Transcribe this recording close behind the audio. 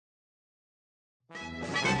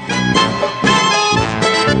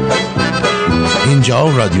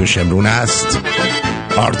اینجا رادیو شمرون است.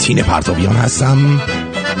 آرتین پرتویان هستم،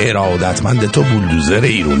 ارادتمند تو بولدوزر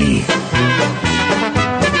ایرونی.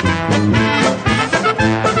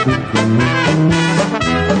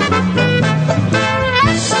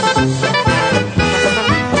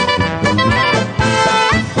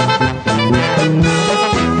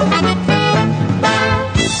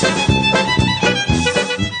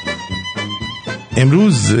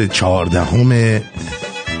 امروز 14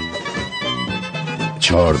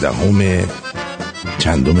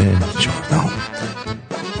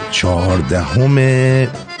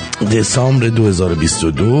 دسامبر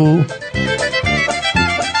 2022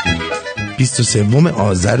 23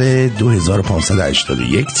 آذر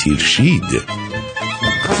 2581 تیرشید.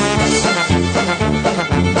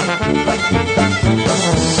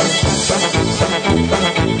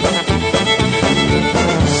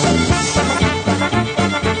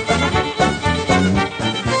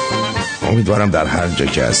 امیدوارم در هر جا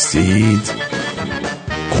که هستید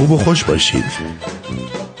خوب و خوش باشید.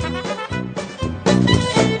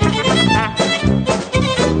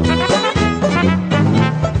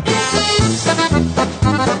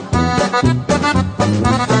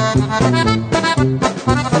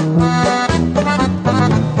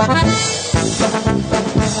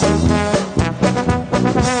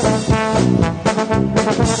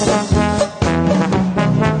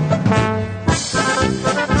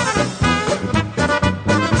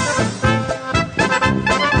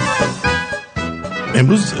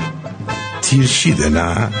 امروز تیرشیده،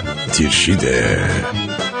 نه تیرشیده.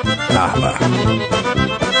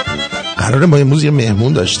 قراره ما امروز یه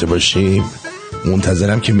مهمون داشته باشیم.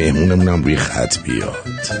 منتظرم که مهمونمونم روی خط بیاد.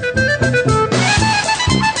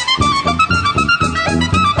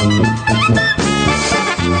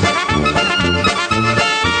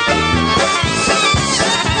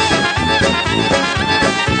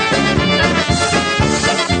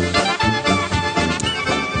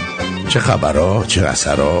 چه خبرها؟ چه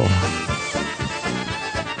اثرها؟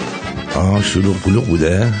 شلوغ پلوغ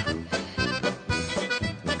بوده؟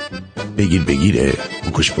 بگیره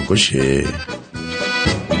بکشه.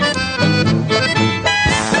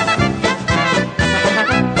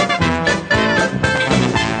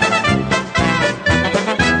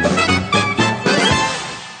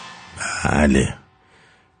 بله،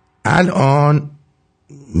 الان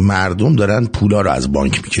مردم دارن پولا رو از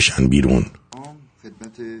بانک میکشن بیرون.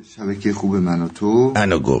 شبکه خوب من و تو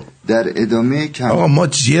انگو در ادامه آقا ما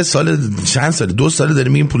چند سال 2 سال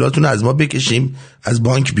داریم میگیم پولاتون از ما بکشیم از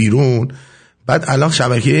بانک بیرون. بعد الان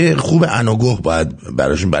شبکه خوب انگو باید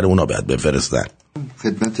برای اونا باید بفرستن.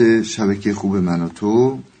 خدمت شبکه خوب من و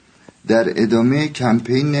تو در ادامه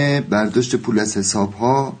کمپین برداشت پول از حساب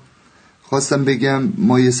ها خواستم بگم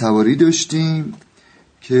ما یه سواری داشتیم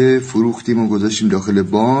که فروختیم و گذاشتیم داخل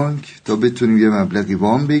بانک تا بتونیم یه مبلغی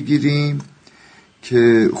وام بگیریم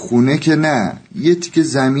که خونه که نه، یه تیکه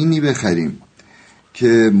زمینی بخریم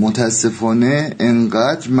که متاسفانه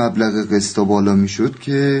انقدر مبلغ قسطا بالا میشد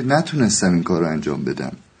که نتونستم این کار رو انجام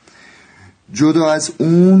بدم. جدا از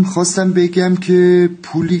اون خواستم بگم که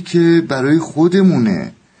پولی که برای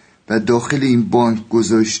خودمونه و داخل این بانک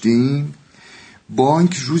گذاشتیم،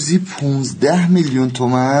 بانک روزی 15 میلیون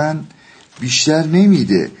تومان بیشتر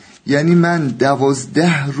نمیده. یعنی من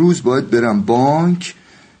 12 روز باید برم بانک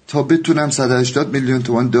تا بتونم 180 میلیون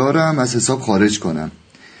تومان دارم از حساب خارج کنم،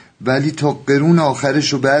 ولی تا قرون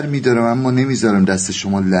آخرش رو بر میدارم، اما نمیذارم دست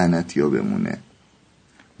شما لعنتیا بمونه.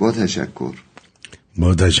 با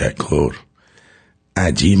تشکر.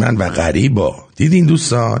 عجیبن و غریبا. دیدین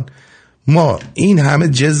دوستان، ما این همه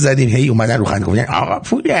جز زدیم، هی اومدن رو خنده گفتن آقا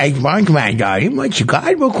پول از بانک مداریم، ما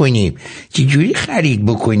چیکار بکنیم؟ چجوری خرید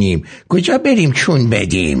بکنیم؟ کجا بریم چون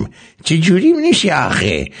بدیم؟ چجوری میشه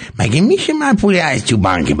آخه؟ مگه میشه من پول از تو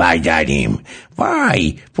بانک برداریم؟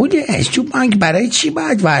 وای، پول از تو بانک برای چی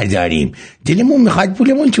باید برداریم؟ دلمون میخواد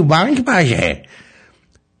پولمون تو بانک باشه.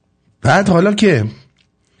 بعد حالا که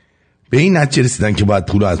به این نتیجه رسیدن که باید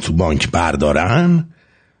پول از تو بانک بردارن،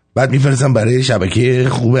 بعد میفرستم برای شبکه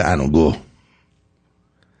خوب انگو.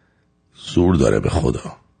 زور داره، به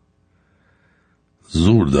خدا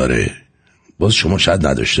زور داره. باز شما شاید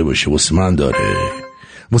نداشته باشه، واسه من داره،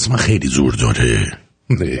 واسه من خیلی زور داره.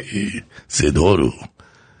 صدا رو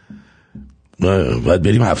باید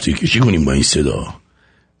بریم هفته کشی کنیم با این صدا.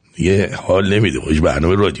 یه حال نمیده باش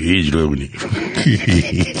برنامه رادیویی اجرا کنیم.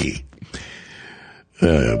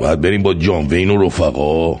 باید بریم با جانوین و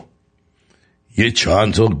رفقا یه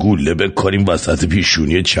چند تا گوله بکاریم وسط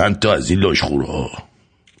پیشونی چند تا از این لاشخورها.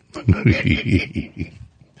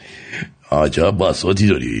 عجب بساطی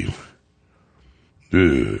داریم.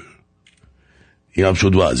 این هم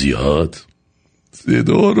شد وضعیت.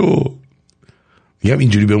 صدا رو میگم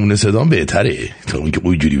اینجوری بمونه، صدام بهتره تا اون که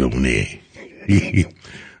اینجوری بمونه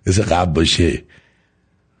مثل قبل باشه.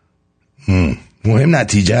 مهم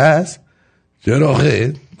نتیجه است. چرا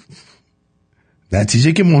آخه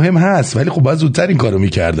نتیجه که مهم هست، ولی خب باید زودتر این کارو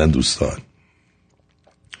میکردن دوستان.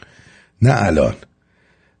 نه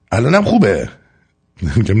الانم خوبه.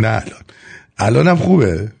 میگم نه الانم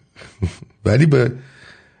خوبه ولی به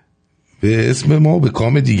اسم ما به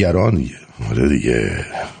کام دیگران دیگه. آره دیگه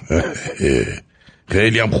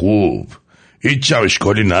خیلی هم خوب، هیچ هم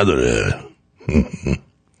اشکالی نداره.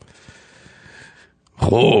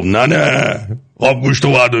 خب نه آب گوشت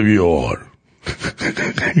و برد و بیار.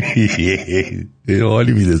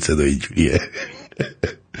 حالی میده صدا اینجوریه.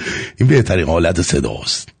 این بهترین حالت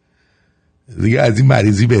صداست دیگه. از این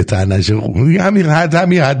مریضی بهتر نشه دیگه.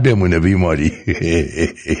 همین حد بمونه بیماری.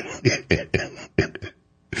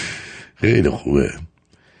 خیلی خوبه.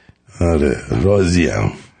 آره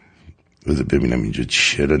راضیم. ببینم اینجا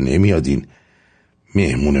چرا نمیاد این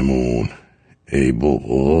مهمونمون. ای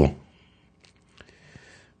بابا.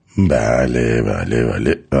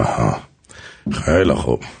 بله آها خیلی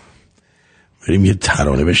خوب. بریم یه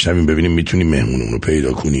ترانه بشنویم ببینیم میتونیم مهمونمون رو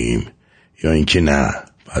پیدا کنیم یا اینکه نه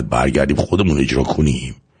باید برگردیم خودمون اجرا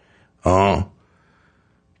کنیم.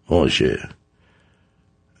 باشه.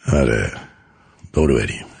 آره برو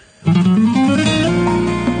بریم.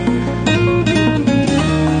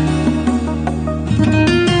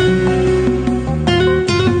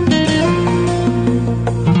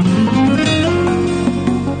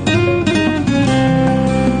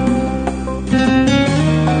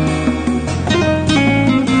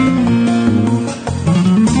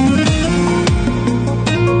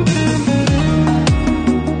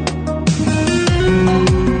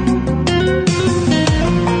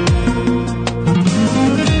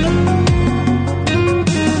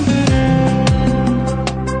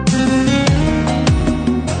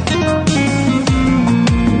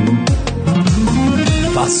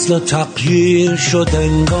 تغییر شد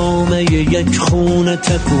انگامه یک خونه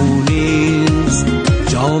تکونیست.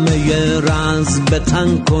 جامعه رنز به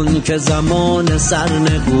تن کن که زمان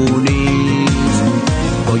سرنگونیست.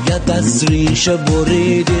 باید از ریشه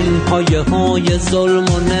برید این پایه های ظلم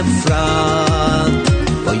و نفرت.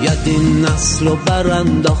 باید این نسل رو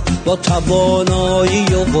برانداخت با توانایی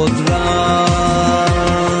و قدرت.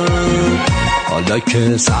 حالا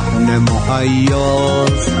که صحنه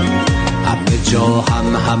مهیاست همه جا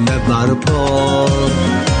همه برپا.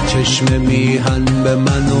 چشم میهن به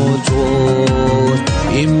من و تو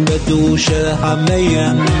این به دوش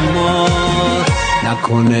همه ما.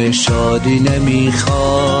 نکنه شادی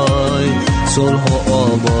نمیخوای صلح و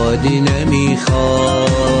آبادی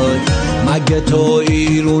نمیخوای. مگه تو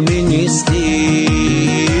ایرونی نیستی؟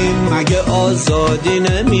 مگه آزادی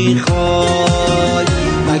نمیخوای؟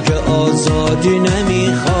 مگه آزادی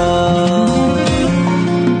نمیخوای؟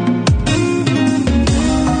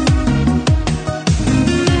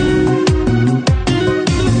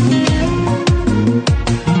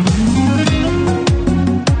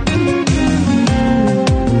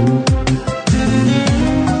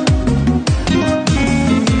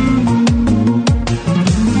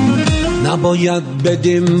 نباید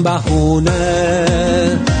بدیم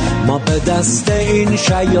بهونه ما به دست این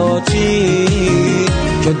شیاطین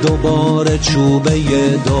که دوباره چوبه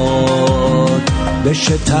داد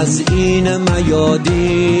بشه تزیین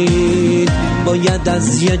میادین. باید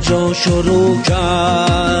از یه جا شروع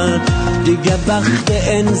کرد دیگه وقت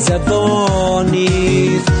انزوا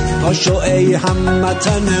نیست. پاشو ای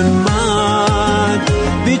هموطن من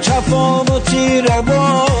بی تفاوتی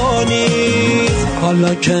روانیست.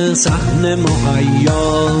 حالا که صحنه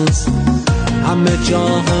مهیاست همه جا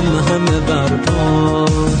همه برپا.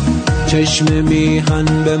 چشم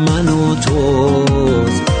میهن به من و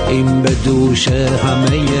توست این به دوش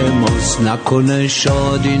همه ماست. نکنه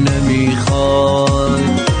شادی نمیخوای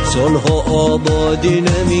صلح و آبادی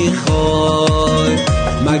نمیخوای.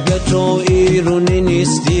 مگه تو ایرونی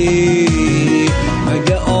نیستی؟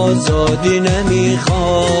 مگه آزادی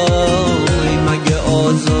نمیخوای؟ مگه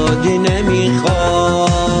آزادی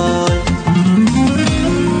نمیخوای؟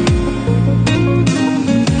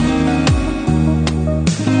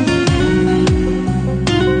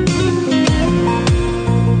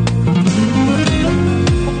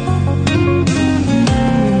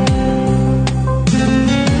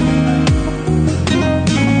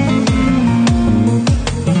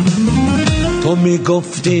 تو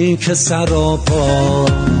میگفتی که سراپا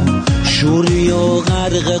شوری و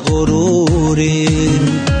غرق غروری.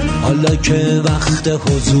 حالا که وقت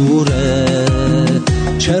حضوره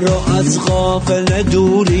چرا از غافل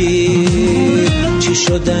دوری؟ چی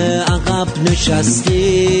شده عقب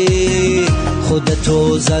نشستی؟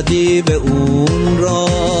 خودتو زدی به اون را،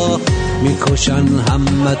 میکشن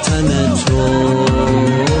هموطن تو.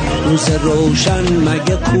 روز روشن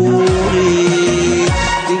مگه کوری؟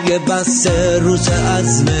 دیگه بس روز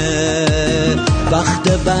عزمه، وقت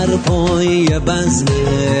برپایی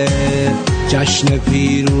بزمه، جشن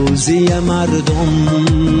پیروزی مردم،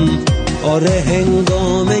 آره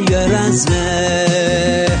هنگام یه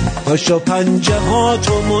رزمه. پاشو پنجه ها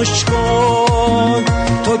تو مشت کن،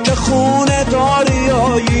 تو که خونه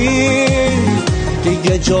داریایی،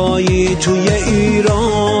 دیگه جایی توی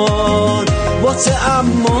ایران واسه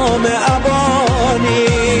عمام ابانی.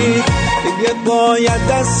 دیگه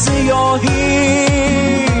باید از سیاهی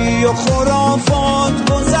و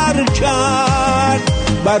خرافات گذر کرد،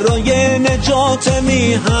 برای نجات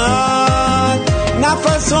میهن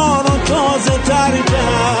نفس ها رو تازه تر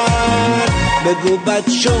کرد. بگو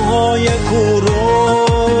بچه های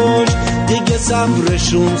کوروش دیگه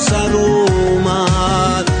صبرشون سر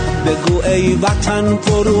اومد، بگو ای وطن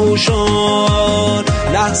فروشان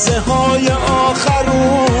لحظه های آخر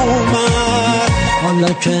اومد.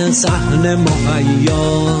 حالا که صحنه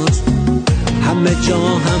مهیاست، همه جا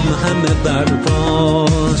همه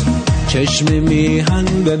برپاست، چشم میهن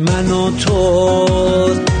به من و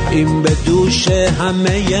تو، این به دوش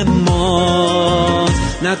همه ماست.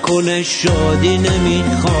 نکنه شادی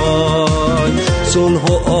نمیخواد، صلح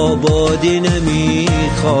و آبادی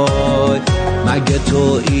نمیخواد، مگه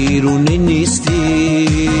تو ایرونی نیستی؟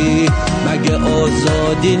 مگه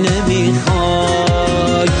آزادی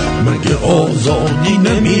نمیخوای؟ مگه آزادی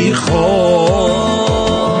نمیخوای؟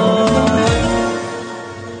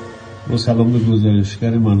 با سلام به گزارشگر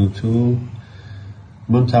من و تو.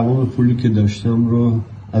 من تمام پولی که داشتم رو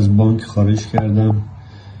از بانک خارج کردم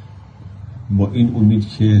با این امید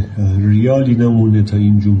که ریالی نمونه تا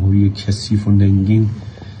این جمهوری کثیف و ننگین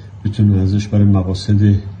بتونه ازش برای مقاصد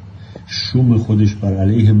شوم خودش بر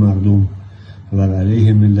علیه مردم و بر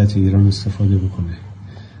علیه ملت ایران استفاده بکنه.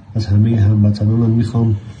 از همه هموطنانم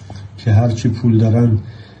میخوام که هرچی پول دارن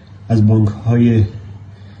از بانک‌های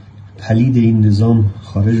پلید این نظام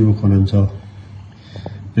خارج بکنن تا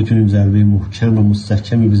بتونیم ضربه محکم و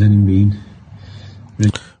مستحکمی بزنیم به این.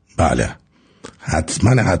 بله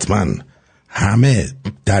حتما همه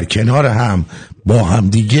در کنار هم با هم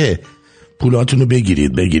دیگه پولاتونو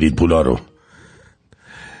بگیرید پولا رو.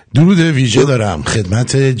 درود ویژه دارم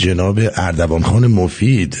خدمت جناب اردوان خان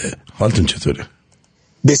مفید. حالتون چطوره؟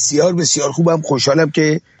 بسیار بسیار خوبم، خوشحالم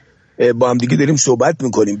که با هم دیگه داریم صحبت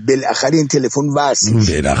میکنیم. بالاخره این تلفن وصل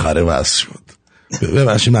شد.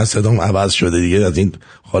 ببخشید من صدام عوض شده دیگه، از این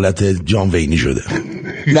حالت جان وینی شده.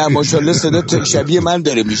 نه ماشاءالله صدا شبیه من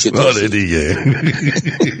داره میشه. آره دیگه.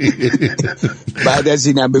 بعد از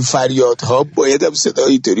این همه فریادها باید هم صدا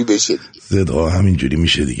اینطوری بشه. صدا همینجوری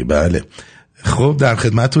میشه دیگه. بله خب در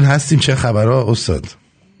خدمتون هستیم. چه خبرها استاد؟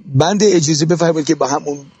 بنده اجازه بفرمایید که با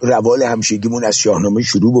همون روال همشگیمون از شاهنامه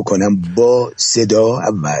شروع بکنم با صدا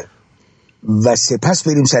اول و سپس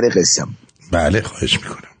بریم سر قصم. بله خواهش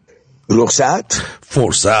میکنم. رخصت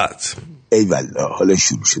فرصت ای والله. حالا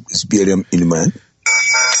شروع شد. بیارم این من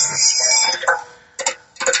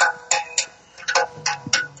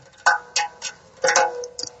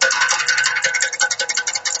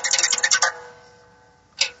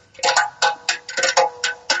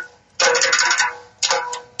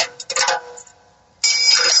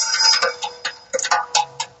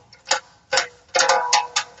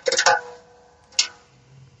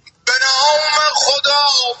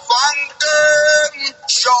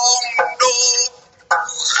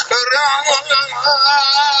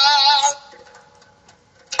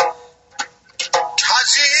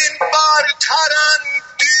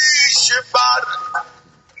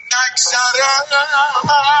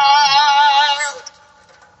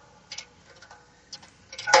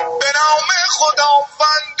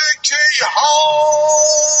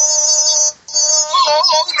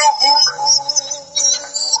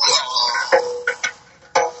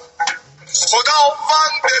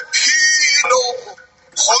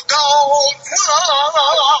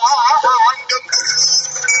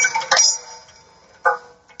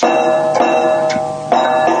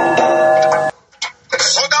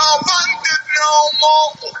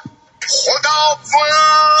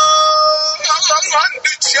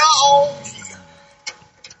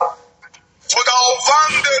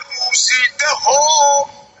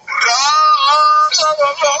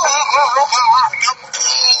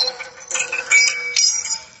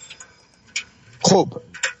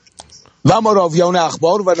و ما راویان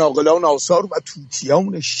اخبار و ناقلان آثار و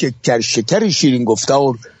توتیان شکر شیرین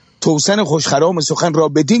گفتار توسن خوشخرام سخن را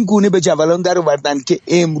بدین گونه به جولان در آوردند که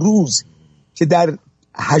امروز که در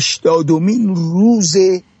 80مین روز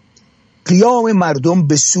قیام مردم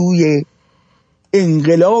به سوی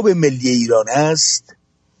انقلاب ملی ایران است،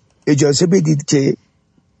 اجازه بدید که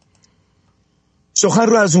سخن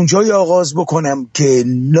رو از اونجای آغاز بکنم که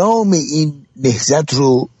نام این نهضت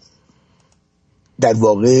رو در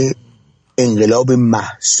واقع انقلاب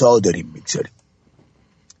مهسا داریم میگذاریم.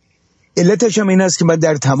 علتش هم این است که من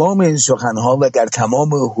در تمام این سخنها و در تمام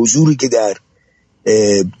حضوری که در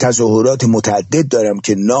تظاهرات متعدد دارم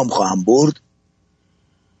که نام خواهم برد،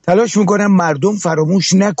 تلاش میکنم مردم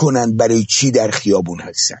فراموش نکنند برای چی در خیابون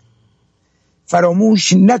هستن،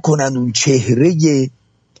 فراموش نکنند اون چهره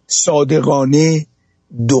صادقانه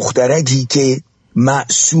دخترکی که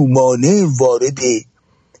معصومانه وارد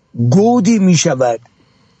گودی میشود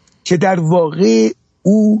که در واقع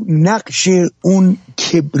او نقش اون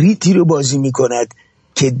کبریتی رو بازی میکند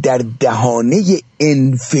که در دهانه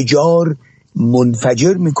انفجار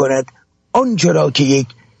منفجر میکند آنچه را که یک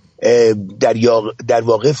در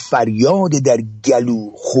واقع فریاد در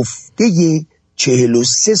گلو خفته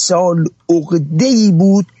 43 سال عقده‌ای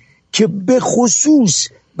بود که به خصوص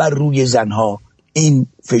بر روی زنها این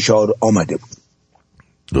فشار آمده بود.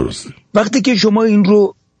 درسته. وقتی که شما این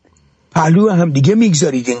رو پهلو هم دیگه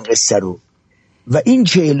میگذارید این قصه رو و این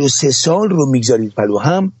 43 سال رو میگذارید پهلو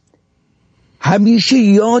هم، همیشه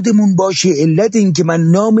یادمون باشه علت این که من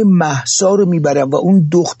نام مهسا رو میبرم و اون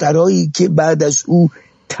دخترایی که بعد از او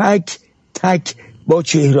تک تک با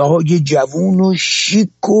چهره‌های جوون و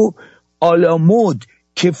شیک و آلامود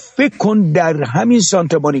که فکر کن در همین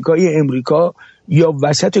سانتا مونیکای امریکا یا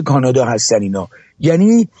وسط کانادا هستن اینا،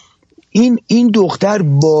 یعنی این دختر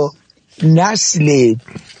با نسل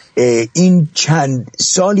این چند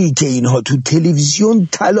سالی که اینها تو تلویزیون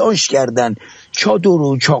تلاش کردن چادر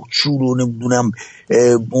و چاقچور و نمیدونم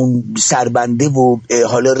اون سربنده و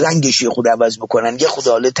حالا رنگش خود عوض بکنن یه خود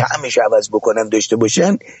حالا طعمش عوض بکنن داشته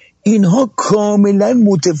باشن، اینها کاملا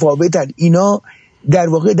متفاوتن. اینا در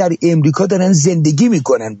واقع در امریکا دارن زندگی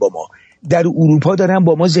میکنن با ما، در اروپا دارن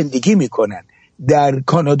با ما زندگی میکنن، در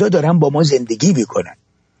کانادا دارن با ما زندگی میکنن.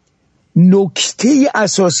 نکته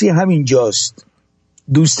اساسی همینجاست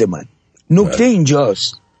دوست من، نکته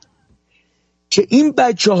اینجاست که این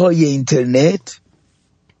بچه های اینترنت،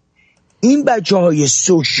 این بچه های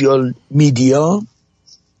سوشیال میدیا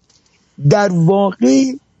در واقع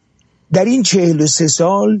در این 43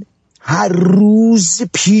 سال هر روز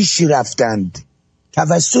پیش رفتند.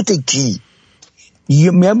 توسط کی؟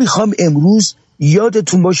 من میخوام امروز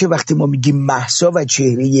یادتون باشه وقتی ما میگیم مهسا و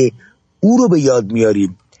چهره او رو به یاد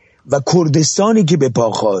میاریم و کردستانی که به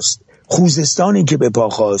پا خواست، خوزستانی که به پا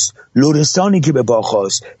خواست، لرستانی که به پا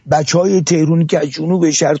خواست، بچهای تهرانی که از جنوب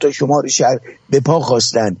شهر تا شمال شهر به پا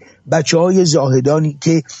خواستند، بچهای زاهدانی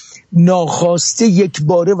که ناخواسته یک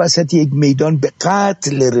باره وسط یک میدان به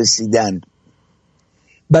قتل رسیدند،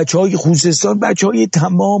 بچهای خوزستان، بچهای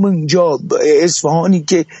تمام اینجا اصفهانی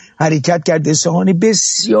که حرکت کرد، اصفهان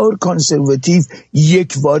بسیار کانسرواتیو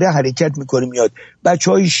یک باره حرکت میکنه میاد،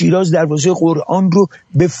 بچهای شیراز دروازه قرآن رو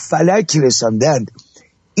به فلک رساندند.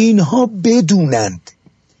 اینها بدونند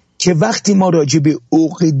که وقتی ما راجع به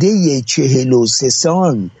عقده 43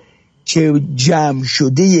 سال که جمع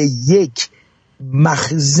شده یک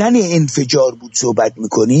مخزن انفجار بود صحبت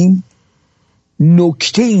میکنیم،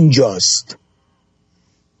 نکته اینجاست.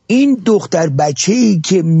 این دختر بچه‌ای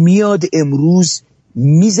که میاد امروز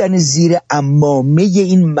میزنه زیر عمامه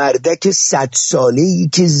این مردک 100 ساله‌ای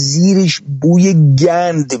که زیرش بوی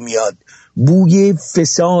گند میاد، بوی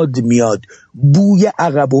فساد میاد، بوی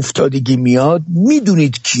عقب افتادگی میاد،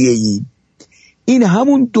 میدونید کیه این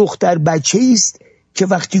همون دختر بچه‌ای است که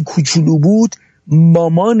وقتی کوچولو بود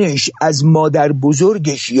مامانش از مادر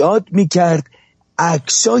بزرگش یاد میکرد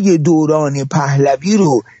عکسای دوران پهلوی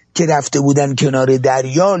رو که رفته بودن کنار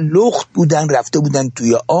دریا، لخت بودن، رفته بودن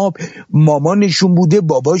توی آب، مامانشون بوده،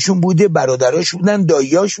 باباشون بوده، برادراش بودن،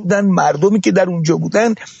 داییاش بودن، مردمی که در اونجا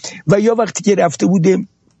بودن، و یا وقتی که رفته بوده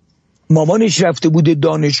مامانش رفته بوده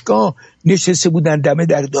دانشگاه، نشسته بودن دم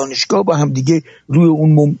در دانشگاه با هم دیگه روی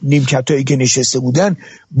اون نیمکتایی که نشسته بودن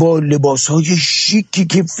با لباسهای شیکی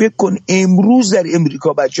که فکر کن امروز در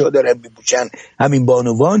امریکا بچه‌ها دارن میپوشن، همین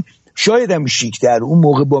بانوان شاید هم شیک‌تر، اون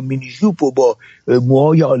موقع با مینی ژوپ و با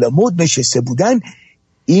موهای آلامود نشسته بودن.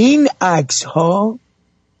 این عکس ها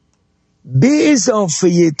به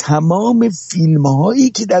اضافه تمام فیلم هایی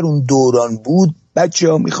که در اون دوران بود،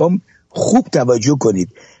 بچه ها میخوام خوب توجه کنید.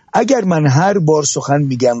 اگر من هر بار سخن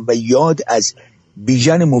میگم و یاد از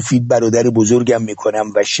بیژن مفید برادر بزرگم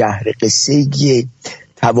میکنم و شهر قصه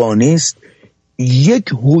توانست، یک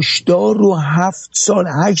هشدار رو 7 سال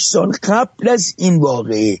 8 سال قبل از این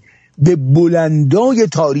واقعه به بلندای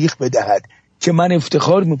تاریخ بدهد که من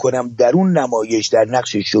افتخار میکنم در اون نمایش در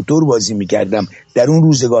نقش شتر بازی میکردم در اون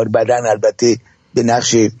روزگار. بعدن البته به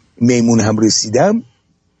نقش میمون هم رسیدم.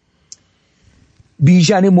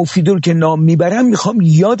 بیژن مفید رو که نام میبرم میخوام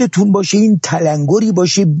یادتون باشه این تلنگری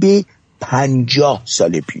باشه به 50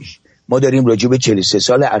 سال پیش. ما داریم راجع به 43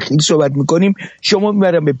 سال اخیر صحبت میکنیم، شما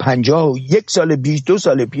میبرم به 51 سال پیش، 2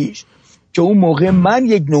 سال پیش، که اون موقع من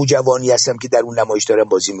یک نوجوانی هستم که در اون نمایش دارم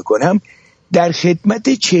بازی میکنم، در خدمت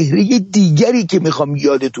چهره دیگری که میخوام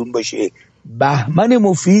یادتون باشه، بهمن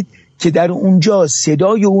مفید، که در اونجا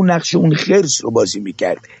صدای اون نقش اون خرس رو بازی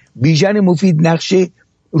میکرد. بیژن مفید نقش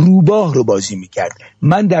روباه رو بازی میکرد،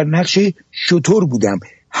 من در نقش شتر بودم.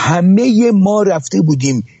 همه ما رفته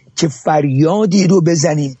بودیم که فریادی رو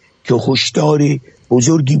بزنیم که هشدار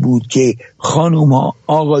بزرگی بود که خانوما،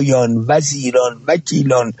 آقایان، وزیران،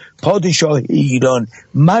 وکیلان، پادشاه ایران،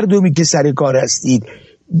 مردمی که سر کار هستید،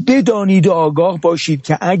 بدانید و آگاه باشید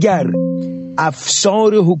که اگر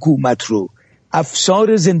افسار حکومت رو،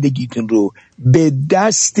 افسار زندگیتون رو به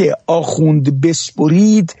دست آخوند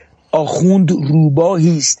بسپرید، آخوند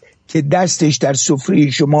روباهی است که دستش در سفره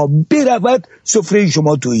شما برود، سفره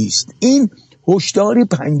شما تویست. این هشدار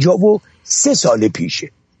 53 سال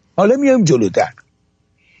پیشه. حالا میایم جلوتر.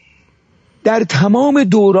 در تمام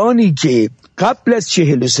دورانی که قبل از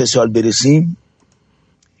 43 سال برسیم،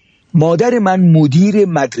 مادر من مدیر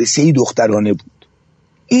مدرسه دخترانه بود.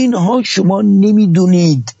 اینها شما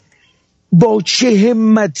نمیدونید با چه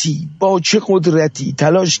همتی، با چه قدرتی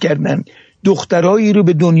تلاش کردن دخترایی رو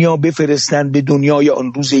به دنیا بفرستن، به دنیای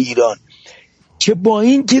آن روز ایران، که با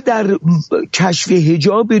این که در کشف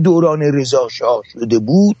حجاب دوران رضا شاه شده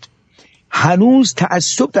بود، هنوز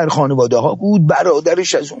تعصب در خانواده ها بود.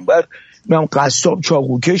 برادرش از اون بر قصاب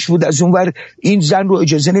چاقوکش بود، از اون بر این زن رو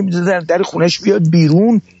اجازه نمیدادن در خونش بیاد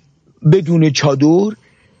بیرون بدون چادر.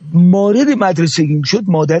 مورد مدرسه این شد،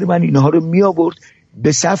 مادر من اینها رو می آورد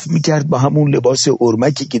به صف می کرد با همون لباس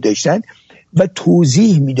ارمکی که داشتن و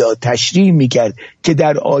توضیح میداد، تشریح میکرد که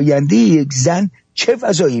در آینده یک زن چه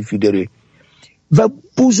وظایفی داره. و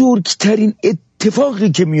بزرگترین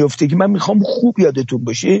اتفاقی که میفته که من میخوام خوب یادتون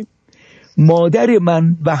باشه، مادر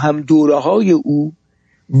من و هم دوره های او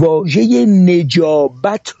واژه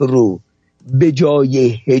نجابت رو به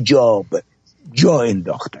جای حجاب جا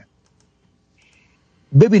انداختن.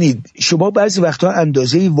 ببینید شما بعضی وقتا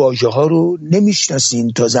اندازه واژه ها رو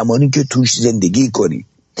نمیشناسین تا زمانی که توش زندگی کنید،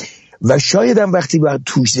 و شاید هم وقتی باید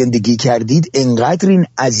توش زندگی کردید انقدر این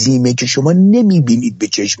عظیمه که شما نمیبینید به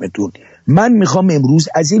چشمتون. من میخوام امروز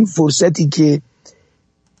از این فرصتی که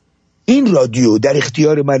این رادیو در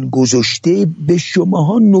اختیار من گذاشته به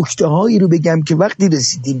شماها نکته هایی رو بگم که وقتی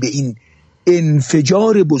رسیدیم به این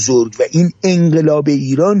انفجار بزرگ و این انقلاب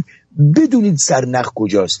ایران بدونید سرنخ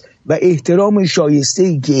کجاست و احترام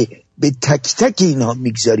شایسته‌ای که به تک تک اینها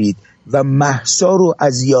میگذارید و مهسا رو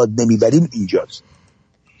از یاد نمیبریم اینجاست.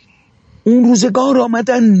 اون روزگار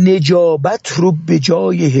آمدن نجابت رو به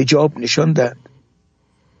جای حجاب نشاندن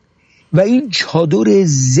و این چادر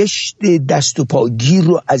زشت دست و پاگیر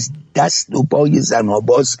رو از دست و پای زنها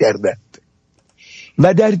باز کردند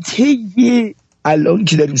و در طی الان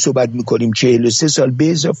که داریم صحبت میکنیم 43 سال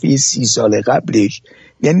به اضافه 30 سال قبلش،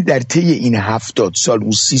 یعنی در طی این 70 سال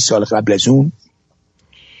و 30 سال قبل از اون،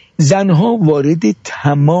 زنها وارد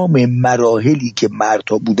تمام مراحلی که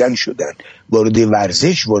مردها بودن شدن، وارد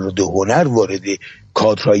ورزش، وارد هنر، وارد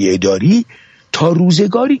کادرهای اداری، تا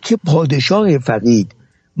روزگاری که پادشاه فقید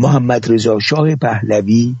محمد رضا شاه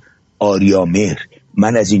پهلوی آریامهر،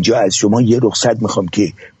 من از اینجا از شما یه رخصت میخوام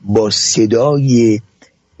که با صدای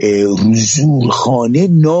رزورخانه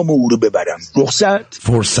نام او رو ببرم. رخصت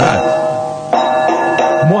فرصت.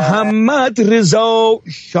 محمد رضا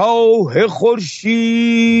شاه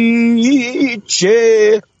خورشید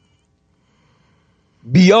چه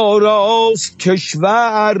بیاراست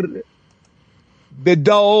کشور به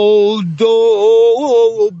داد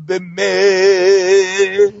و به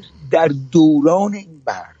مهر. در دوران این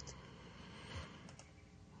مرد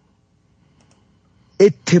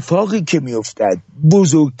اتفاقی که می افتد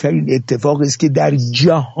بزرگترین اتفاقی است که در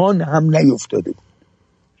جهان هم نیفتاده بود.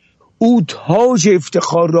 او تاج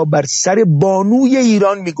افتخار را بر سر بانوی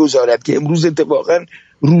ایران میگذارد که امروز اتفاقا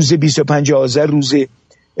روز 25 آذر روز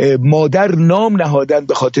مادر نام نهادن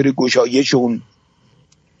به خاطر گشایش اون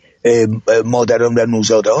مادران و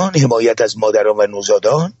نوزادان، حمایت از مادران و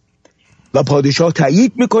نوزادان، و پادشاه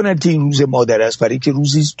تایید میکند که این روز مادر است، برای که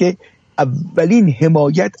روزی است که اولین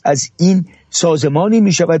حمایت از این سازمانی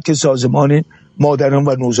میشود که سازمان مادران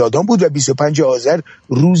و نوزادان بود و 25 آذر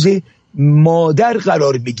روز مادر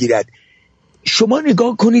قرار میگیرد. شما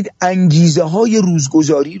نگاه کنید انگیزه های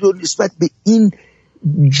روزگذاری رو نسبت به این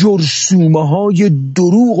جرثومه های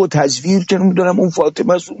دروغ و تزویر که نمیدونم اون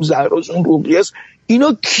فاطمه است، اون زهرا است، اون رقیه است،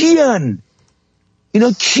 اینا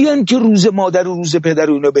کیان که روز مادر و روز پدر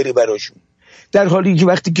و اینا بری براشون؟ در حالی که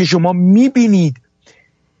وقتی که شما میبینید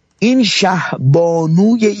این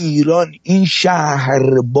شهبانوی ایران، این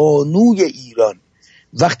شهربانوی ایران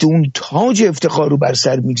وقتی اون تاج افتخار رو بر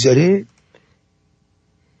سر میگذاره،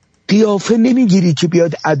 قیافه نمیگیری که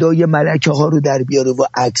بیاد ادای ملکه ها رو در بیاره و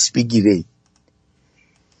عکس بگیره.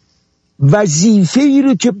 وظیفه ای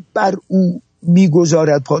رو که بر او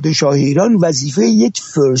میگذارد پادشاه ایران وظیفه یک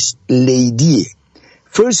فرست لیدیه.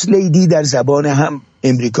 فرست لیدی در زبان هم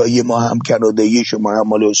امریکایی ما، هم کانادایی شما، هم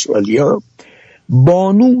مال استرالیا،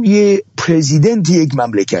 بانوی پرزیدنت یک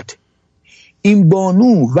مملکت. این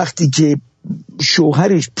بانو وقتی که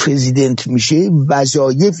شوهرش پرزیدنت میشه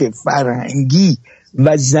وظایف فرهنگی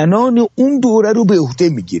و زنان اون دوره رو به عهده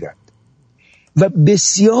میگیرند و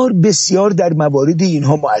بسیار بسیار در موارد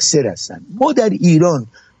اینها مؤثر هستند. ما در ایران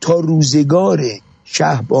تا روزگار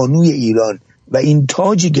شهبانوی ایران و این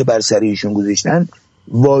تاجی که بر سر ایشون گذاشتن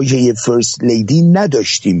واژه فرست لیدی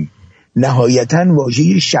نداشتیم. نهایتاً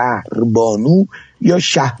واژه شهربانو یا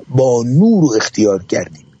شهبانو رو اختیار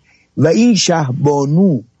کردیم و این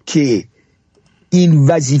شهبانو که این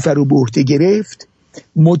وظیفه رو به عهده گرفت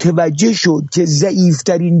متوجه شد که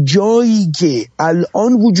ضعیفترین جایی که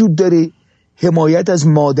الان وجود داره حمایت از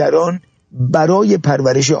مادران برای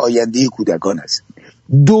پرورش آینده کودکان است.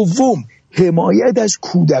 دوم، حمایت از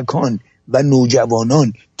کودکان و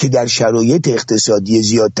نوجوانان که در شرایط اقتصادی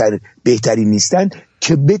زیادتر بهتری نیستند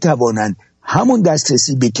که بتوانند همون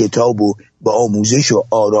دسترسی به کتاب و به آموزش و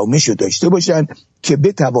آرامش رو داشته باشند که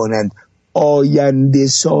بتوانند آینده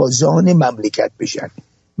سازان مملکت بشن.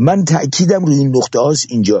 من تأکیدم روی این نقطه هاست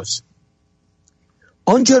اینجاست.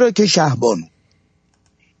 آنچه را که شهبانو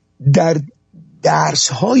در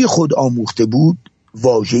درس‌های خود آموخته بود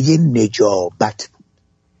واژه نجابت بود.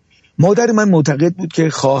 مادر من معتقد بود که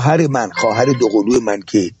خواهر دوقلوی من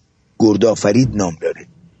که گردآفرید نام داره،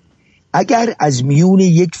 اگر از میون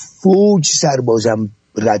یک فوج سربازم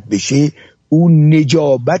رد بشه اون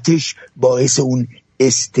نجابتش باعث اون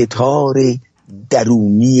استتار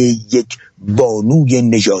درونی یک بانوی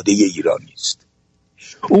نژاده ایرانی است.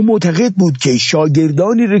 او معتقد بود که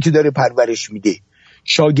شاگردانی رو که داره پرورش میده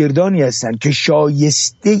شاگردانی هستند که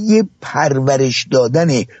شایسته پرورش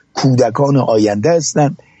دادن کودکان آینده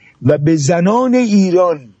هستند و به زنان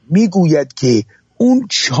ایران میگوید که اون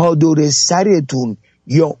چادر سرتون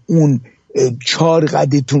یا اون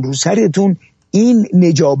چارقدتون رو سرتون این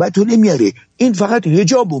نجابت رو نمیاره، این فقط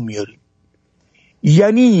حجاب رو میاره.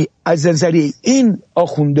 یعنی از نظر این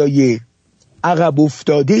آخوندای عقب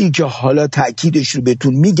افتاده ای که حالا تأکیدش رو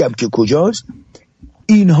بهتون میگم که کجاست،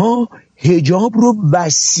 اینها حجاب رو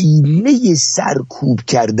وسیله سرکوب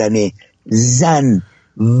کردن زن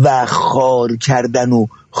و خار کردن و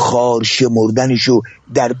خار شمردنشو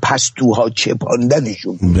در پستوها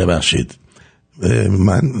چپاندنشون. ببخشید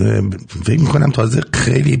من فکر میکنم تازه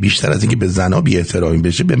خیلی بیشتر از اینکه به زنا بی احترامی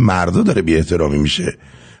بشه به مردا داره بی احترامی میشه.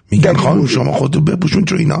 میگن خانم شما خودتو بپوشون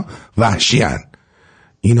چون اینا وحشی هن،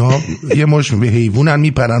 اینا یه مش به حیوانن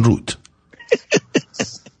میپرن رود.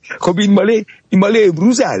 خب این مال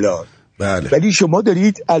امروز الان. بله. ولی شما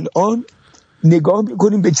دارید الان نگاه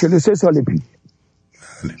میکنیم به 43 سال پیش.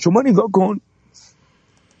 بله. شما نگاه کن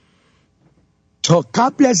تا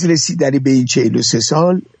قبل از رسیدن به این 43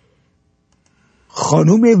 سال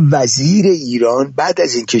خانم وزیر ایران بعد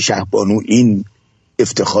از اینکه شهبانو این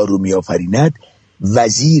افتخار رو میآفریند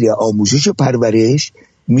وزیر آموزش و پرورش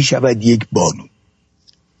میشود یک بانو،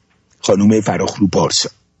 خانم فراخرو پارسا.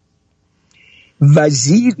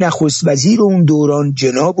 نخست وزیر اون دوران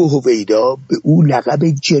جناب هویدا به او لقب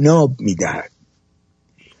جناب میدهد.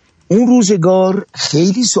 اون روزگار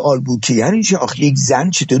خیلی سوال بود که یعنی یک زن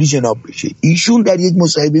چطوری جناب بشه. ایشون در یک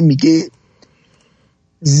مصاحبه میگه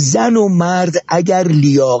زن و مرد اگر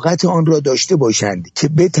لیاقت آن را داشته باشند که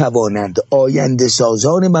بتوانند آینده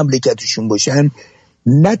سازان مملکتشون باشند،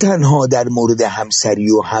 نه تنها در مورد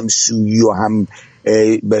همسری و همسویی و هم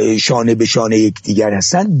شانه به شانه یکدیگر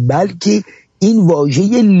هستند، بلکه این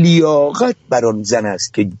واژه لیاقت بر آن زن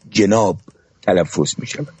است که جناب تلفظ می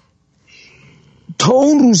شود. تا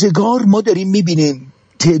اون روزگار ما داریم میبینیم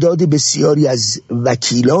تعداد بسیاری از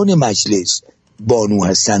وکیلان مجلس بانو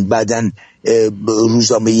هستند. بعدن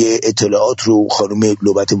روزنامه اطلاعات رو خانم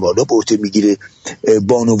لوبت والا به عهده میگیره.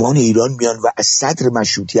 بانوان ایران میان و از صدر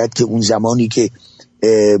مشروطیت که اون زمانی که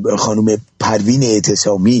خانم پروین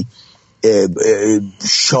اعتصامی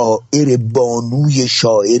شاعر بانوی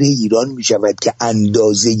شاعر ایران میشود که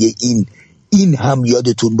اندازه این هم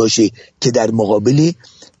یادتون باشه که در مقابل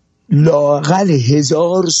لااقل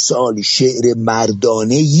 1000 سال شعر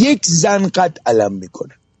مردانه یک زن قد علم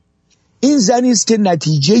میکنه. این زنی است که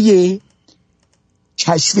نتیجه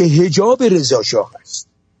کشف حجاب رضا شاه است.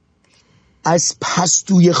 از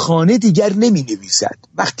پستوی خانه دیگر نمی نویسد.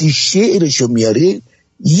 وقتی شعرشو میاره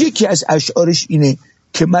یکی از اشعارش اینه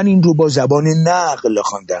که من این رو با زبان نقل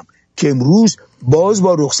خواندم که امروز باز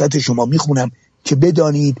با رخصت شما میخونم که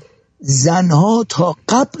بدانید زنها تا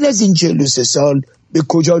قبل از این 43 سال به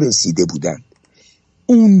کجا رسیده بودند.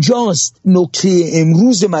 اونجاست نکته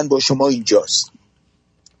امروز من با شما، اینجاست.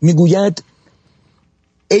 میگوید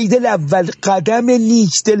ای دل اول قدم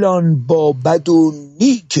نیک دلان با بد و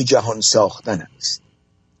نیک جهان ساختن است.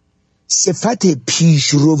 صفت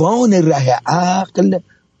پیشروان ره عقل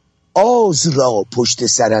آز را پشت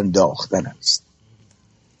سر انداختن است.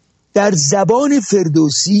 در زبان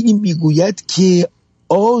فردوسی میگوید که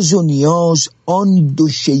آز و نیاز آن دو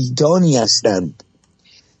شیطانی هستند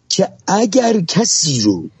که اگر کسی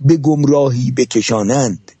رو به گمراهی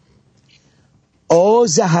بکشانند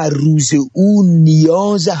آز هر روز او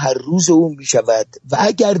نیاز هر روز او می شود و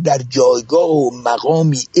اگر در جایگاه و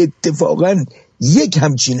مقامی اتفاقا یک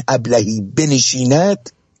همچین ابلهی بنشیند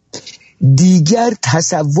دیگر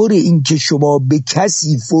تصور این که شما به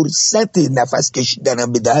کسی فرصت نفس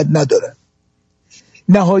کشیدنم بدهد ندارد.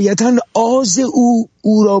 نهایتا آز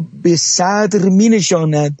او را به صدر می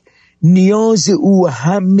نشاند، نیاز او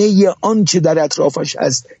همه آنچه در اطرافش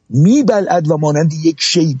هست می بلعد و مانند یک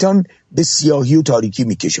شیطان به سیاهی و تاریکی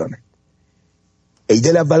می کشاند. ای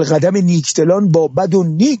دل اول قدم نیکدلان با بد و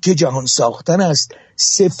نیک جهان ساختن است.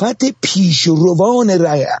 صفت پیشروان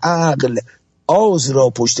ره عقل آز را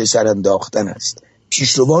پشت سر انداختن است.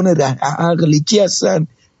 پیشروان ره عقل کی هستند؟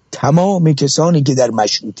 تمام کسانی که در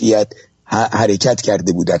مشروطیت حرکت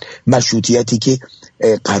کرده بودند. مشروطیتی که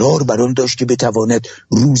قرار بر آن داشت که بتواند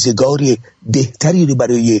روزگار بهتری رو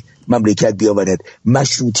برای مملکت بیاورد.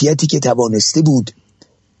 مشروطیتی که توانسته بود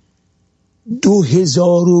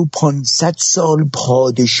 2500 سال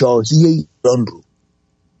پادشاهی ایران رو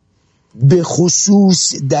به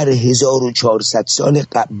خصوص در 1400 سال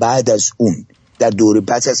بعد از اون در دوره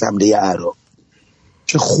پس از حمله اعراب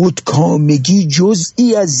که خودکامگی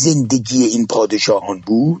جزئی از زندگی این پادشاهان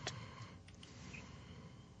بود،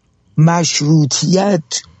 مشروطیت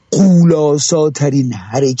غول‌آساترین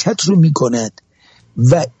حرکت رو می کند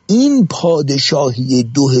و این پادشاهی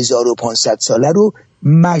 2500 ساله رو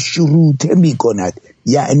مشروطه می کند،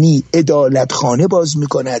 یعنی عدالت خانه باز می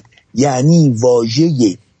کند، یعنی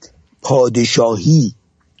واژه پادشاهی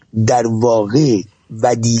در واقع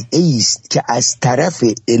ودیعه است که از طرف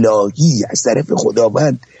الهی، از طرف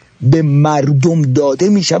خداوند به مردم داده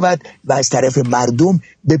می شود و از طرف مردم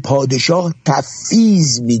به پادشاه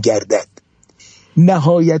تفویض می گردد.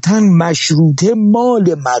 نهایتا مشروطه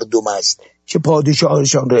مال مردم است که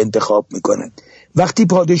پادشاهشان را انتخاب می کند. وقتی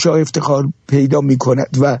پادشاه افتخار پیدا می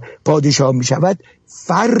کند و پادشاه می شود،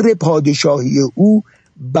 فر پادشاهی او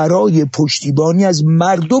برای پشتیبانی از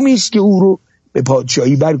مردمی است که او رو به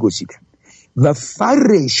پادشاهی برگزیدند و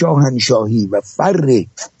فر شاهنشاهی و فر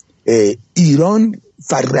ایران،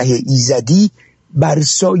 فره ایزدی بر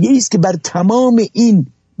سایه است که بر تمام این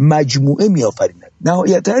مجموعه می آفریند.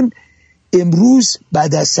 نهایتا امروز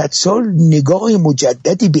بعد از 100 سال نگاه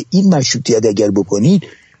مجددی به این مشروطیت اگر بکنید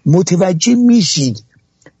متوجه میشید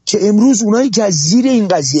که امروز اونایی که از زیر این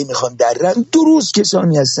قضیه میخوان درن درست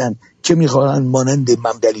کسانی هستن که میخوان مانند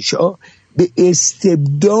ممدلی شاه به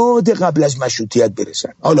استبداد قبل از مشروطیت برسن.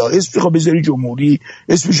 حالا اسمش خواهی بذاری جمهوری،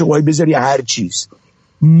 اسمش خواهی بذاری هر چیز،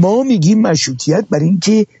 ما میگیم مشروطیت برای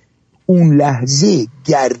اینکه اون لحظه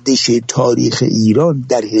گردش تاریخ ایران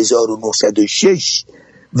در 1906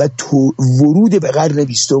 و ورود به قرن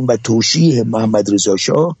 20 و توشیح محمد رضا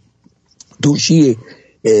شاه، توشیح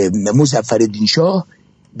مظفرالدین شاه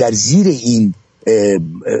در زیر این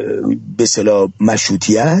به اصطلاح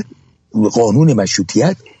مشروطیت، قانون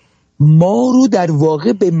مشروطیت، ما رو در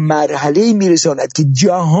واقع به مرحله میرساند که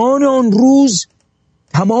جهان آن روز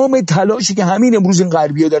تمام تلاشی که همین امروز این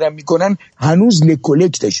غربی‌ها دارن میکنن هنوز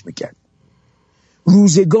لکولکتش میکرد.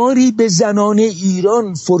 روزگاری به زنان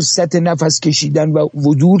ایران فرصت نفس کشیدن و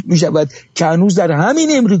ودود میشود که هنوز در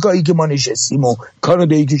همین امریکایی که ما نشستیم و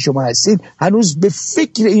کانادایی که شما هستید هنوز به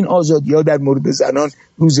فکر این آزادی ها در مورد زنان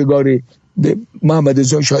روزگار محمد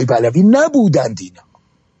رضا شاه پهلوی نبودند. اینا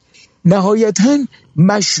نهایتاً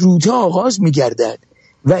مشروطه آغاز میگردد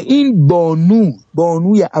و این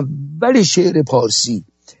بانوی اول شعر پارسی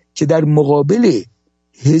که در مقابل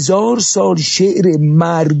 1000 سال شعر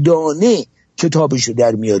مردانه کتابشو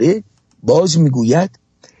در میاره باز میگوید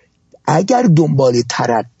اگر دنبال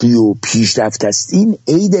ترقی و پیشرفت هستین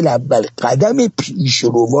ای دل اول قدم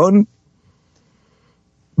پیشروان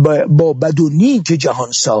با بد و نیک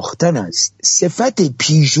جهان ساختن است. صفت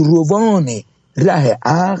پیشروان ره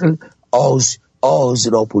عقل آز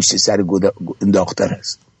را پشت سر انداختن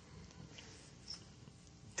است.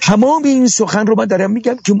 تمام این سخن رو من دارم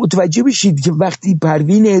میگم که متوجه بشید که وقتی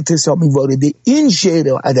پروین اعتصامی وارد این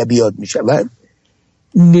شعر و ادبیات میشود،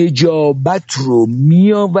 نجابت رو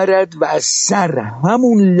میآورد و از سر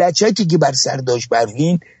همون لچکی که بر سر داشت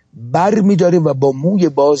پروین بر میداره و با موی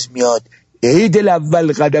باز میاد. ای دل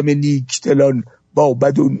اول قدم نیک دلان، با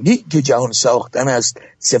بد و نیک جهان ساختن است.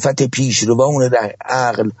 صفت پیشروان ره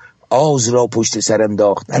عقل آز را پشت سر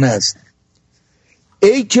انداختن است.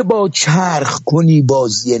 ای که با چرخ کنی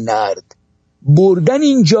بازی نرد، بردن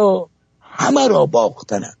اینجا همه را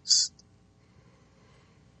باختن است.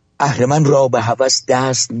 اهرمن را به هوس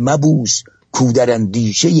دست مبوس، کودر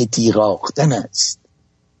اندیشه تیغ آختن است.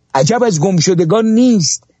 عجب از گمشدگان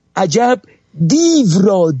نیست، عجب دیو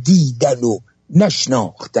را دیدن و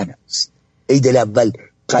نشناختن است. ای دل اول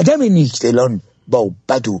قدم نیکدلان، با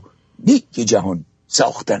بد و نیک جهان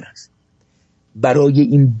ساختن است. برای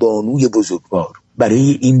این بانوی بزرگوار،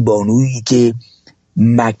 برای این بانویی که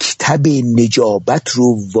مکتب نجابت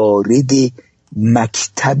رو وارد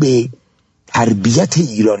مکتب تربیت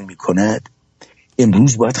ایران می کند،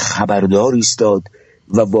 امروز باید خبردار ایستاد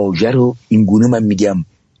و واژه رو اینگونه من میگم: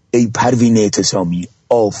 ای پروین اعتصامی،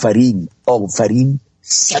 آفرین آفرین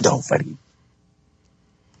صد آفرین.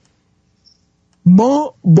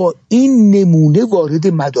 ما با این نمونه وارد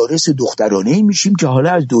مدارس دخترانه میشیم که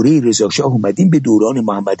حالا از دوره رضا شاه اومدیم به دوران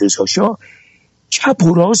محمد رضا شاه. چپ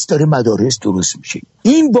و راست داره مدارس درست میشه.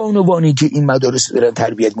 این بانوانی که این مدارس دارن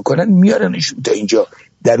تربیت میکنن میارنشون تا اینجا.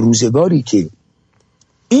 در روزگاری که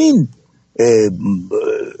این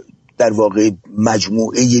در واقع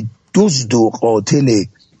مجموعه دزد و قاتل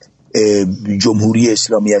جمهوری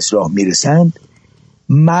اسلامی از راه میرسند،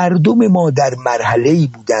 مردم ما در مرحله‌ای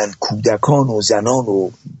بودند، کودکان و زنان و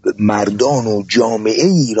مردان و جامعه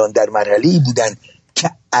ایران در مرحله‌ای بودند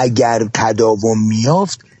که اگر تداوم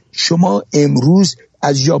میافت، شما امروز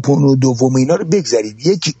از ژاپن و دوم اینا رو بگذارید،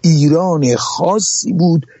 یک ایران خاصی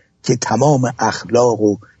بود که تمام اخلاق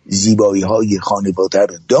و زیبایی‌های خانواده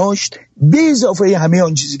رو داشت، به اضافه همه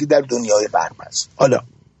آن چیزی که در دنیای غرب است. حالا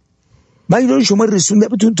من این رو شما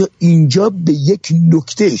رسوندم تا اینجا به یک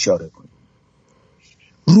نکته اشاره کنم.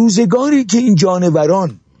 روزگاری که این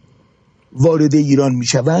جانوران وارد ایران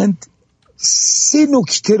میشوند، 3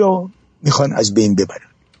 نکته را میخوان از بین ببرن: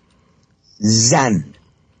 زن،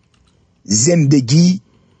 زندگی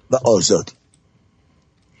و آزادی.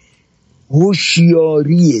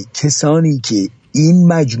 هوشیاری کسانی که این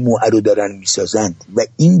مجموعه رو دارن میسازند و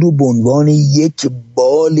این رو به عنوان یک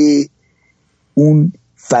بال، اون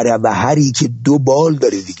فروهری که 2 بال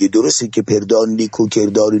داره دیگه، درسته که پردار نیک و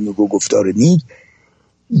کردار نیک و گفتار نیک،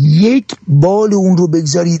 یک بال اون رو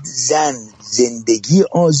بگذارید زن، زندگی،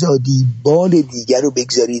 آزادی، بال دیگر رو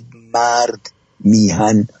بگذارید مرد،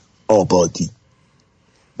 میهن، آبادی،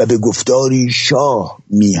 و به گفتاری شاه،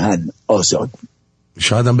 میهن، آزادی.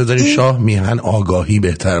 شاید هم بذارید شاه، میهن، آگاهی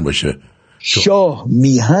بهتر باشه. شاه،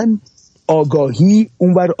 میهن، آگاهی،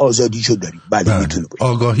 اونور آزادیشو داریم. بله میتونه باشه.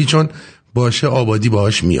 آگاهی چون باشه آبادی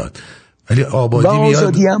باهاش میاد، ولی آبادی و میاد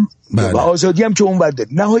آزادی هم بله. و آزادی هم که اونور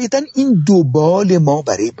داریم. نهایتا این 2 بال ما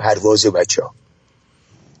برای پرواز بچه‌ها،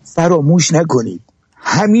 فراموش نکنید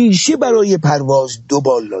همیشه برای پرواز 2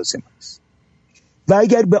 بال لازم است. و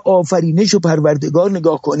اگر به آفرینش و پروردگار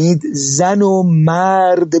نگاه کنید، زن و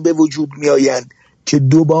مرد به وجود می آیند که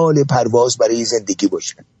 2 بال پرواز برای زندگی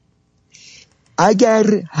باشند.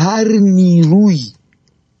 اگر هر نیروی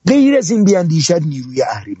غیر از این بیاندیشد، نیروی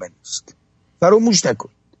اهریمن است. فراموش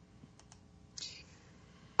نکنید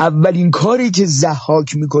اولین کاری که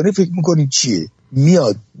ضحاک میکنه، فکر میکنید چیه؟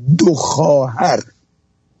 میاد 2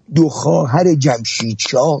 خواهر جمشید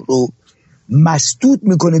شاه رو مسدود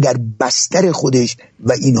میکنه در بستر خودش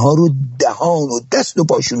و اینها رو دهان و دست و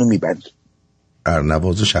پاشونو میبنده.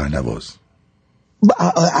 ارنواز و شهنواز.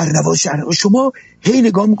 ارنواز شهنواز. شما هی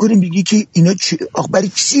نگاه میکنیم میگی که اینا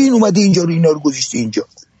برای چی این اومده اینجا رو، اینا رو گذاشته اینجا؟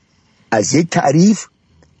 از یک تعریف،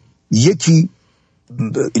 یکی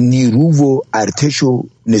نیرو و ارتش و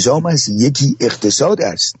نظام است، یکی اقتصاد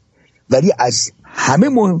است، ولی از همه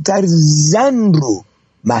مهمتر زن رو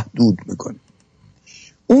محدود میکنه.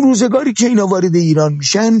 اون روزگاری که اینا وارد ایران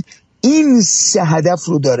میشن، این 3 هدف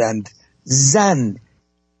رو دارند: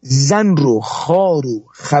 زن رو خار و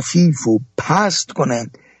خفیف و پست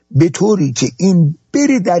کنند، به طوری که این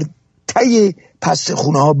بره در ته پست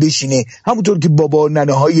خونه ها بشینه، همونطور که بابا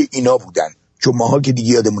ننه های اینا بودن، چون ماها که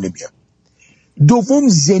دیگه یادمون نمیاد. دوم،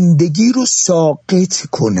 زندگی رو ساقط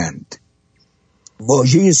کنند.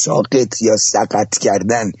 واژه ساقط یا سقط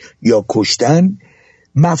کردن یا کشتن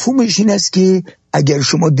مفهومش این است که اگر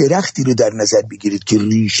شما درختی رو در نظر بگیرید که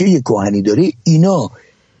ریشه کهنی داره، اینا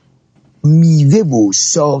میوه و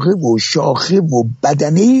ساقه و شاخه و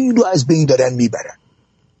بدنه این رو از بین دارن میبرن،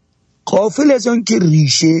 غافل از آن که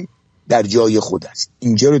ریشه در جای خود است.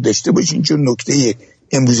 اینجا رو داشته باشین چون نکته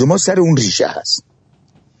امروز ما سر اون ریشه هست.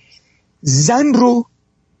 زن رو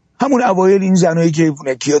همون اوایل این زنایی که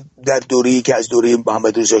فونکیا در دوره‌ای که از دوره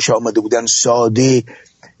محمد رضا شاه آمده بودن، ساده،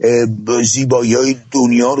 زیبایی‌های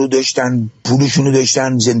دنیا رو داشتن، پولشون رو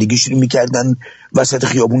داشتن، زندگیشون رو میکردن، وسط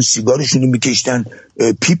خیابون سیگارشون رو میکشتن،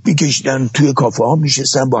 پیپ میکشتن، توی کافه ها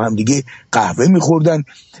میشستن، با هم دیگه قهوه میخوردن،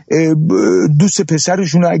 دوست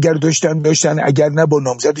پسرشون رو اگر داشتن، اگر نه با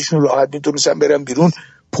نامزدشون راحت میتونستن برن بیرون،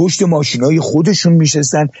 پشت ماشینای خودشون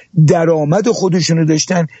میشستن، درآمد خودشون رو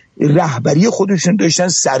داشتن، رهبری خودشون داشتن،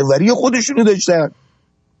 سروری خودشون رو داشتن.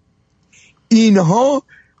 اینها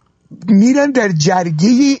میرن در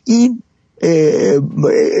جرگه این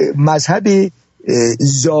مذهب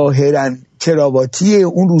ظاهرا کراواتی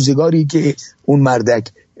اون روزگاری که اون مردک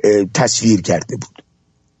تصویر کرده بود،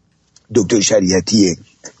 دکتر شریعتی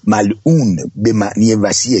ملعون به معنی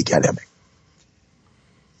وسیع کلمه.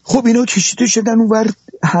 خب اینا کشیده شدن اونور،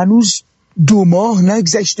 هنوز 2 ماه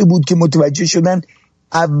نگذشته بود که متوجه شدن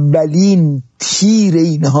اولین تیر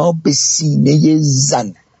اینها به سینه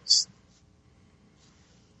زن است.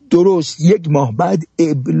 درست 1 ماه بعد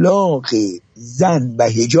ابلاغ زن و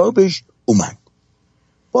حجابش اومد.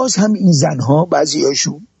 باز هم این زنها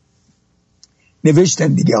بعضیاشون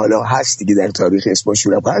نوشتن دیگه، حالا هست دیگه در تاریخ اسم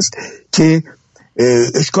شورب هست که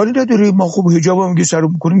اشکالی نداره، ما خوب حجاب هم که سر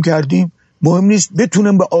میکنیم کردیم، مهم نیست،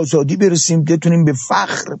 بتونیم به آزادی برسیم، بتونیم به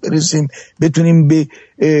فخر برسیم، بتونیم به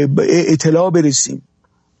اطلاع برسیم.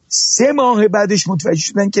 3 ماه بعدش متوجه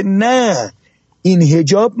شدن که نه، این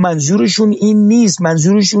حجاب منظورشون این نیست،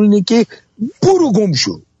 منظورشون اینه که برو گم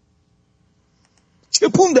شو،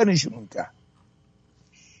 چپوندنشون اونجا.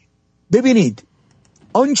 ببینید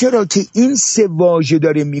آنچه را که این 3 واژه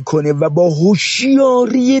داره میکنه و با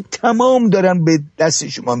هوشیاری تمام دارن به دست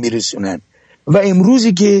شما میرسونن، و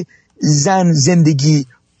امروزی که زن زندگی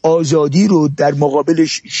آزادی رو در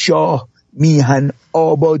مقابلش شاه میهن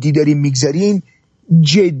آبادی داریم میگذاریم،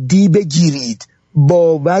 جدی بگیرید،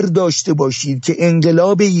 باور داشته باشید که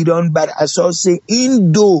انقلاب ایران بر اساس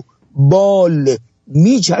این 2 بال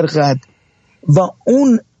میچرخد و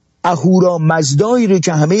اون اهورا مزدایی رو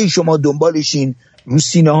که همه شما دنبالشین، رو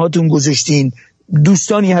سینه هاتون گذاشتین،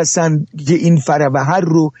 دوستانی هستن که این فروهر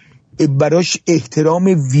رو براش احترام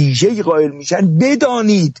ویژه‌ای قائل میشن،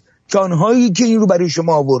 بدانید که آنهایی که این رو برای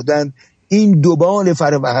شما آوردن، این 2 بال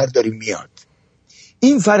فروهر داریم میاد.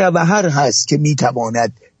 این فروهر هست که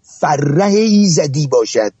میتواند فره ایزدی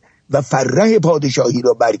باشد و فره پادشاهی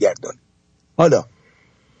را برگردان. حالا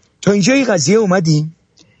تا اینجای قضیه اومدیم،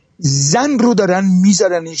 زن رو دارن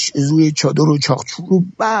میذارنش روی چادر و چاقچور و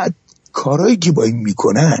بعد کارهایی که با این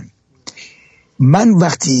میکنن. من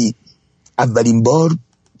وقتی اولین بار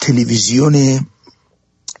تلویزیون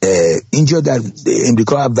اینجا در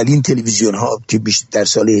امریکا، اولین تلویزیون ها که در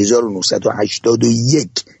سال 1981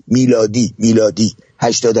 میلادی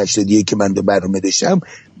 80-81 که من به برنامه داشتم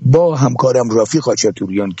با همکارم رافی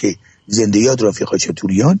خاچاتوریان که زنده یاد رافی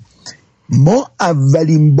خاچاتوریان، ما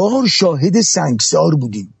اولین بار شاهد سنگسار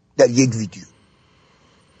بودیم در یک ویدیو.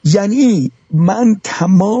 یعنی من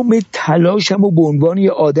تمام تلاشم رو به عنوان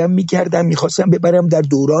یه آدم میکردم، میخواستم ببرم در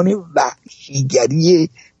دوران وحشیگری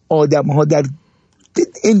آدم ها در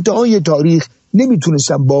انتهای تاریخ.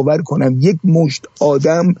 نمیتونستم باور کنم یک مشت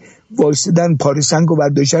آدم وایستدن، پاره سنگ رو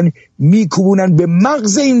برداشتن میکوبونن به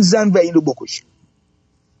مغز این زن و این رو بکشن.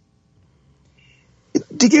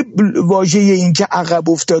 دیگه واژه این که عقب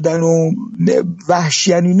افتادن و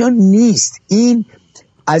وحشیان اینا نیست، این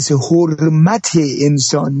از حرمت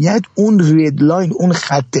انسانیت اون رد لاین، اون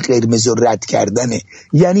خط قرمز رو رد کردنه.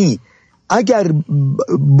 یعنی اگر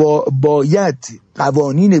باید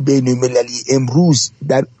قوانین بین المللی امروز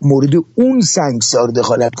در مورد اون سنگسار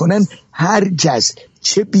دخالت کنن، هر کس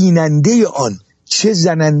چه بیننده آن چه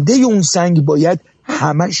زننده اون سنگ باید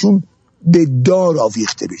همشون به دار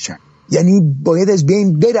آویخته بشن، یعنی باید از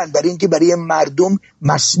بین برن، برای اینکه برای مردم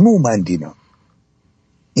مسمومند اینا.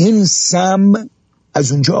 این سم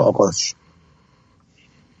از اونجا آغاز شد.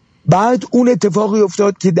 بعد اون اتفاقی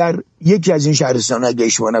افتاد که در یکی از این شهرستان اگه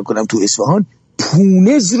اشتباه نکنم تو اصفهان،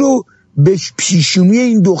 پونز رو به پیشونی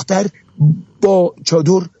این دختر با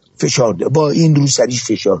چادر فشار داده، با این روسریش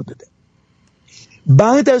فشار داده.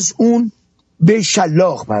 بعد از اون به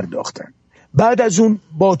شلاق پرداختن، بعد از اون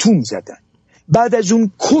باتوم زدن، بعد از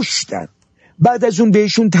اون کشتن، بعد از اون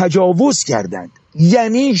بهشون تجاوز کردند.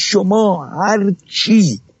 یعنی شما هر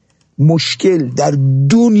چی مشکل در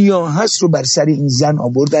دنیا هست رو بر سر این زن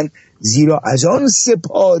آوردن، زیرا از آن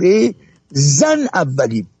سپاره زن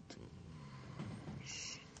اولی بود.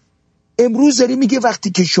 امروز داری میگه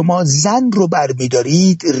وقتی که شما زن رو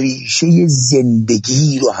برمیدارید ریشه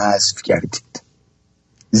زندگی رو حذف کردید.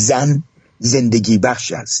 زن زندگی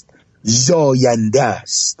بخش است، زاینده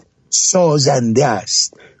است، سازنده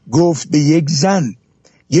است. گفت به یک زن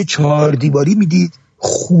یه 4 دیواری میدید،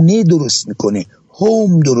 خونه درست میکنه،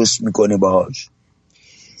 هوم درست میکنه، باهاش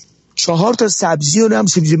 4 تا سبزی و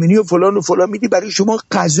سیب زمینی و فلان میدی، برای شما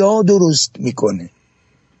غذا درست میکنه.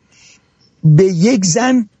 به یک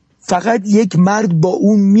زن فقط یک مرد با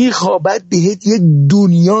اون میخوابد، بهت یک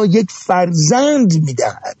دنیا، یک فرزند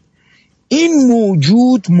میدهد. این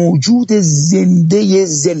موجود زنده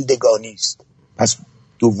زندگانی است. پس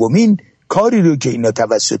دومین کاری رو که اینا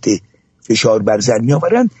توسط فشار بر زن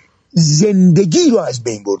میآورن زندگی رو از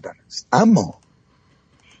بین بردن است. اما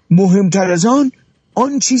مهمتر از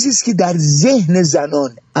آن چیزی است که در ذهن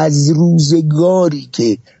زنان از روزگاری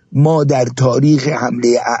که ما در تاریخ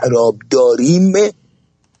حمله اعراب داریم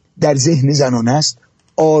در ذهن زنان است،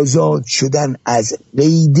 آزاد شدن از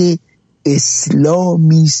قید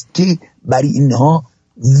اسلامی است که بر اینها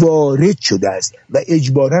وارد شده است و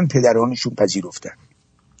اجباراً پدرانشون پذیرفتن.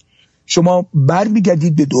 شما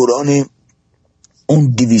برمیگردید به دوران اون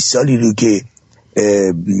 200 سالی رو که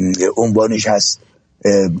عنوانش هست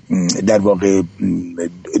در واقع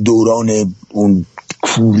دوران اون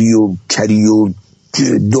کوری و کری و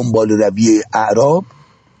دنبال روی اعراب،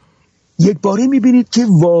 یک باره میبینید که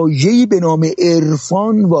واژه‌ای به نام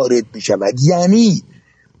عرفان وارد میشود. یعنی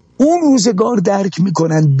اون روزگار درک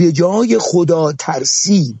میکنن به جای خدا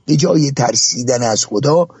ترسی، به جای ترسیدن از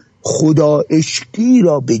خدا عشقی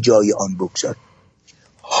را به جای آن بگذار.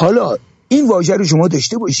 حالا این واژه رو شما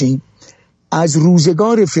داشته باشین، از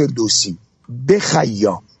روزگار فردوسی به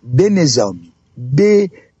خیام، به نظامی، به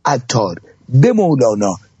عطار، به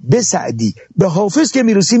مولانا، به سعدی، به حافظ که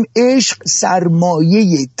میرسیم، عشق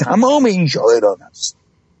سرمایه تمام این شاعران است.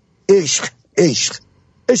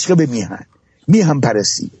 عشق به میهن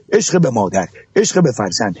پرستی، عشق به مادر، عشق به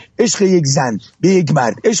فرزند، عشق یک زن به یک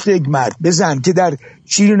مرد، عشق یک مرد به زن که در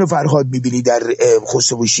شیرین و فرهاد میبینی، در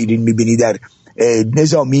خسرو و شیرین میبینی، در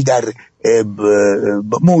نظامی، در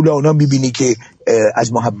مولانا میبینی که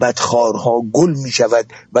از محبت خارها گل میشود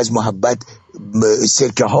و از محبت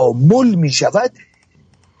سرکه ها مل میشود.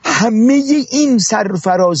 همه این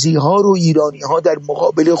سرفرازی ها رو ایرانی ها در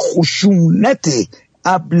مقابل خشونت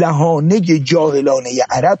ابلهانه جاهلانه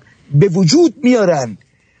عرب به وجود میارن.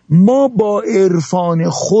 ما با عرفان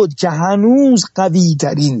خود که هنوز قوی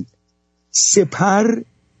ترین سپر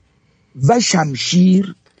و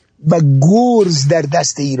شمشیر و گرز در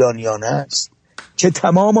دست ایرانیان است که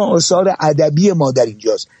تمام آثار ادبی ما در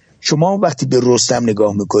اینجاست. شما وقتی به رستم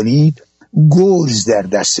نگاه میکنید گرز در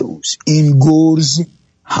دست اوست. این گرز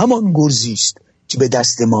همان گرزی است که به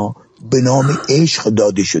دست ما به نام عشق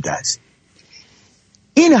داده شده است.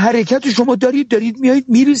 این حرکت شما دارید میایید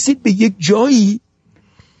میرسید به یک جایی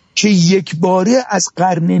که یک باره از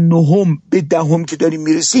قرن 9 به 10 که داریم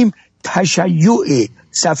میرسیم، تشیع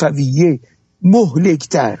صفویه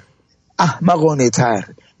مهلکتر، احمقانه تر،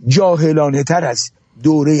 جاهلانه تر از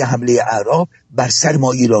دوره حمله اعراب بر سر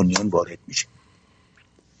ما ایرانیان وارد میشه.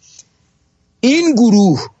 این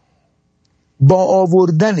گروه با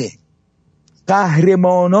آوردن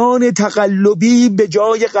قهرمانان تقلبی به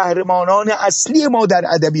جای قهرمانان اصلی ما در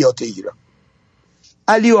ادبیات ایران،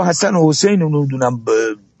 علی و حسن و حسین و نمیدونم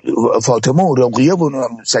فاطمه و رقیه و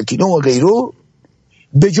سکینه و غیره،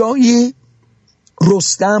 به جای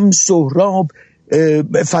رستم، سهراب،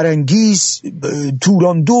 فرنگیس،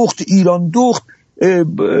 توران دخت، ایران دخت،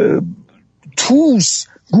 توس،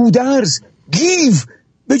 گودرز، گیو،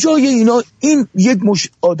 به جای اینا این یک مش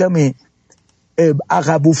آدم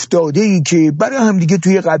عقب افتاده ای که برای هم دیگه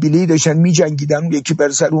توی قبیله داشتن می جنگیدن، یکی بر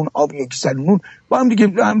سر اون آب یکی سر اون با هم دیگه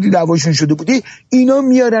دعواشون شده بوده، اینا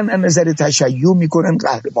میارن از نظر تشیع میکنن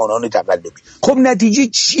قهرمانان تقلبی. خب نتیجه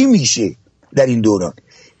چی میشه در این دوران؟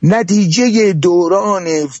 نتیجه دوران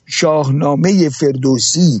شاهنامه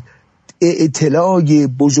فردوسی اطلاع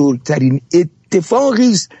بزرگترین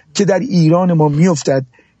اتفاقی است که در ایران ما میافتد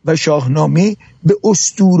و شاهنامه به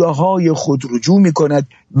اسطوره‌های خود رجوع میکند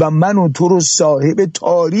و من و تو رو صاحب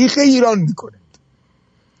تاریخ ایران میکند.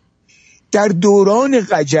 در دوران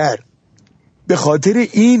قجر به خاطر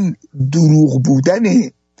این دروغ بودن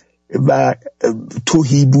و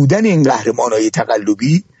تهی بودن این قهرمانای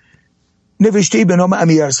تقلبی نوشته‌ای به نام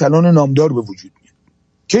امیرارسلان نامدار به وجود میاد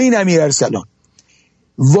که این امیرارسلان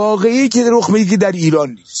واقعی که رخ میده که در ایران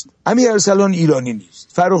نیست. امیرارسلان ایرانی نیست،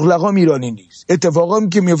 فرخ لقام ایرانی نیست، اتفاقاتی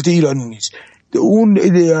که میفته ایرانی نیست. اون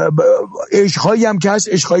عشقایی هم که هست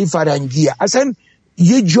عشقای فرنگیه، اصلا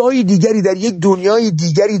یه جای دیگری در یک دنیای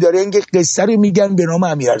دیگری داره. این قصه رو میگن به نام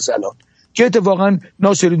امیرارسلان که اتفاقا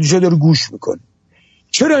ناصرالدین شاه داره گوش میکنه.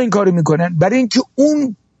 چرا این کارو میکنن؟ برای اینکه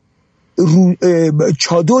اون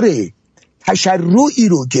چادر تشرعی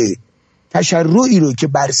رو که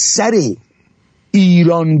بر سر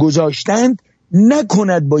ایران گذاشتند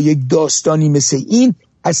نکند با یک داستانی مثل این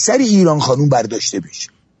از سر ایران خانوم برداشته بشه.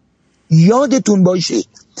 یادتون باشه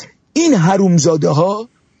این حرومزاده ها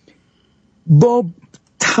با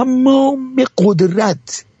تمام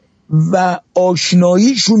قدرت و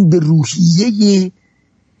آشناییشون به روحیه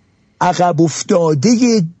عقب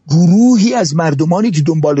افتاده گروهی از مردمانی که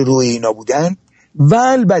دنبال روی اینا بودن و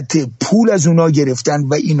البته پول از اونا گرفتن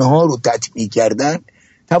و اینها رو تطمیع کردن،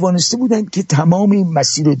 توانسته بودن که تمام این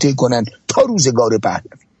مسیر رو طی کنن تا روزگار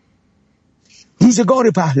پهلوی.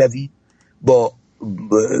 روزگار پهلوی با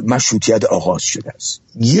مشروطیت آغاز شده است.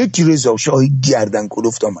 یک رضا شاه گردن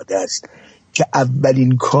کلفت آمده است که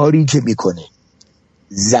اولین کاری که میکنه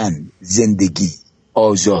زن، زندگی،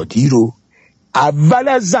 آزادی رو اول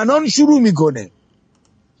از زنان شروع میکنه.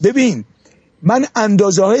 ببین من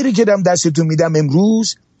اندازه هایی رو که دستتون میدم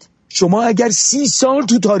امروز شما اگر 30 سال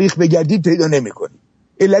تو تاریخ بگردید پیدا نمیکنید.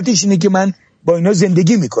 علتش اینه که من با اینا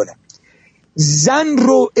زندگی میکنم. زن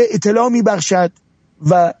رو اطلاع میبخشد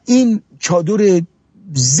و این چادر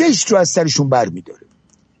زشت رو از سرشون بر میداره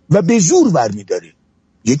و به زور بر میداره.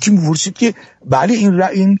 یکی میپرسید که بله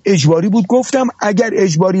این اجباری بود. گفتم اگر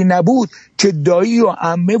اجباری نبود که دایی و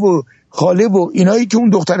عمه و خاله و اینایی که اون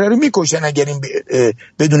دختره رو میکشن اگر این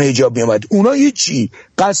بدون حجاب میامد، اونا هیچی،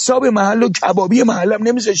 قصاب محل و کبابی محل هم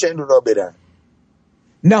نمیذاشن رو را برن.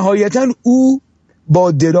 نهایتا او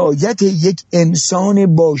با درایت یک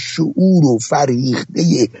انسان با شعور و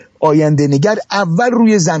فرهیخته آینده نگر اول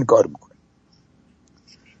روی زن کار میکنه.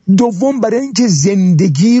 دوم برای اینکه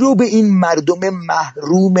زندگی رو به این مردم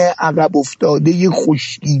محروم عقب افتاده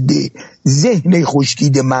خشکیده ذهن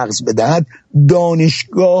خشکیده مغز بدهد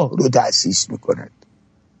دانشگاه رو تأسیس میکنند.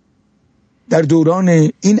 در دوران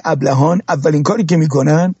این ابلهان اولین کاری که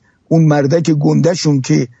میکنن اون مردک گندهشون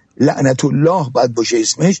که لعنت الله باید باشه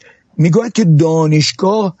اسمش میگه که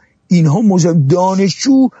دانشگاه اینها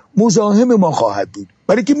دانشجو مزاحم ما خواهد بود،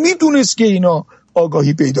 برای که میدونست که اینا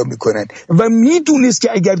آگاهی پیدا میکنن و میدونست که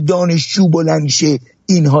اگر دانشجو بلند شه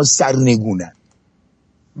اینها سرنگونن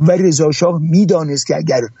و رضا شاه میدانست که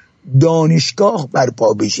اگر دانشگاه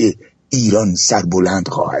برپا بشه ایران سربلند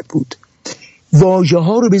خواهد بود. واژه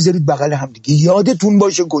ها رو بذارید بغل هم دیگه یادتون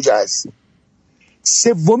باشه کجا هستیم.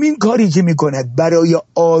 سومین کاری که میکند برای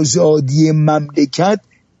آزادی مملکت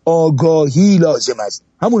آگاهی لازم است.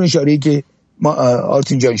 همون اشاره‌ای که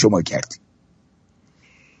آرتین جان شما کردید.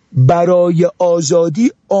 برای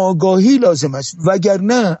آزادی آگاهی لازم است،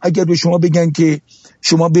 وگرنه اگر به شما بگن که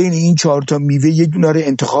شما بین این 4 تا میوه یک دونه رو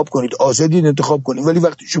انتخاب کنید، آزادی انتخاب کنید، ولی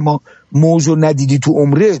وقتی شما موز رو ندیدی تو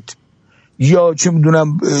عمرت یا چه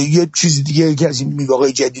میدونم یه چیز دیگه که از این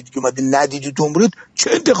میوه‌های جدید که اومده ندیدی تو عمرت،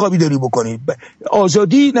 چه انتخابی داری بکنید؟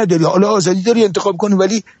 آزادی نداری. حالا آزادی داری انتخاب کنی،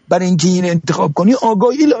 ولی برای اینکه این انتخاب کنی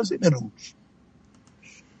آگاهی لازمه روش.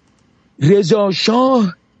 رضا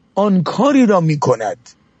شاه آن کاری را میکند،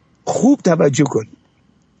 خوب توجه کنید،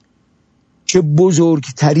 که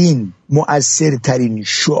بزرگترین مؤثرترین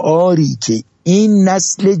شعاری که این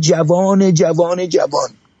نسل جوان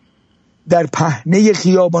در پهنه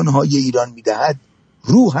خیابان‌های ایران میدهد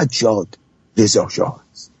روحت شاد رضا شاه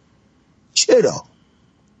است. چرا؟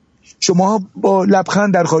 شما با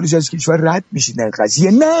لبخند در خارج از کشور رد میشین این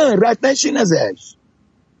قضیه. نه، رد نشین ازش.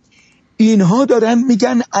 اینها دارن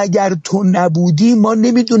میگن اگر تو نبودی ما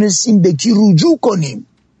نمیدونستیم به کی رجوع کنیم.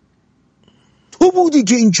 تو بودی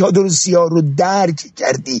که این چادر سیاه رو درک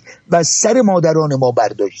کردی و سر مادران ما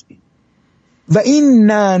برداشتی. و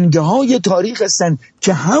این ننگهای تاریخ هستن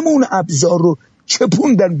که همون ابزار رو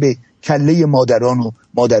چپوندن به کله مادران و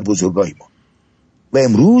مادر بزرگای ما. و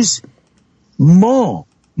امروز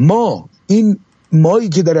ما این مایی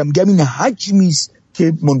که دارم میگم این حجمیست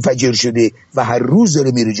که منفجر شده و هر روز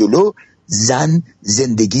داره میره جلو. زن،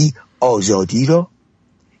 زندگی، آزادی را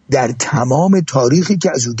در تمام تاریخی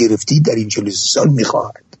که از او گرفتی در این 43 سال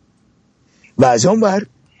میخواهد. و از آن ور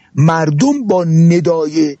مردم با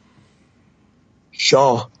ندای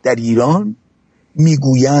شاه در ایران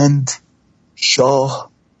میگویند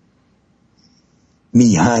شاه،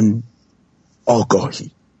 میهن،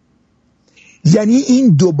 آگاهی. یعنی این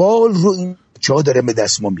دوبال رو این چه داره به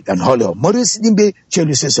دست ما میدن. حالا ما رسیدیم به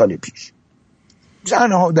 43 سال پیش.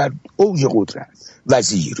 زنها در اوج قدرت،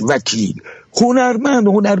 وزیر، وکیل، هنرمند،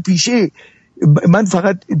 هنرپیشه. من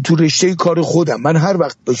فقط تو رشته کار خودم، من هر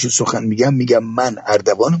وقت باشه سخن میگم من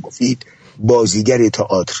اردوان مفید بازیگر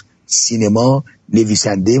تئاتر، سینما،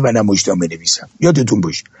 نویسنده و نمایشنامه نویسم. یادتون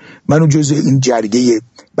باشه منو جزء این جرگه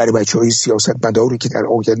برای بچهای سیاستمداری که در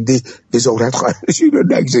آینده وزارت خواهد رو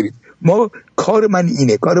نگذارید. کار من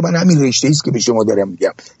اینه، کار من همین رشته است که به شما دارم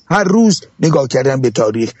میگم. هر روز نگاه کردن به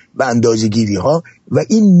تاریخ و اندازه‌گیری ها و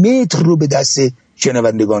این متر رو به دست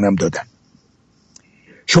شنوندگانم دادن.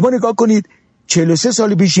 شما نگاه کنید 43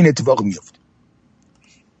 سال پیش این اتفاق میفته.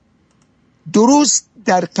 درست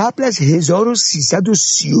در قبل از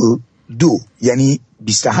 1332 یعنی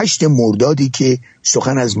 28 مردادی که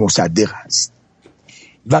سخن از مصدق هست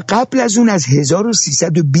و قبل از اون از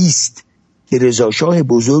 1320 که رضا شاه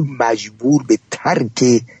بزرگ مجبور به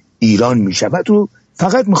ترک ایران می شود رو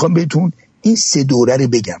فقط میخوام بهتون این 3 دوره رو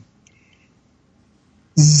بگم.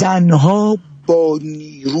 زنها با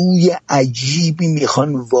نیروی عجیبی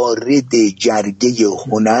میخوان وارد جرگه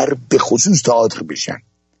هنر به خصوص تئاتر بشن.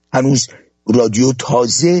 هنوز رادیو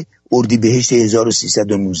تازه اردیبهشت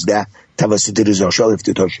 1319 توسط رضا شاه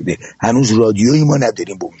افتتاح شده، هنوز رادیویی ما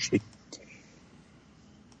نداریم به اون شکل.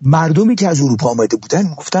 مردمی که از اروپا آمده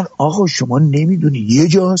بودن گفتن آقا شما نمیدونید یه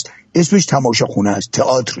جاست اسمش تماشاخونه است،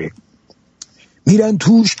 تئاتره، میرن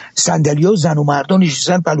توش صندلی‌ها زن و مردان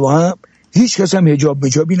نشستن پلو هم، هیچ کس هم حجاب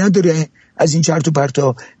مجابی نداره، از این چرت و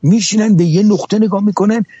پرتا، میشینن به یه نقطه نگاه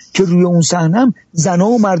میکنن که روی اون صحنه زنها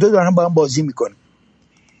و مردا دارن با هم بازی میکنن.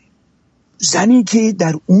 زنی که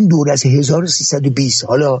در اون دور از 1320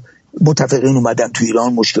 حالا متفقین اومدن تو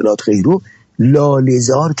ایران، مشکلات غیرو،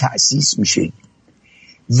 لاله‌زار تأسیس میشه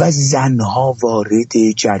و زنها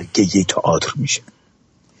وارد جرگه تئاتر میشه.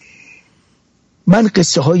 من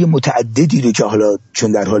قصه های متعددی رو که حالا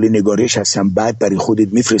چون در حال نگارش هستم بعد برای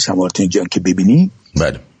خودت میفرستم آرتین جان که ببینی.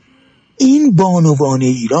 بله. این بانوان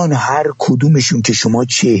ایران هر کدومشون که شما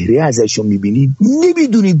چهره ازشون میبینید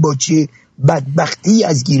نمیدونید با چه بدبختی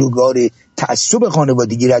از گیروگار تعصب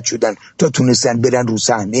خانوادگی رد شدن تا تونستن برن رو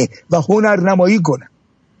صحنه و هنرنمایی کنن.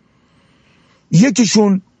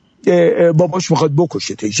 یکیشون باباش میخواد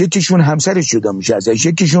بکشتش، یکیشون همسرش جدا میشه ازش،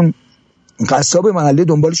 یکیشون قصاب محله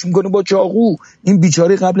دنبالش میکنه با چاقو. این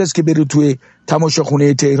بیچاره قبل از که بره توی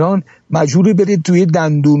تماشاخونه تهران مجبوری بره توی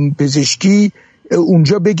دندون پزشکی،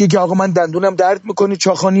 اونجا بگه که آقا من دندونم درد میکنه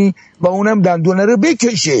چاخانی و اونم دندونه رو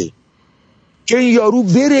بکشه که این یارو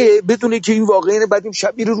بره بدونه که این واقعیه. بعد این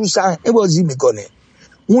شب میره رو صحنه بازی میکنه.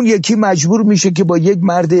 اون یکی مجبور میشه که با یک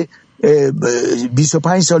مرد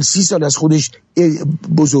 25 سال 30 سال از خودش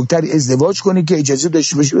بزرگتر ازدواج کنه که اجازه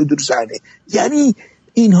داشته باشه به دور صحنه. یعنی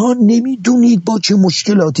اینها نمیدونید با چه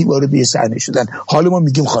مشکلاتی وارد صحنه شدن. حالا ما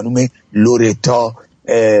میگیم خانم لورتا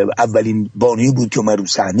اولین بانوی بود که اومد رو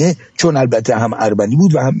صحنه، چون البته هم اربنی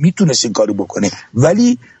بود و هم میتونست این کارو بکنه،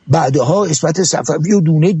 ولی بعدها اسمت صفوی و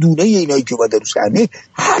دونه دونه اینایی که اومد رو صحنه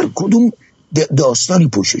هر کدوم داستانی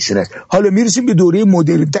پشتشون است. حالا میرسیم به دوره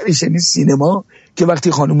مدرن ترش یعنی سینما که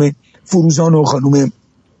وقتی خانم فروزان و خانم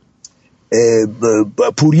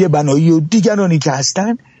پوری بنایی و دیگرانی که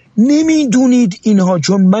هستن نمیدونید اینها،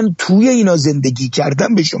 چون من توی اینا زندگی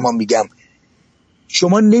کردم به شما میگم،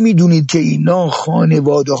 شما نمیدونید که اینا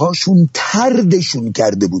خانواده هاشون طردشون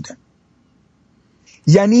کرده بودن.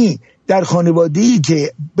 یعنی در خانواده‌ای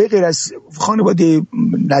که به غیر از خانواده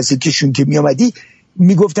نزدیکشون که میامدی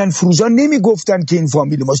میگفتن فروزان، نمیگفتن که این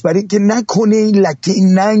فامیل ماست، برای اینکه نکنه این لکه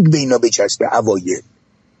این ننگ به اینا بچسبه. اوایل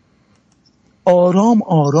آرام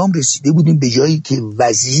آرام رسیده بودیم به جایی که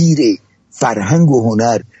وزیر فرهنگ و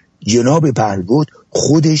هنر جناب پهلوت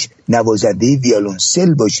خودش نوازنده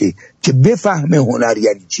ویولنسل باشه که بفهمه هنر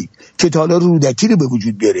یعنی چی، که تالار رودکی رو به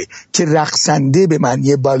وجود بیاره، که رقصنده به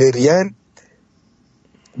معنی بالرین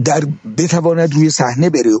در بتواند روی صحنه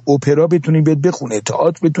بره، اپرا بتونین بیاد بخونه،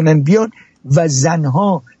 تئاتر بتونن بیان و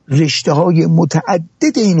زنها رشته های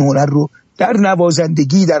متعدد این هنر رو در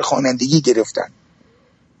نوازندگی در خوانندگی گرفتن.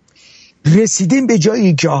 رسیدیم به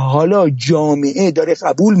جایی که حالا جامعه داره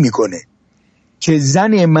قبول میکنه که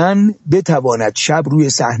زن من بتواند شب روی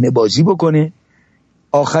صحنه بازی بکنه،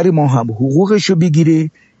 آخر ما هم حقوقش رو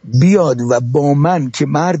بگیره، بیاد و با من که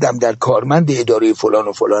مردم در کارمند اداره فلان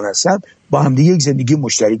و فلان هستم با هم دیگه یک زندگی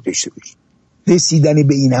مشترک داشته باشیم. رسیدن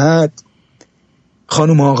به این حد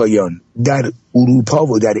خانم آقایان در اروپا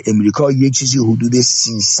و در امریکا یک چیزی حدود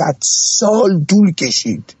 300 سال طول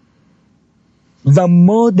کشید و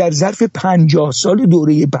ما در ظرف 50 سال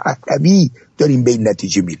دوره پهلوی داریم به این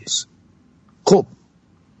نتیجه میرسیم. خب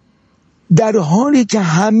در حالی که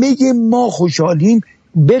همه ما خوشحالیم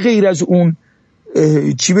به غیر از اون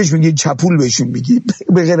چی بهش میگه چپول بهشون میگی،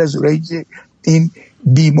 به غیر از اونایی که این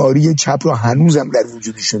بیماری چپ رو هنوزم در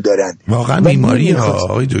وجودشون دارن. واقعا بیماری ها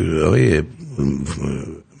آقای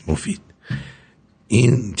مفید،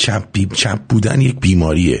 این چپ بودن یک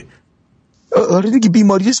بیماریه. آره دیگه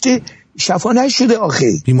بیماری است که شفا نشده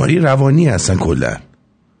آخه. بیماری روانی هستن کلا.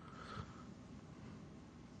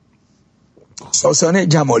 ساسان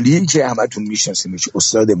جمالی که همتون میشناسیمش،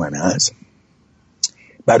 استاد من هست،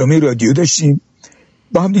 برنامه رادیو داشتیم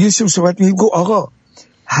با هم دیگه صحبت می‌کردیم. گفت آقا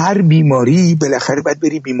هر بیماری بالاخره باید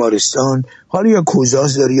بری بیمارستان، حالا یا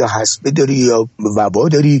کوزاز داری یا حصبه داری یا وبا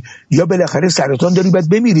داری یا بالاخره سرطان داری، باید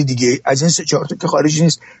بمیری دیگه، از این 3-4 تا که خارج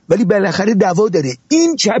نیست، ولی بالاخره دوا داره.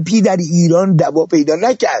 این چپی در ایران دوا پیدا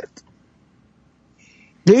نکرد.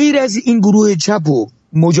 غیر از این گروه چپ و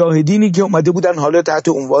مجاهدینی که اومده بودن حالا تحت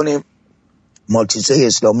عنوان مارکسیسته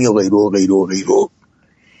اسلامی و غیره و غیره و غیره،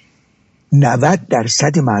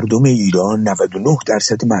 90% مردم ایران،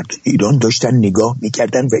 99% مردم ایران داشتن نگاه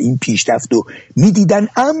میکردن و این پیشرفت رو میدیدن.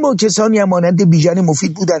 اما کسانی هم مانند بیژن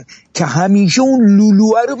مفید بودن که همیشه اون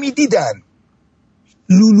لولوه رو میدیدن.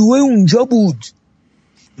 لولوه اونجا بود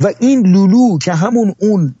و این لولو که همون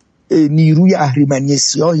اون نیروی اهریمنی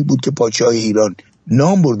سیاهی بود که پادشاه ایران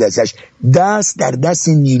نام برد ازش، دست در دست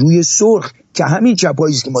نیروی سرخ که همین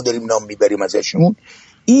چپایی است که ما داریم نام میبریم ازشون،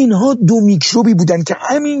 اینها دو میکروبی بودن که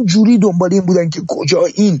همین جوری دنبال این بودن که کجا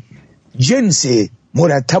این جنس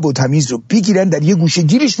مرتب و تمیز رو بگیرن، در یه گوشه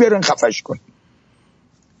گیرش بیارن، خفش کن.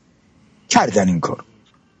 کردن این کار.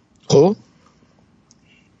 خب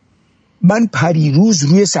من پریروز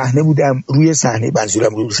روی صحنه بودم، روی صحنه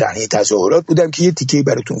تظاهرات بودم که یه تیکه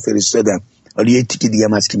براتون فرستادم، حالا یه تیکه دیگه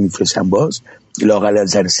هم هست که میفرستم باز لااقل از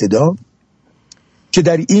نظر صدا، که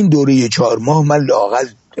در این دوره 4 ماه من لااقل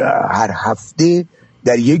هر هفته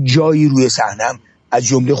در یک جایی روی صحنم، از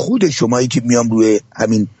جمله خود شمایی که میام روی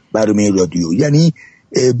همین برنامه رادیو، یعنی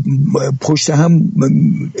پشت هم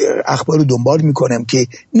اخبار رو دنبال میکنم که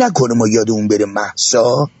نکنه ما یادمون بره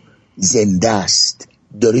مهسا زنده است،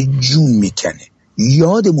 داره جون میکنه،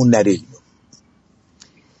 یادمون نره.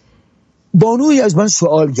 بانوی از من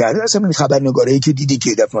سوال کرد، اصلا این خبرنگارایی که دیدی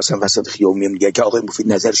که دفعه مثلا وسط خیابون میگه که آقای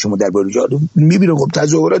مفید نظر شما درباره جادو میبینه، خب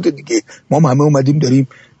تظاهرات دیگه، ما همه اومدیم داریم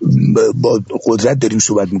با قدرت داریم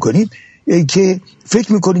صحبت میکنیم که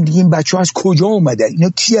فکر میکنیم دیگه این بچه‌ها از کجا اومدن، اینا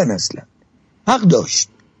کیان اصلا. حق داشت،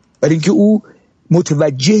 برای اینکه او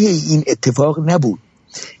متوجه این اتفاق نبود.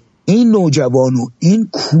 این نوجوان و این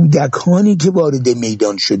کودکانی که وارد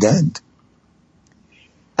میدان شدند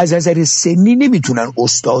از نظر سنی نمیتونن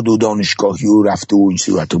استاد و دانشگاهی و رفته و این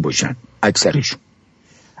صورت باشن، اکثرشون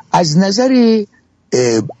از نظر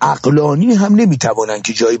عقلانی هم نمیتوانن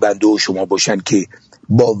که جای بنده و شما باشن که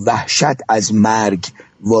با وحشت از مرگ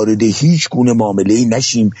وارد هیچ گونه معامله‌ای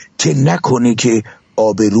نشیم که نکنه که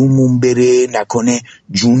آبرومون بره، نکنه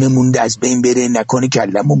جونمون از بین بره، نکنه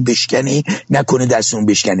کلمون بشکنه، نکنه دستمون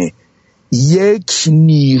بشکنه. یک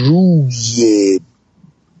نیروی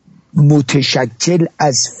متشکل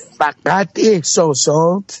از فقط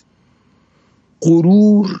احساسات،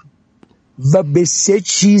 غرور و به 3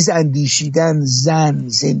 چیز اندیشیدن: زن،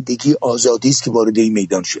 زندگی، آزادی است که وارد این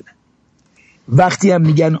میدان شدن. وقتی هم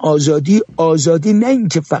میگن آزادی، آزادی نه این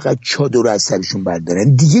که فقط چادر از سرشون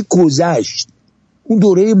بردارن، دیگه گذشت. اون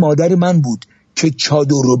دوره مادر من بود که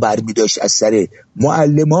چادر رو برمی‌داشت از سر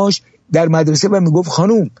معلماش در مدرسه و میگفت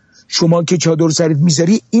خانوم شما که چادر سرت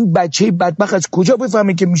میذاری، این بچه بدبخت از کجا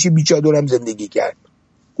بفهمه که میشه بی چادر هم زندگی کرد؟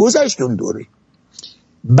 گذشت اون دوره.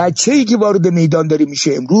 بچه‌ای که وارد میدان داره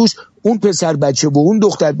میشه امروز، اون پسر بچه و اون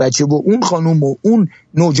دختر بچه و اون خانوم و اون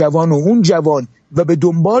نوجوان و اون جوان و به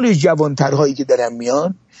دنبال جوانترهایی که دارن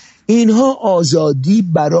میان، اینها آزادی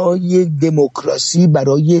برای دموکراسی،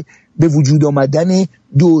 برای به وجود آمدن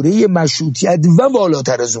دوره مشروطیت و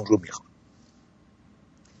بالاتر از اون رو میخوان.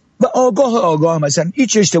 و آگاه هم مثلا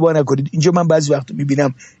هیچ اشتباه نکنید. اینجا من بعضی وقت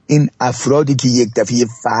میبینم این افرادی که یک دفعه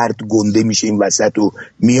فرد گنده میشه این وسط و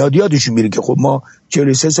میاد، یادشون میره که خب ما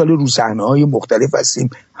 43 سال رو صحنه‌های مختلف هستیم،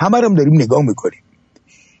 همه رو هم داریم نگاه میکنیم.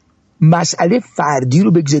 مسئله فردی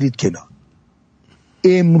رو بگذارید کنار.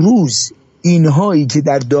 امروز اینهایی که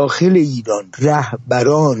در داخل ایران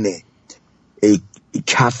رهبران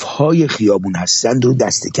کفهای خیابون هستند رو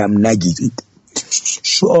دست کم نگیرید.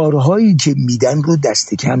 شعارهایی که میدن رو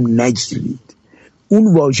دست کم نگیرید.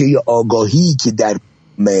 اون واژه آگاهی که در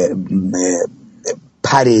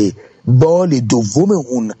پر بال دوم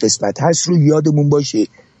اون قسمت هست رو یادمون باشه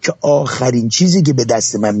که آخرین چیزی که به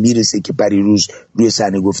دست من میرسه که پریروز روی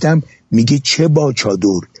صحنه گفتم، میگه چه با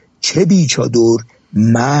چادر چه بی چادر،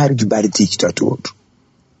 مرگ بر دیکتاتور.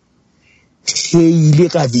 خیلی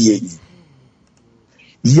قویه این.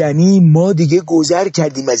 یعنی ما دیگه گذر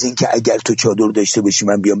کردیم از این که اگر تو چادر داشته باشی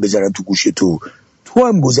من بیام بزنم تو گوش تو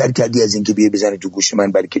هم گذر کردی از این که بیا بزنی تو گوش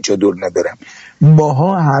من برای که چادر ندارم.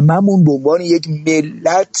 ماها هممون به عنوان یک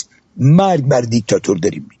ملت مرگ بر دیکتاتور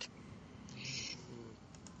داریم میگیم.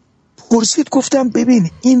 پرسید، گفتم ببین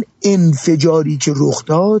این انفجاری که رخ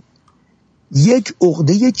داد یک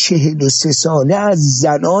عقده 43 ساله از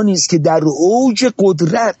زنانی است که در اوج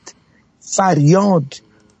قدرت، فریاد،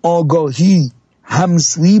 آگاهی،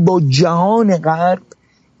 همسویی با جهان غرب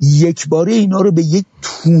یک باره اینا رو به یک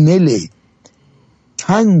تونل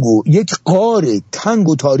تنگ و یک غار تنگ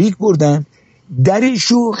و تاریک بردن،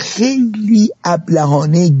 درشو خیلی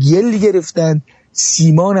ابلهانه گل گرفتن،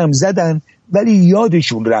 سیمان هم زدن، ولی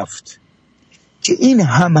یادشون رفت که این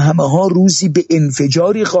همه ها روزی به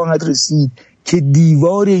انفجاری خواهد رسید که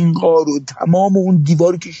دیوار این غار و تمام اون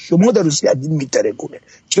دیواری که شما در رسیدین میترکونه،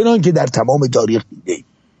 چنان که در تمام تاریخ دیده.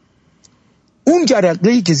 اون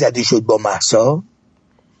جرقه‌ای که زده شد با مهسا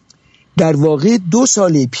در واقع 2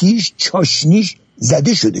 سال پیش چاشنیش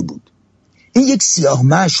زده شده بود. این یک سیاه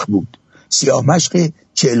مشق بود، سیاه مشق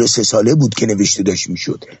 43 ساله بود که نوشته داشت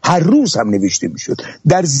میشد، هر روز هم نوشته میشد.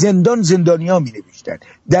 در زندان زندانیا می نوشتن،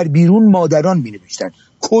 در بیرون مادران می نوشتن.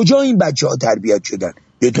 کجا این بچه ها تربیت شدن؟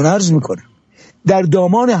 بهتون عرض میکنم در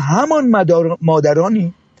دامان همان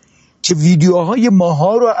مادرانی که ویدیوهای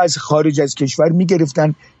ماها رو از خارج از کشور می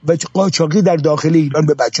گرفتن و قاچاقی در داخل ایران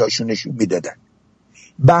به بچه هاشون نشون می دادن.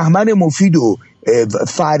 بهمن مفید و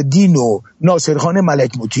فردین و ناصرخان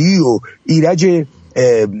ملکمطیعی و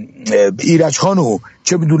ایرج خان و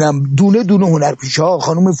چه بدونم دونه دونه هنرپیشه ها،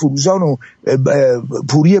 خانم فروزان و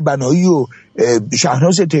پوری بنایی و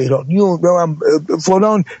شهناز تهرانی و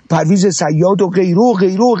فلان پرویز صیاد و غیره و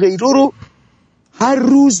غیره و غیره رو هر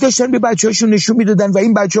روز داشتن به بچه هاشون نشون میدادن و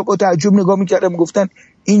این بچه ها با تعجب نگاه میکردن، میگفتن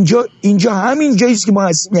اینجا همین جاییست که ما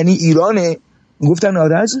هستیم، یعنی ایرانه. میگفتن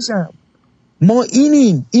آره عزیزم ما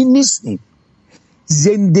این نیستیم.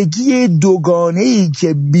 زندگی دوگانه‌ای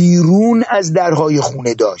که بیرون از درهای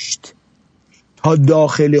خونه داشت تا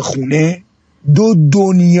داخل خونه 2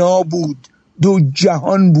 دنیا بود، 2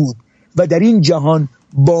 جهان بود و در این جهان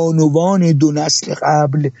بانوان 2 نسل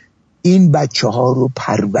قبل این بچه ها رو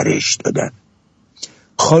پرورش دادن.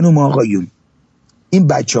 خانم آقایون، این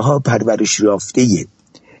بچه ها پرورش یافته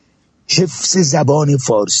حفظ زبان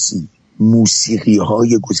فارسی، موسیقی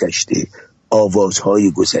های گذشته،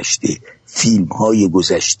 آوازهای گذشته، فیلمهای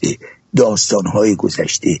گذشته، داستانهای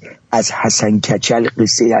گذشته، از حسن کچل،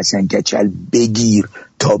 قصه حسن کچل بگیر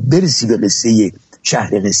تا برسی به قصه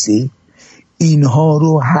شهر قصه، اینها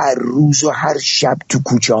رو هر روز و هر شب تو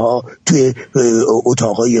کوچه ها، تو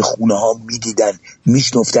اتاقای خونه ها میدیدن،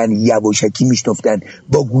 میشنفتن، یواشکی میشنفتن،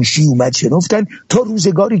 با گوشی اومد شنفتن تا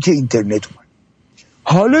روزگاری که اینترنت اومد.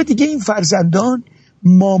 حالا دیگه این فرزندان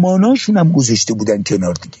ماماناشون هم گذاشته بودن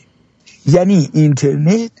کنار دیگه، یعنی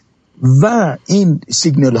اینترنت و این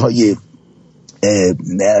سیگنال های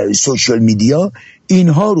سوشال میدیا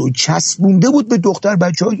اینها رو چسبونده بود به دختر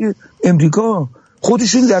بچه های امریکا.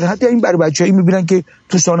 خودشون در حد این بر بچه هایی میبینن که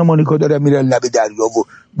تو سانا مانیکا دارن میرن لب دریا و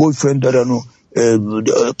بوی فرند دارن و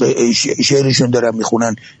شعرشون دارن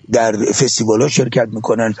میخونن، در فستیوال ها شرکت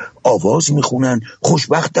میکنن، آواز میخونن،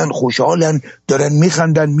 خوشبختن، خوشحالن، دارن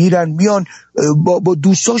میخندن، میرن میان، با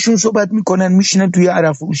دوستاشون صحبت میکنن، میشینن توی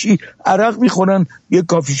عرق فروشی عرق میخورن، یه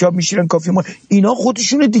کافی شاپ میشینن کافی ما. اینا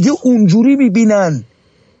خودشون دیگه اونجوری میبینن.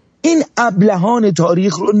 این ابلهان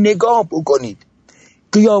تاریخ رو نگاه بکنید.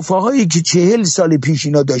 قیافه هایی که 40 سال پیش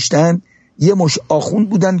اینا داشتن، یه مش آخوند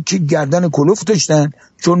بودن که گردن کلفت داشتن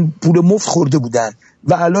چون پول مفت خورده بودن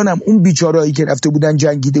و الان هم اون بیچارهایی که رفته بودن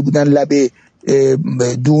جنگیده بودن لب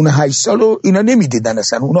دون 8 سال و اینا نمیدیدن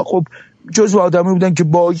اصلا. اونا خب جزو آدمی بودن که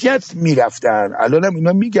باید میرفتن. الان هم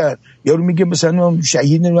اینا میگن، یارو میگه مثلا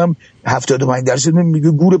شهید نمیم 75%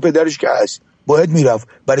 میگه گور پدرش که هست باید میرفت،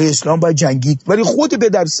 برای اسلام باید جنگید، ولی خود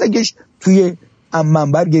پدر سگش توی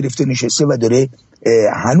منبر گرفته نشسته و داره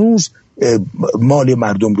هنوز مال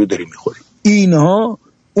مردم رو داره میخوره. اینها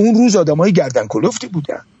اون روز آدمای گردن کلفتی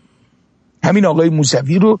بودن. همین آقای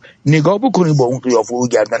موسوی رو نگاه بکنید با اون قیافه و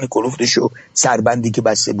گردن کلفتش و سربندی که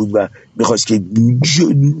بسته بود و میخواست که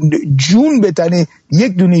جون به تن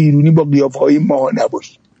یک دونه ایرانی با قیافه های ما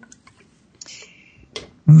نباشید.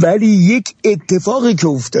 ولی یک اتفاقی که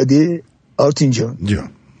افتاده آرتین جان،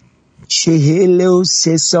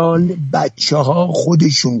 43 سال بچه ها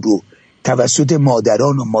خودشون رو توسط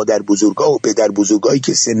مادران و مادر بزرگا و پدر بزرگایی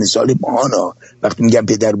که سن سال ماهانا، وقتی میگم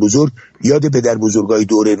پدر بزرگ یاد پدر بزرگای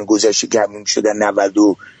دوره گذشته که همین شدن 90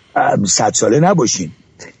 و 100 ساله نباشین،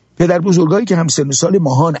 پدر بزرگایی که هم سن سال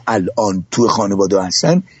ماهان الان توی خانواده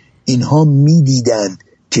هستن، اینها میدیدن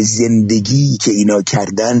که زندگی که اینا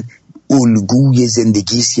کردن الگوی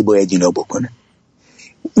زندگی است که باید اینا بکنن.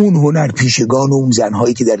 اون هنرپیشگان و اون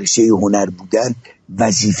زنهایی که در رشته هنر بودن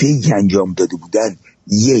وظیفه‌ای که انجام داده بودن،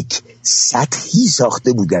 یک سطحی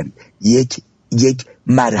ساخته بودن، یک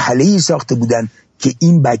مرحله‌ای ساخته بودن که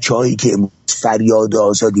این بچه‌هایی که فریاد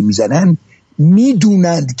آزادی میزنن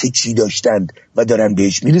میدونند که چی داشتند و دارن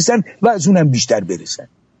بهش میرسن و از اونم بیشتر برسن.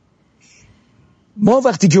 ما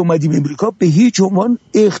وقتی که اومدیم امریکا به هیچ عنوان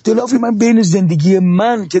اختلافی من بین زندگی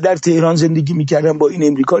من که در تهران زندگی میکردم با این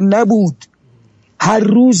امریکا نبود. هر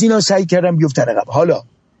روز اینا سعی کردم بیفتن عقب. حالا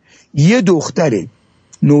یه دختر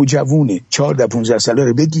نوجوان 14-15 ساله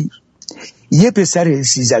رو بگیر، یه پسر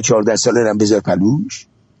 13-14 ساله رو بذار پلوش،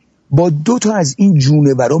 با 2 تا از این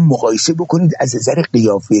جونورا مقایسه بکنید از نظر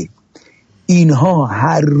قیافه. اینها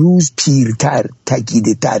هر روز پیرتر،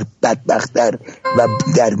 تکیده‌تر، بدبخت‌تر و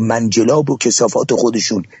در منجلاب و کثافات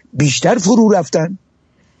خودشون بیشتر فرو رفتن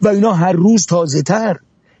و اینا هر روز تازه‌تر،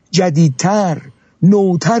 جدیدتر،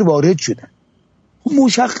 نوتر وارد شدن.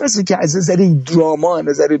 مشخصه که از نظر دراما، از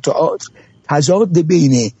نظر تئاتر، تضاد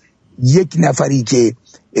بین یک نفری که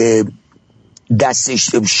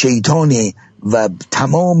دستش شیطانه و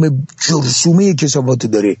تمام جرثومه کثافات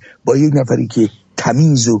داره با یک نفری که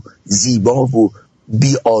تمیز و زیبا و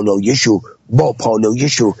بی آلایش و با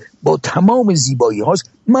پالایش و با تمام زیبایی هاست،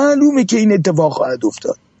 معلومه که این اتفاق خواهد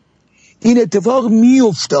افتاد. این اتفاق می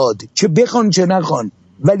افتاد چه بخوان چه نخوان،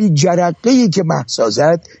 ولی جرقه‌ای که مهسا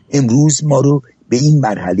زد امروز ما رو به این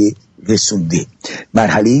مرحله رسونده.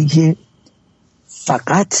 مرحله‌ای که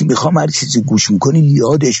فقط میخوام هر چیزی گوش میکنی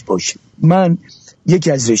یادش باشه. من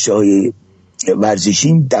یکی از رشته‌های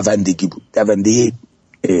ورزشیم دوندگی بود، دونده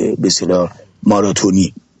به اصطلاح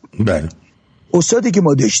ماراتونی. بله. استادی که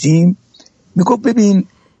ما داشتیم میگفت ببین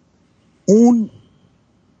اون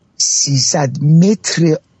 300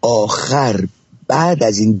 متر آخر بعد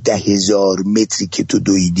از این 10,000 متری که تو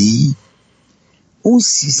دویدی، اون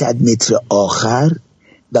 300 متر آخر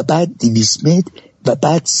و بعد 200 متر و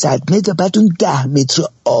بعد 100 متر و بعد اون 10 متر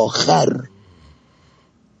آخر،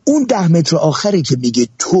 اون 10 متر آخره که میگه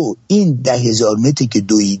تو این 10,000 متری که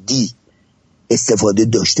دویدی استفاده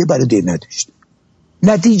داشته برای نداشته.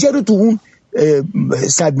 نتیجه رو تو اون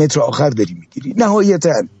 100 متر آخر داری میگیری.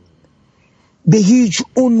 نهایتاً به هیچ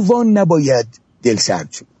عنوان نباید دل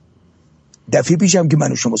سرد شد. دفعه پیشم که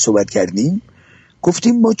من و شما صحبت کردیم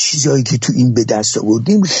گفتیم ما چیزایی که تو این به دست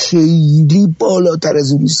آوردیم خیلی بالاتر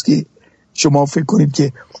از اون است که شما فکر کنید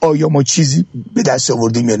که آیا ما چیزی به دست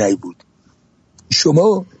آوردیم یا نه بود.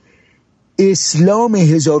 شما اسلام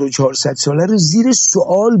 1400 ساله رو زیر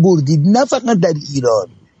سوال بردید، نه فقط در ایران،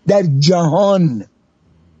 در جهان.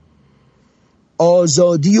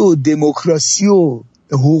 آزادی و دموکراسی و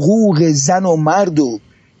حقوق زن و مرد و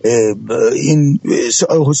این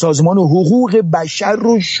سازمان حقوق بشر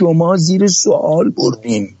رو شما زیر سوال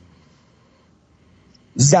بردین.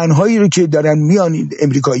 زنهایی رو که دارن میان،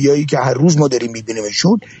 امریکاییایی که هر روز ما داریم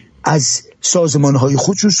میبینیمشون، از سازمانهای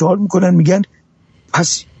خودشون سوال میکنن، میگن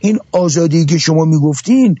پس این آزادی که شما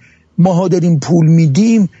میگفتین ماها داریم پول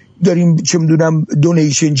میدیم، داریم چه میدونم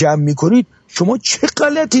دونیشن جمع میکنید، شما چه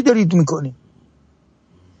غلطی دارید میکنید؟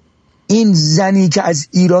 این زنی که از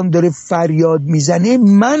ایران داره فریاد میزنه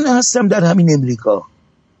من هستم در همین امریکا.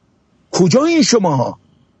 کجا این شماها؟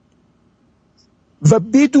 و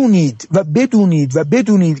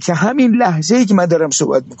بدونید که همین لحظه‌ای که من دارم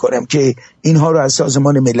صحبت میکنم که اینها رو از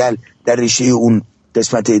سازمان ملل در رشته اون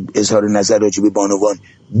قسمت اظهار نظر راجع به بانوان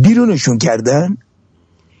بیرونشون کردن،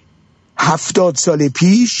 70 سال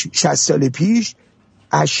پیش 60 سال پیش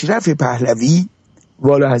اشرف پهلوی،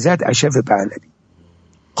 والا حضرت اشرف پهلوی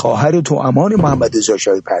خواهر توامان محمد رضا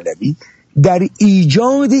شاه پهلوی در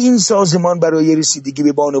ایجاد این سازمان برای رسیدگی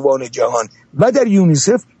به بانوان جهان و در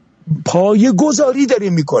یونیسف پایه‌گذاری داره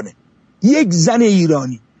میکنه. یک زن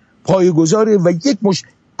ایرانی پایه‌گذاره و یک مش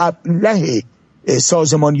ابله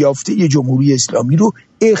سازمان یافته جمهوری اسلامی رو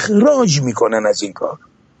اخراج میکنن از این کار.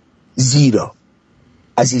 زیرا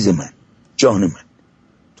عزیز من، جان من،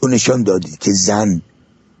 تو نشان دادی که زن،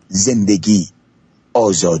 زندگی،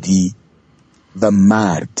 آزادی و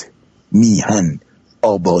مرد، میهن،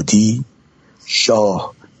 آبادی،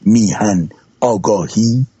 شاه، میهن،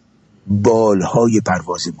 آگاهی، بالهای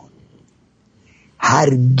پروازمون.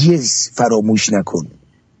 هرگز فراموش نکن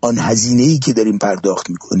آن هزینه‌ای که داریم پرداخت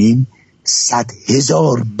میکنیم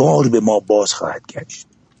 100,000 بار به ما باز خواهد گشت.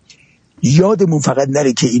 یادمون فقط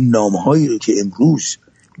نره که این نامهایی رو که امروز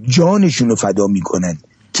جانشون رو فدا میکنن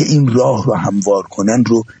که این راه رو هموار کنن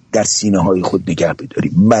رو در سینه های خود نگه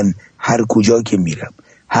بداریم. من هر کجا که میرم،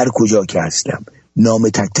 هر کجا که هستم، نام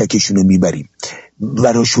تک تکشون رو میبریم،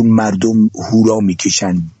 براشون مردم هورا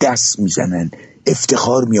میکشن، دست میزنن،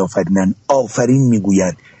 افتخار میآفرینن، آفرین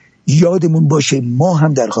میگوین. یادمون باشه ما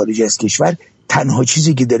هم در خارج از کشور تنها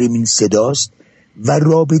چیزی که داریم این صداست و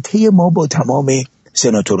رابطه ما با تمام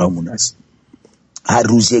سناتورامون است. هر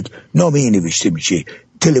روز یک نامه نوشته میشه،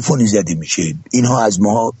 تلفنی زده میشه. اینها از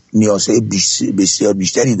ما نیازهای بسیار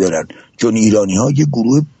بیشتری دارن، چون ایرانی ها یه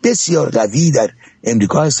گروه بسیار قوی در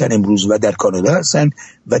امریکا هستن امروز و در کانادا هستن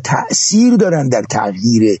و تأثیر دارن در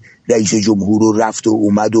تغییر رئیس جمهور و رفت و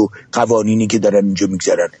اومد و قوانینی که دارن اینجا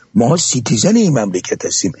میگذارن. ما سیتیزن این مملکت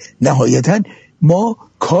هستیم. نهایتاً ما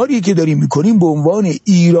کاری که داریم میکنیم به عنوان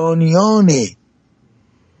ایرانیان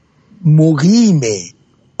مقیم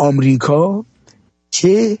آمریکا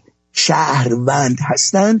که شهروند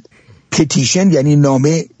هستند پتیشن، یعنی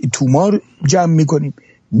نامه تومار جمع میکنیم،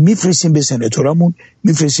 میفرستیم به سناتورامون،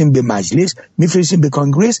 میفرستیم به مجلس، میفرستیم به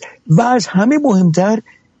کانگرس و از همه مهمتر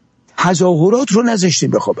تظاهرات رو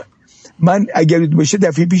نذاشتیم بخوابن. من اگر باشه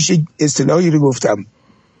دفعه پیش اصطلاحی رو گفتم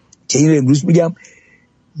که این امروز میگم،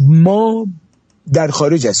 ما در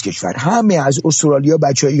خارج از کشور همه از استرالیا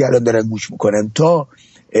بچه‌ای که الان دارن گوش میکنن تا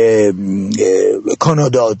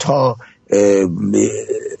کانادا تا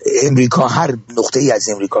امریکا، هر نقطه‌ای از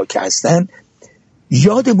امریکا که هستن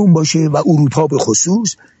یادمون باشه و اروپا به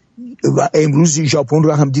خصوص، و امروز ژاپن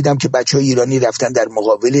رو هم دیدم که بچه‌های ایرانی رفتن در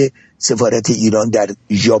مقابل سفارت ایران در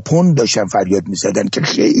ژاپن داشتن فریاد می‌زدن که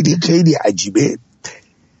خیلی خیلی عجیبه.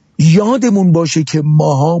 یادمون باشه که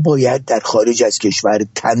ماها باید در خارج از کشور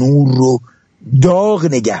تنور رو داغ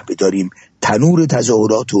نگه بداریم، تنور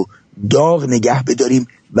تظاهرات رو داغ نگه بداریم،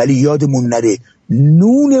 ولی یادمون نره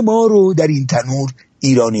نون ما رو در این تنور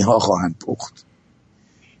ایرانی ها خواهند پخت.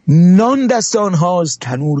 نان دست آنهاست،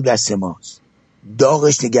 تنور دست ماست.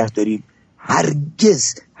 داغش نگه داریم.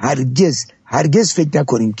 هرگز هرگز هرگز فکر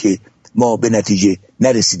نکنیم که ما به نتیجه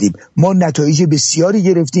نرسیدیم. ما نتایج بسیاری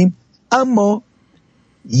گرفتیم اما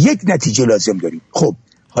یک نتیجه لازم داریم. خب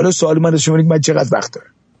حالا سوال من از شما اینه، من چقدر وقت دارم؟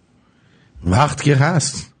 وقت که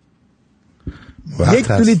هست.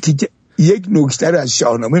 یک نکته رو از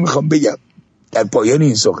شاهنامه میخوام بگم در پایان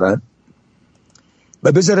این سخن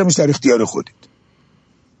و بذارمش در اختیار خودت.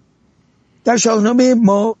 در شاهنامه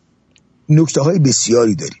ما نکته های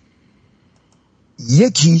بسیاری داریم.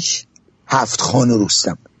 یکیش 7 خان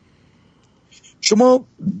رستم. شما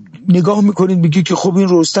نگاه میکنید میگید که خب این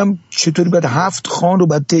رستم چطوری باید 7 خان رو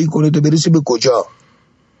باید طی کنه تا برسه به کجا؟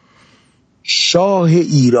 شاه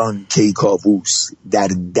ایران کیکاووس در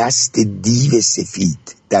دست دیو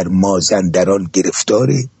سفید در مازندران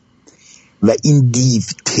گرفتاره و این دیو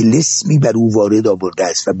طلسمی بر او وارد آورده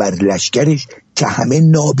است و بر لشکرش که همه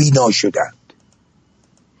نابینا شدند.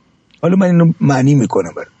 حالا من اینو معنی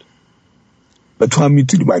میکنم برات و تو هم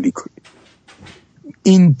میتونی معنی کنی.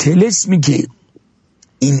 این طلسمی که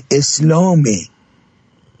این اسلام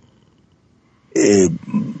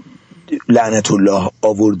لعنت الله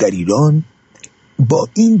آورد در ایران، با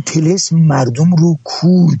این طلسم مردم رو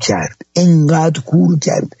کور کرد، انقدر کور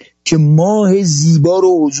کرد که ماه زیبا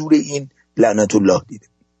رو حضور این لعنت الله دیده.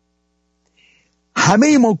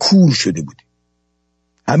 همه ما کور شده بودیم،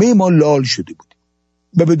 همه ما لال شده بودیم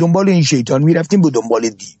و به دنبال این شیطان میرفتیم، به دنبال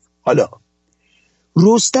دیو. حالا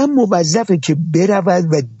رستم موظفه که برود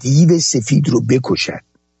و دیو سفید رو بکشد.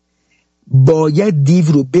 باید دیو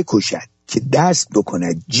رو بکشد که دست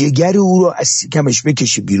بکند، جگر او رو از سیکمش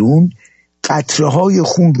بکشه بیرون، قطره‌های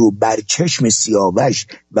خون رو بر چشم سیاوش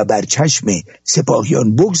و بر چشم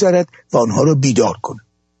سپاهیان بگذارد و آنها رو بیدار کند.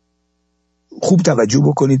 خوب توجه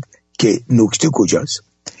بکنید که نکته کجاست.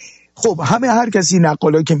 خب هر کسی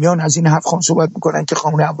نقالا که میان از این 7 خان صحبت میکنن که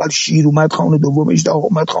خان اول شیر اومد، خان دوم اژدها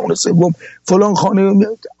اومد، خان سوم فلان خانه.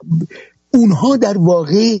 اونها در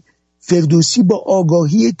واقع فردوسی با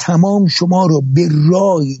آگاهی تمام شما رو به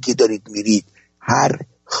راهی که دارید میرید، هر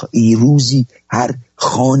روزی هر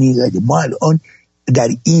خانی داده. ما الان در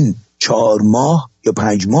این 4 ماه یا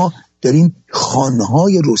 5 ماه داریم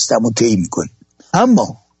خانهای رستم رو طی میکنیم.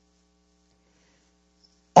 اما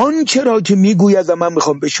آن چرا که میگوید و من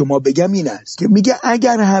میخوام به شما بگم این است که میگه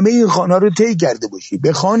اگر همه این خانها رو طی کرده باشی،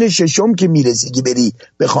 به خان 6 که میرسی که بری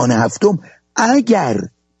به خان 7، اگر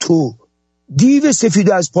تو دیو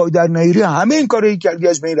سفید از پای در نیاری، همه این کارایی کردی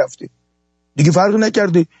از بین رفته دیگه، فرق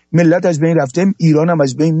نکرده، ملت از بین رفته، ایران هم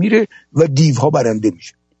از بین میره و دیوها برنده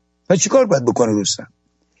میشه. و چی کار باید بکنه رستم؟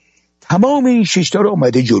 تمام این 6 تا رو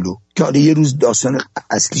اومده جلو که حالا یه روز داستان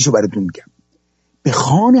اصلیشو براتون میگم. به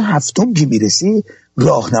خان 7 که میرسه،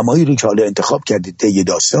 راهنمایی رو که حالا انتخاب کردید طی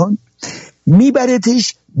داستان،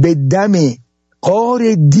 میبرتش به دم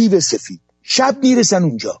غار دیو سفید. شب میرسن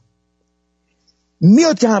اونجا،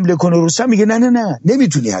 میاد که حمله کنه، رستم میگه نه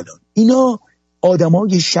نمیتونی الان، اینا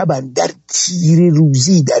آدمای شبن، در تیر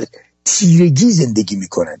روزی در تیرگی زندگی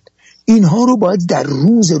میکنند، اینها رو باید در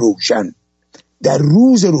روز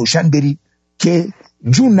روشن بری که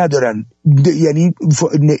جون ندارن، یعنی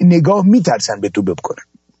نگاه میترسن به تو بکنن.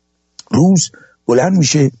 روز بلند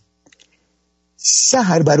میشه،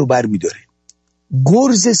 سحر بر میداره،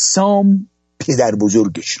 گرز سام پدر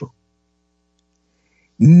بزرگش رو،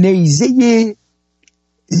 نیزه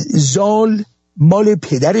زال مال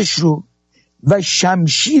پدرش رو و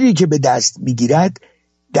شمشیری که به دست میگیرد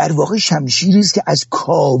در واقع شمشیری است که از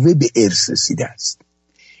کاوه به ارث رسیده است.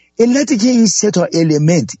 علتی که این سه تا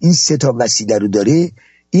المنت، این سه تا وسیله رو داره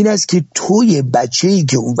این است که توی بچه‌ای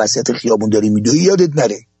که اون وسط خیابون داری میدوی یادت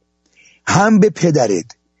نره هم به پدرت،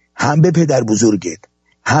 هم به پدر بزرگت،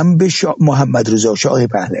 هم به محمد رضا شاه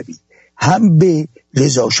پهلوی، هم به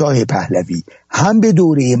رضا شاه پهلوی، هم به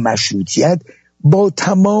دوره مشروطیت با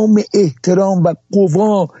تمام احترام و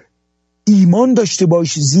قوا ایمان داشته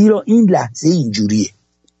باش، زیرا این لحظه اینجوریه.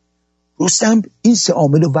 رستم این سه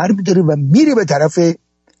عامل رو ور می‌داره و میره به طرف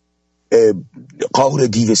قار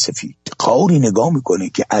دیو سفید. قاری نگاه میکنه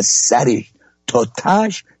که از سرش تا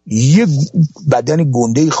تش یه بدن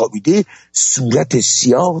گنده خوابیده، صورت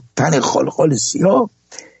سیاه، تن خالخال سیاه.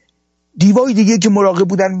 دیوای دیگه که مراقب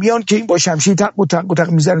بودن میان که این با شمشیر تق و تق و تق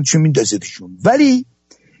میزنن چون میندازدشون. ولی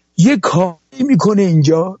یه کاری میکنه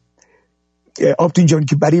اینجا آرتین جان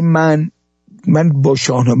که برای من با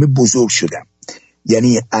شاهنامه بزرگ شدم.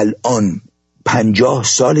 یعنی الان 50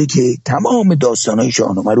 ساله که تمام داستانهای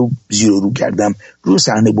شاهنامه رو زیر و رو کردم، رو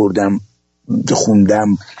صحنه بردم،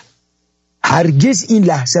 خوندم. هرگز این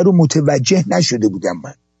لحظه رو متوجه نشده بودم.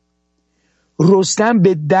 من رستم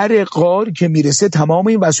به در غار که میرسه تمام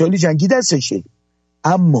این وسایل جنگی دستشه،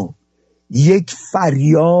 اما یک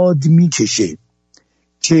فریاد میکشه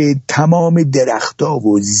که تمام درخت‌ها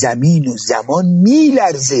و زمین و زمان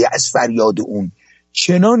میلرزه از فریاد اون،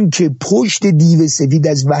 چنان که پشت دیو سفید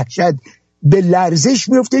از وحشت به لرزش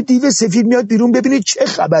میفته. دیو سفید میاد بیرون ببینه چه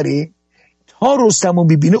خبره. تا رستم رو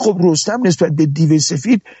میبینه، خب رستم نسبت به دیو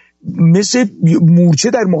سفید مثل مورچه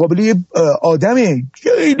در مقابل آدمه،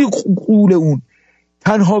 خیلی قوله. اون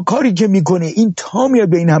تنها کاری که میکنه این تا میاد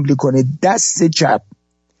به این حمله کنه، دست چپ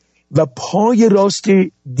و پای راست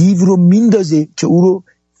دیو رو میندازه که او رو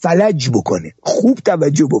فلج بکنه. خوب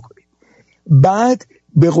توجه بکنه. بعد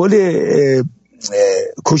به قول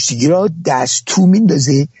کشتیگیرا دست تو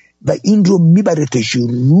میندازه و این رو میبرتش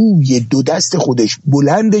روی دو دست خودش،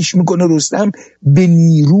 بلندش میکنه رستم به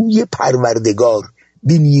نیروی پروردگار،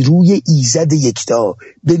 به نیروی ایزد یکتا،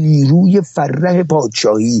 به نیروی فرح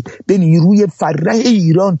پادشاهی، به نیروی فرح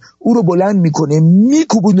ایران. او رو بلند میکنه،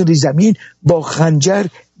 میکوبونه روی زمین، با خنجر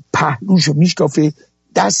پهلوشو میشکافه،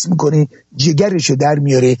 دست میکنه، جگرشو در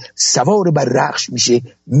میاره، سوار بر رخش میشه،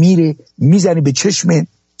 میره میزنه به چشم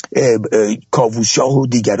کاووس شاه و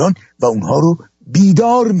دیگران و اونها رو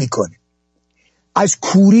بیدار میکنه، از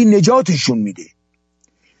کوری نجاتشون میده.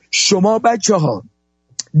 شما بچه ها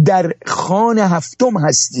در خان هفتم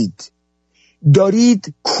هستید،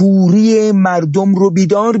 دارید کوری مردم رو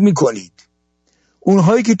بیدار میکنید.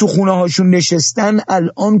 اونهایی که تو خونه هاشون نشستن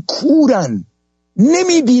الان کورن،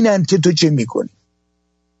 نمیبینن که تو چه میکنی.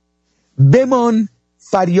 بمان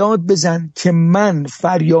فریاد بزن که من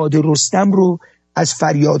فریاد رستم رو از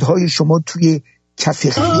فریادهای شما توی کف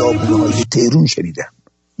خیابون‌های تهران شنیدم.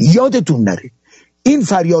 یادتون نره این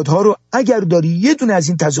فریادها رو اگر داری یه دونه از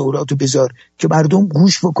این تظاهرات رو بذار که مردم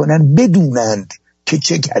گوش بکنن، بدونند که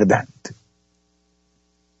چه کردند.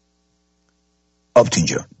 آرتین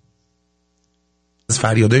جان از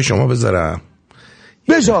فریادهای شما بذارم؟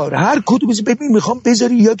 بذار هر کدوم. ببین میخوام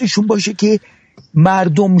بذاری یادشون باشه که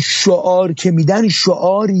مردم شعار که میدن،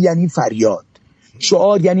 شعار یعنی فریاد،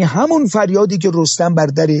 شعار یعنی همون فریادی که رستم بر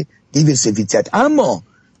در دیو سفید زد. اما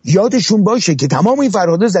یادشون باشه که تمام این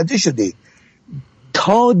فریادا زده شده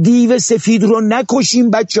تا دیو سفید رو نکشیم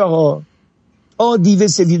بچه ها، تا دیو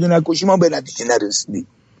سفید رو نکشیم ما به نتیجه نرسیدیم.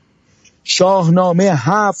 شاهنامه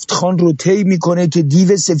 7 خان رو طی میکنه که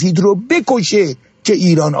دیو سفید رو بکشه که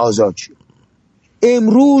ایران آزاد شد.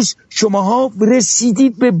 امروز شماها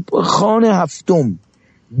رسیدید به خان هفتم،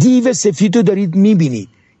 دیو سفید رو دارید میبینید.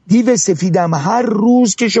 دیو سفیدم هر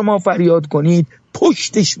روز که شما فریاد کنید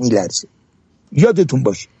پشتش میلرزه. یادتون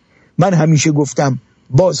باشه من همیشه گفتم،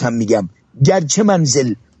 باز هم میگم، گرچه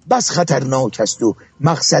منزل بس خطرناک است و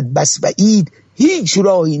مقصد بس بعید، هیچ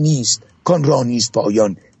راهی نیست کان راه نیست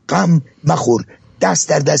پایان. غم مخور، دست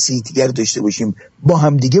در دست یکدیگر داشته باشیم، با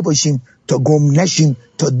هم دیگه باشیم تا گم نشیم،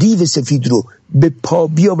 تا دیو سفید رو به پا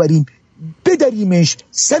بیاوریم، بدریمش،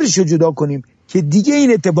 سرش رو جدا کنیم که دیگه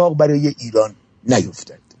این اتفاق برای ایران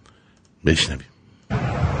نیفتد. بشنویم.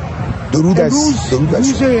 درود از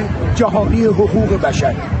روز جهانی حقوق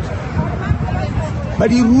بشر،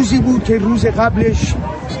 ولی روزی بود که روز قبلش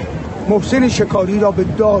محسن شکاری را به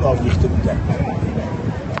دار آویخته بودند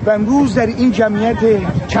و امروز در این جمعیت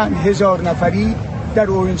چند هزار نفری در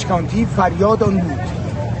اورنج کانتی فریاد آن بود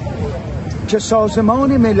که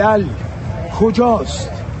سازمان ملل کجاست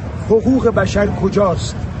حقوق بشر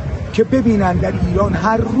کجاست که ببینن در ایران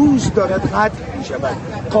هر روز دارد قتل می شود،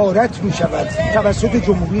 غارت می شود توسط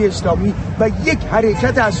جمهوری اسلامی و یک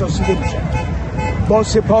حرکت اساسی می شود. با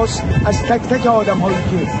سپاس از تک تک آدم هایی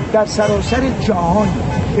که در سراسر جهان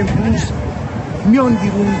امروز میان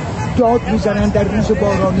بیرون داد میزنن در روز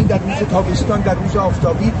بارانی، در روز تابستان، در روز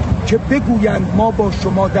آفتابی، که بگویند ما با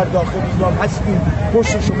شما در داخل ایران هستیم،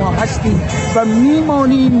 پشت شما هستیم و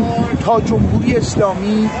میمانیم تا جمهوری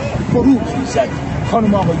اسلامی فرود ریزد.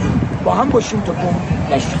 خانم آقایون با هم باشیم تا گم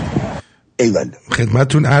نشیم. ایوالله.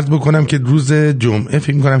 خدمتتون عرض بکنم که روز جمعه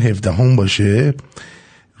فکر می‌کنم 17 باشه،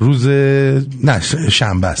 روز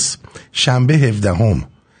شنبه است، شنبه 17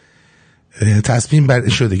 تصمیم بر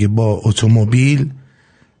شده که با اتومبیل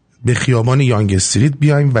به خیابان یانگ استریت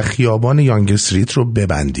بیایم و خیابان یانگ استریت رو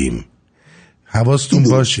ببندیم. حواستون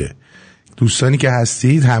باشه دوستانی که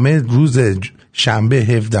هستید، همه روز شنبه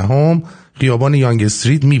 17 خیابان یانگ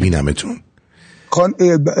استریت میبینمتون.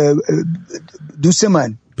 دوست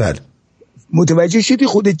من، بله متوجه شدی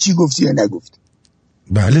خودت چی گفتی یا نگفتی؟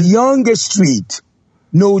 بله. یانگ استریت،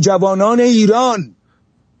 نوجوانان ایران.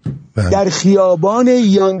 بله. در خیابان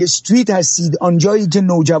یانگ استریت هستید، آنجایی که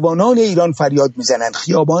نوجوانان ایران فریاد میزنند،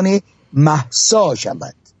 خیابان مهسا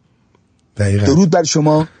شود. دقیقاً. درود بر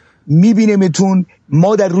شما. میبینیمتون.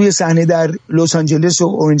 ما در روی صحنه در لس آنجلس و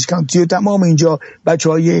اورنج کانتی و تمام اینجا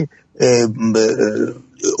بچهای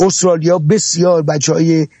استرالیا، بسیار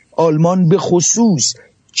بچهای آلمان به خصوص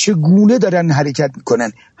چگونه دارن حرکت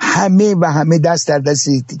میکنن، همه و همه دست در دست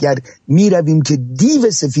دیگر میرویم که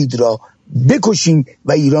دیو سفید را بکشیم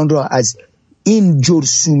و ایران را از این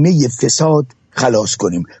جرثومه فساد خلاص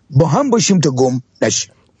کنیم. با هم باشیم تا گم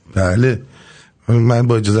نشیم. بله. من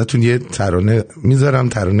با اجازهتون یه ترانه میذارم،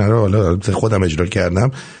 ترانه رو حالا خودم اجرا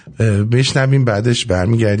کردم، بشنویم، بعدش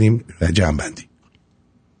برمیگردیم و جمع بندی.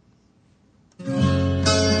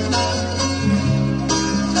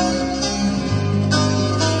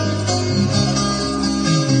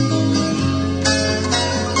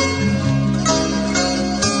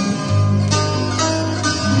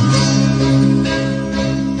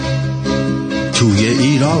 توی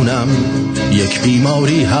ایرانم یک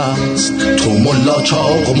بیماری هست، تو ملا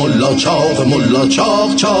چاق ملا چاق ملا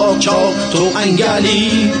چاق چاق چاق، تو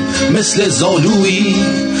انگلی مثل زالویی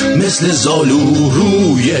مثل زالو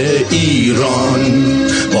روی ایران،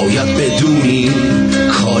 باید بدونی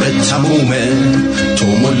کارت تمومه، تو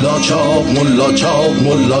ملا چاق ملا چاق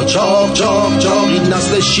ملا چاق چاق چاق. این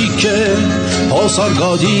نسل شیکه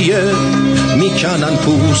پاسارگادیه، میکنن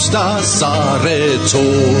پوست از سر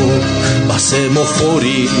تو، بس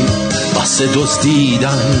مخوری بس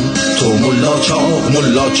دزدیدن، تو ملا چاق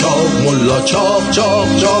ملا چاق ملا چاق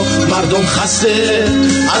چاق چاق. مردم خسته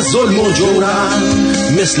از ظلم و جورن،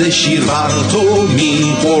 مثل شیر بر تو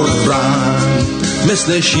میقرن،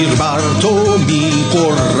 مثل شیر بر تو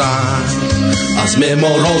میقرن، از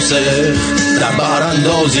معماراسه در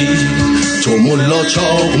براندازی، تو ملا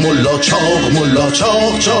چاق ملا چاق ملا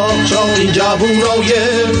چاق چاق چاق. این جوونای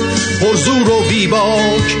پرزور و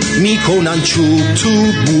بیباک میکنن چوب تو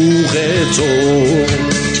بوق تو.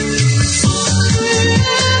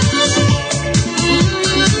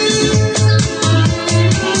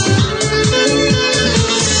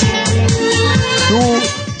 دو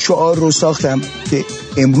شعار رو ساختم که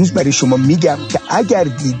امروز برای شما میگم که اگر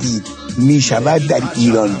دیدید میشود در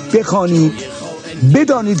ایران بخوانید،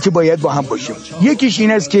 بدانید که باید با هم باشیم. یکیش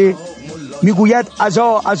این است که میگوید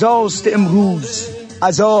عزاست امروز،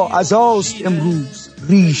 عزاست امروز،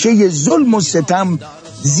 ریشه ظلم و ستم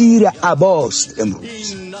زیر عباست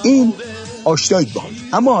امروز. این آشنایید با.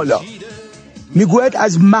 اما حالا میگوید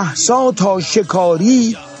از مهسا تا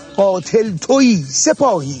شکاری قاتل تویی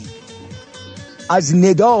سپاهی، از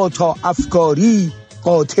ندا تا افکاری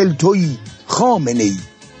قاتل تویی خامنه‌ای،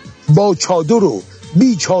 با چادر و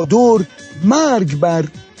بی چادر مرگ بر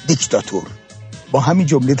دیکتاتور. با همین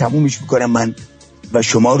جمله تمومش میکنم من و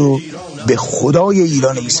شما رو به خدای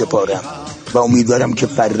ایران می سپارم و امیدوارم که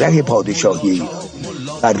فرح پادشاهی ایران،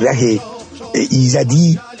 فرح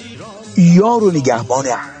ایزدی یار و نگهبان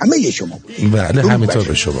همه شما بود. بله همینطور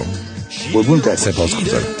به شما. قربون تا سپاس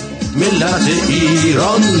گذارم. ملت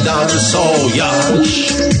ایران در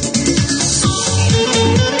سایش،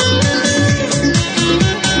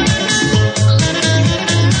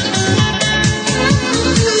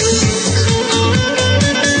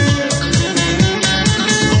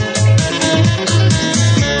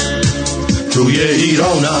 توی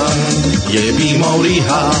ایرانم یه بیماری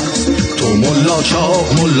هست، تو ملا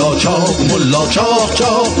چاق ملا چاق ملا چاق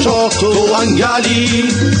چاق چاق، تو انگلی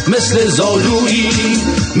مثل زالویی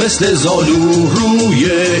مثل زالو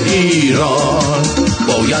روی ایران،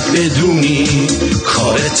 باید بدونی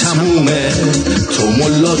کار تمومه. تو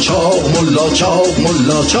ملا چاق ملا چاق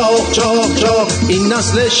ملا چاق چاق چاق، این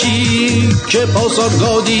نسل شیر که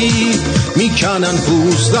پاسارگادی میکنن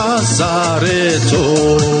پوست از سر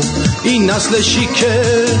تو. این نسل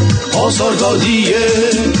شیکه پاسارگادیه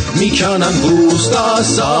میکنن پوست از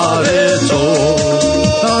سر تو.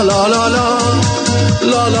 لا لا لا لا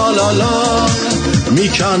لا لا لا لا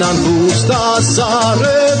میکنن پوست از سر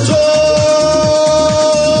تو.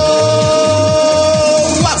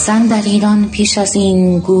 زن در ایران پیش از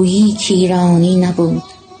این گویی که ایرانی نبود،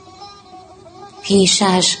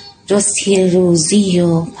 پیشش جز تیر روزی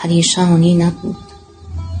و پریشانی نبود.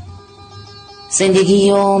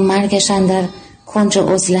 زندگی و مرگش اندر کنج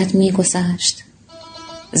عزلت می گذشت.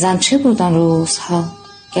 زن چه بود آن روزها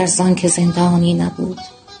گر زان که زندانی نبود.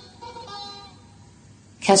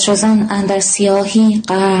 کس چو زن اندر سیاهی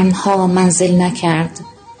قرنها منزل نکرد،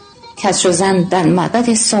 کس چو زن در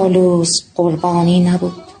معبد سالوس قربانی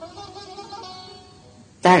نبود.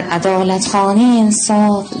 در عدالت خانه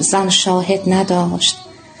انصاف زن شاهد نداشت،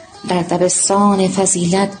 در دبستان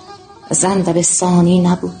فضیلت زن دبستانی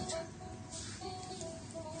نبود.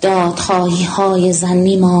 دادخواهی های زن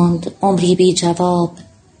می ماند عمری بی جواب،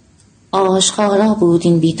 آشکارا بود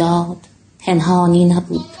این بیداد پنهانی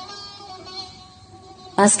نبود.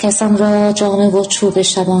 از کسان را جامه و چوب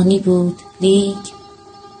شبانی بود، لیک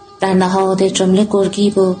در نهاد جمله گرگی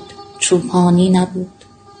بود چوپانی نبود.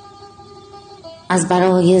 از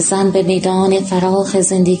برای زن به میدان فراخ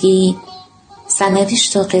زندگی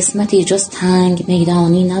سرنوشت و قسمتی جز تنگ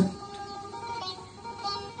میدانی نبود.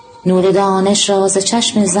 نور دانش را ز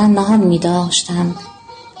چشم زن نهان می داشتند،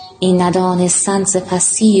 این ندانستند ز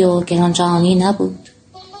پستی و گرانجانی نبود.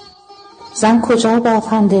 زن کجا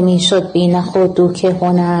بافنده می شد بی نخ و دوک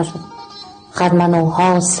هنر، خرمن و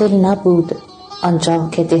حاصل نبود آنجا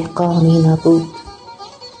که دهقانی نبود.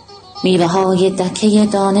 میوه های دکه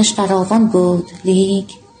دانش فراوان بود،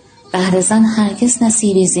 لیک بهر زن هرگز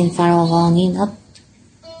نصیبی زین فراوانی نبود.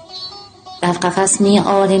 در قفس می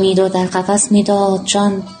آرمید و در قفس می داد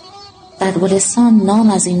جان، در گلستان نام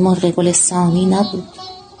از این مرغ گلستانی نبود.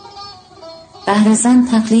 بهر زن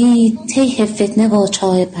تقلید تیه فتنه و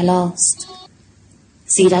چاه بلاست،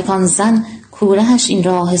 زیرکان زن کورهش این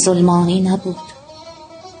راه ظلمانی نبود.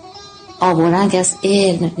 آب و رنگ از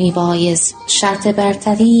علم میبایست، شرط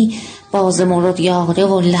برتری باز مرد یاره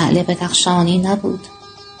و لعل بدخشانی نبود.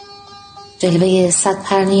 جلوه صد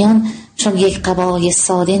پرنیان چون یک قبای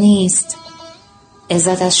ساده نیست،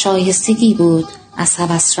 عزت از شایستگی بود از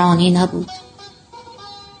هوسرانی نبود.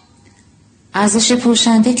 ارزش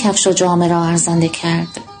پوشنده کفش و جامه را ارزنده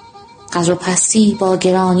کرد، قدر و پستی با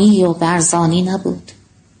گرانی و برزانی نبود.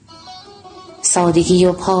 سادگی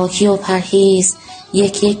و پاکی و پرهیز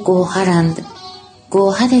یک یک گوهرند،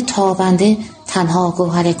 گوهر تابنده تنها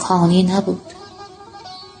گوهر کانی نبود.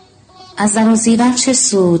 از زن و زیور چه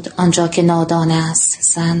سود آنجا که نادان است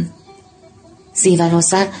زن، زیور و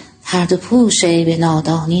زر هر دو پوش عیب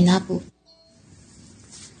نادانی نبود.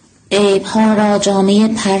 عیبها را جامعه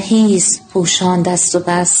پرهیز پوشان دست و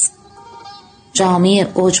بس،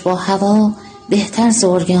 جامعه عجب و هوا بهتر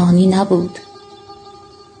زرگانی نبود.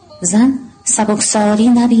 زن سبکساری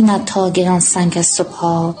نبیند تا گران سنگ است و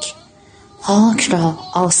پاک، پاک را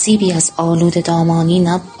آسیبی از آلود دامانی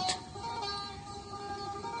نبود.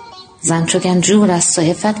 زن چو گنجور است و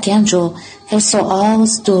عفت گنج و حرص و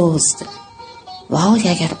آز دزد، وای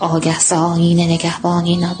اگر آگه ز آیین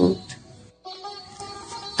نگهبانی نبود.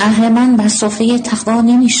 اهرمن بر سفره تقوا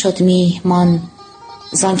نمی شد میهمان،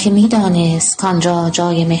 زان که می دانست کانجا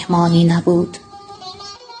جای مهمانی نبود.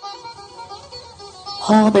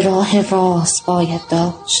 پا به راه راست باید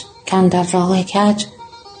داشت، کاندر راه کج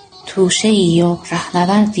توشه ای و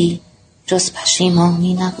رهنوردی جز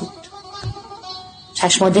پشیمانی نبود.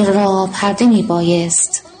 چشم و دل را پرده می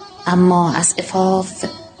بایست، اما از عفاف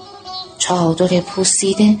چادر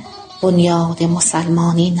پوسیده بنیاد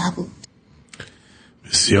مسلمانی نبود.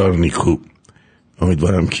 بسیار نیکو.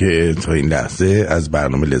 امیدوارم که تا این لحظه از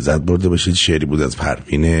برنامه لذت برده باشید. شعری بود از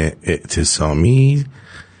پروین اعتصامی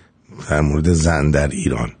در مورد زن در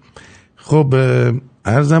ایران. خب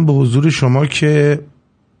عرضم به حضور شما که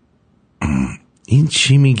این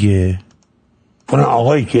چی میگه؟ اون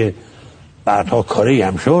آقایی که بعدها کاری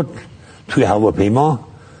هم شد توی هواپیما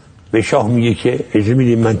به شاه میگه که اجازه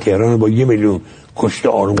میدیم من تهران رو با 1 میلیون کشته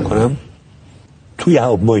آروم کنم. توی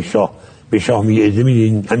هواپیمای شاه به شاه میگه اجازه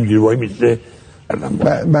میدین همینجوری وای میسته.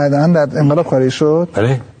 بعداً در انقلاب کاری شد.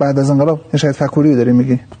 بله. بعد از انقلاب شاید فکوری داری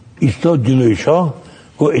میگی. ایستاد جلوی شاه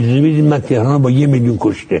گفت اجازه میدین من تهران رو با 1 میلیون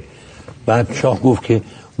کشته. بعد شاه گفت که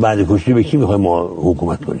بعد کشته به کی میخوای ما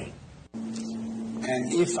حکومت کنیم؟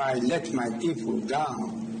 And if I let my people down,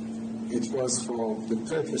 it was for the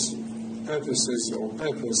purpose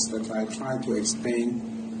that I tried to explain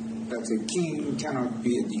that a king cannot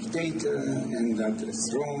be a dictator and that a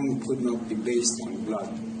throne could not be based on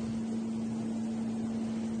blood.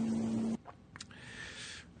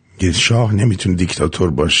 شاه نمیتونه دیکتاتور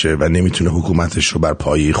باشه و نمیتونه حکومتش رو بر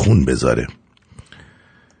پایه خون بذاره.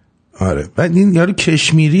 آره بعد این یارو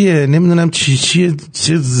کشمیریه، نمیدونم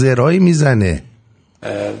چه زرایی میزنه.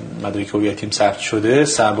 مدرک هویتیم ثبت شده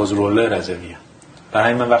سرباز رولر رضویه.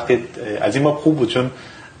 برای من وقتی از این باب خوب بود چون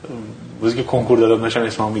روزی که کنکور دادم داشتم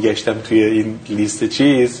اسمم میگشتم توی این لیست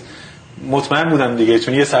چیز مطمئن بودم دیگه،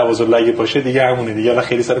 چون یه سرباز الله اگه باشه دیگه همونه دیگه. الان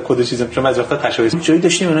خیلی سر کد چیزم چون از وقتا تشایع جایی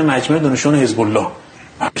داشتیم اون مجمع دانشجویان حزب الله،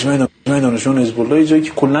 مجمع دانشجویان حزب الله جایی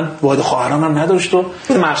که کلا واحد خواهران هم نداشت و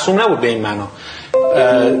مرسوم نبود به این معنا.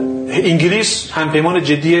 انگلیس همپیمان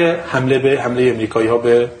جدی حمله امریکایی‌ها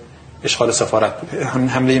به اشغال سفارت بود،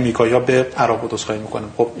 حمله امریکایی‌ها به عراق بود. اسخای می‌کنم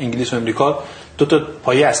خب انگلیس و امریکا دو تا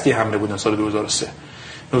پایه اصلی حمله بودن سال 2003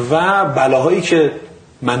 و بلاهایی که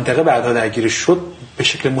منطقه بعدها درگیرش شد به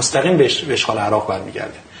شکل مستقیم به اشغال عراق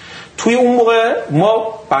برمیگرده. توی اون موقع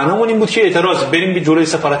ما برنامه‌مون این بود که اعتراض بریم به جلوی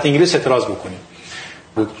سفارت انگلیس اعتراض بکنیم.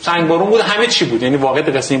 سنگ بارون بود، همه چی بود، یعنی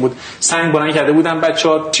واقعیت قصه این بود سنگ بارون کرده بودن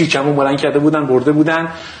بچه‌ها، تیرکمون بارون کرده بودن، برده بودن.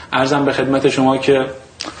 عرضم به خدمت شما که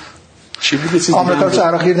چی بود چیزی آمریکا تو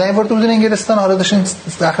عراق گیر برده بودن انگلستان، حالا داشتین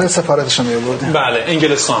داخل سفارتشون می‌بردن. بله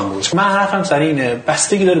انگلستان بود. من حرفم سر اینه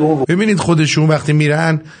بستگی داره به اون. ببینید خودشون وقتی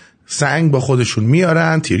میرن سنگ با خودشون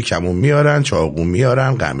میارن، تیرکمون میارن، چاقو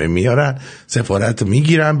میارن، قمه میارن، سفارت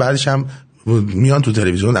میگیرن، بعدش هم میان تو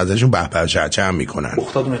تلویزیون ازشون بهبه چهچه هم میکنن.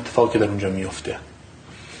 افتاد اون اتفاقی که در اونجا میفته.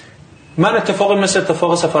 من اتفاق مثل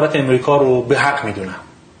اتفاق سفارت امریکا رو به حق میدونم،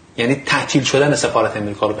 یعنی تعطیل شدن سفارت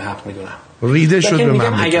امریکا رو به حق میدونم. ریده شد به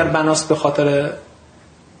من اگر بناست به خاطر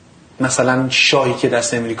مثلا شاهی که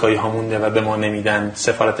دست امریکایی ها مونده و به ما نمیدن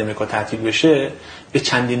سفارت امریکا تعطیل بشه، به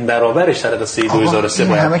چندین برابرش در قصه 2003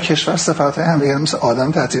 باید همه کشور سفارت‌های هم دیگه مثل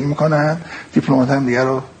آدم تعطیل میکنن، دیپلمات‌های هم دیگه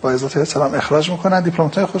رو با اضافه احترام اخراج میکنن،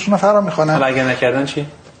 دیپلمات‌های خودشون رو فرار میکنن. حالا اگه نکردن چی؟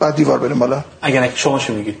 بعد دیوار بریم بالا. اگه شما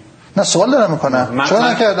چی میگید؟ نه سوال دارم میکنم.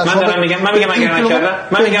 چرا نکردن؟ من میگم اگر نکردن،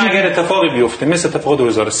 من میگم اگر اتفاقی بیفته مثل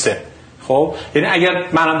اتفاق 2003، خب یعنی اگر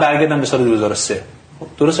منم برگردم به سال 2003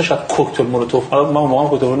 درسته شاید کوکتل مولوتوف، حالا ما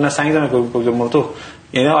کوکتل نه سنگ زدم کوکتل مولوتوف،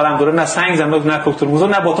 یعنی آدم دوره نه سنگ زدم نه کوکتل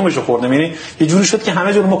مولوتوف نه باتومشو خوردم، یعنی یه جوری شد که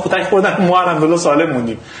همه جور ما کتک خوردن، ما الحمدلله سالم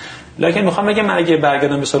موندیم. لکن میخوام بگم من اگه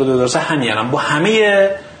برگردم به سال 2003 همینم با همه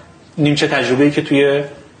نیمچه تجربه‌ای که توی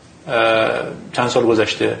چند سال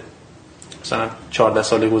گذشته مثلا 14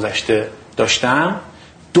 سال گذشته داشتم،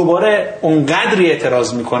 دوباره اونقدری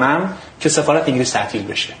اعتراض میکنم که سفارت انگلیس تعطیل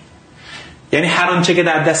بشه. یعنی هر آنچه که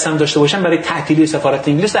در دستم داشته باشم برای تعطیلی سفارت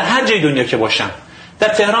انگلیس در هر جای دنیا که باشم، در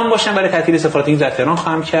تهران باشم برای تعطیلی سفارت انگلیس در تهران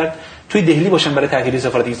خواهم کرد، توی دهلی باشم برای تعطیلی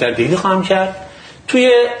سفارت انگلیس در دهلی خواهم کرد،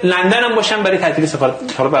 توی لندن هم باشم برای تعطیلی سفارت،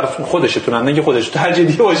 حالا برای خودشه تو لندن که خودشه، تو هر جای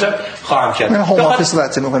دیگه باشم خواهم کرد. من هم آفیس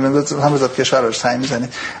تعطیل می‌کنم، هم وزارت کشور رو تعیین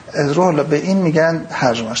می‌زنید. روح‌الله به این میگن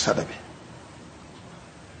هرج و مرج طلبی.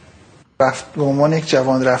 به عنوان یک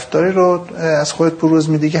جوان رفتاری رو از خودت بروز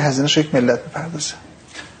میدی که هزینه‌ش یک ملت بپردازه.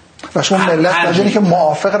 و شما ملت مجانی که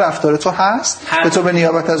موافق رفتار تو هست به تو به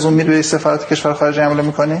نیابت از اون میری به سفارت کشور خارجی حمله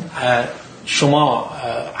میکنی؟ شما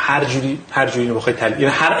هر جوری رو بخواید یعنی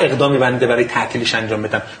هر اقدامی بنده برای تعطیلش انجام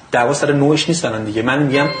بدم، دعوا سر نوعش نیست الان دیگه. من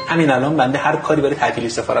میگم همین الان بنده هر کاری برای تعطیل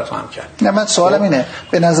سفارت رو هم کرد. نه من سوالم اینه،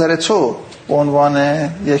 به نظر تو به عنوان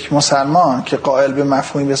یک مسلمان که قائل به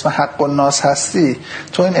مفهومی به اسم حق الناس هستی،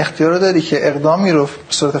 تو این اختیار رو داری که اقدامی رو به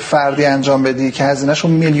صورت فردی انجام بدی که هزینه‌شو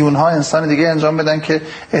میلیون ها انسان دیگه انجام بدن که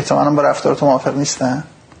احتمالاً با رفتار تو موافق نیستن؟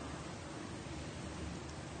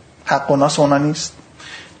 حق الناس اونا نیست؟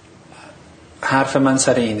 حرف من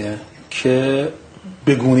سر اینه که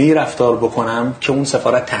به گونه‌ای رفتار بکنم که اون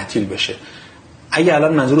سفارت تعطیل بشه. اگه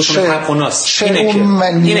الان منظورتون حق و ناس اینه که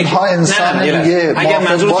اینه ها انسان دیگه اگر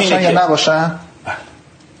منظورتون اینه یا نباشن،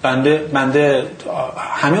 بنده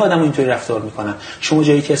همه آدم اینطوری رفتار میکنن. شما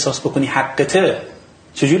جایی که احساس بکنی حقته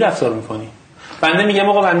چجوری رفتار میکنی؟ بنده میگم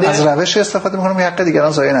آقا بنده از روش استفاده میکنم که حق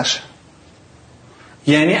دیگران ضایع نشه.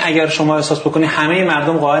 یعنی اگر شما احساس بکنی همه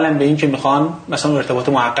مردم قائلن به این که میخوان مثلا ارتباط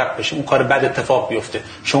محقق بشه، اون کار بد اتفاق بیفته،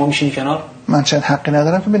 شما میشینی کنار؟ من چنین حقی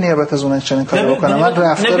ندارم که به نیابت از اون چنین کاری بکنم. من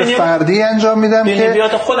رفتار فردی انجام میدم که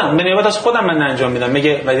به نیابت از خودم من انجام میدم.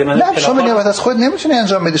 میگه من نه شما به نیابت از خود نمیتونی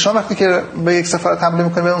انجام بدی. شما وقتی که به یک سفارت حمله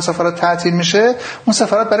میکنی به اون سفارت تعطیل میشه، اون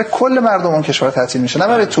سفارت برای کل مردم اون کشور تعطیل میشه، نه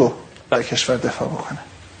برای تو برای کشور دفاع بکنه.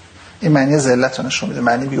 این معنی ذلت رو نشون میده،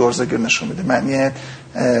 معنی بی‌عرضگی نشون میده، معنی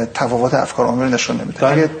تفاوت افکار عمومی نشون نمیده.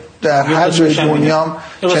 اگه در هر جای دنیا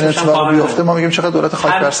چنین اتفاقی بیفته ما میگیم چقدر دولت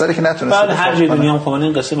خاک بر سری که نتونسته. بله هر جای دنیا هم قانون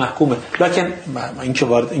این قصه محکومه. لکن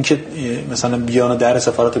اینکه مثلا بیان در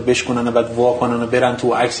سفارت بشکنن و بعد واکنن و برن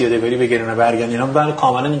تو عکس یادگاری بگیرن و برگردن، اینا بله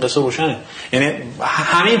کاملا این قصه روشنه. یعنی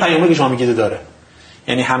همه این پیامایی که شما میگید داره.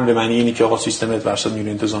 یعنی هم به معنی اینی که آقا سیستم ورشاد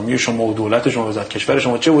نیروی انتظامی شما و دولت شما وزارت کشور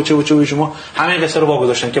شما چه شما همه این قصه رو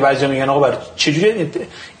واگذاشتن که بعضیا میگن آقا بر چجوری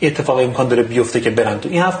اتفاقی امکان داره بیفته که برن تو.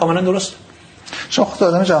 این حرف کاملا درست. شما خود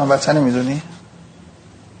آدم جهان وطنی میدونی؟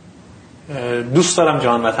 دوست دارم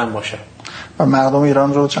جهان وطن باشه. و مردم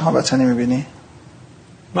ایران رو جهان وطنی میبینی؟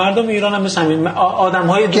 مردم ایران هم مثل همین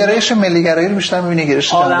آدم‌های گرایش ملی گرایی رو بیشتر می‌بینی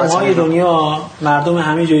گرایش آدم‌های دنیا، مردم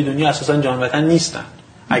همه جای دنیا اساساً جهان وطن نیستن.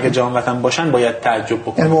 اگه جهان وطن باشن باید تعجب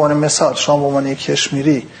بکنن. یعنی به عنوان مثال شما به عنوان یک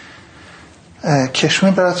کشمیری،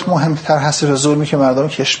 کشمیر برات مهمتر هست یا ظلمی که مردم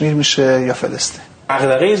کشمیر میشه یا فلسطین؟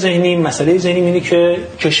 دغدغه ذهنی، مسئله ذهنی اینه که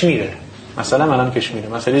کشمیره. مثلا منم کشمیره،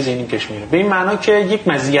 مسئله ذهنی کشمیره. به این معنا که یک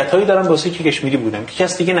مزیتایی دارم واسه که کشمیری بودم که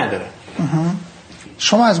کس دیگه نداره.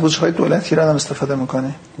 شما از بودجه‌های دولت ایران هم استفاده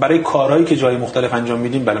می‌کنی؟ برای کارهایی که جای مختلف انجام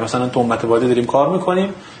میدیم، بله مثلا تو امت واحده داریم کار می‌کنیم،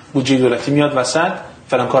 بودجه دولتی میاد وسط،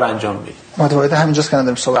 فلان کار انجام میدیم. امت واحده همینجاست که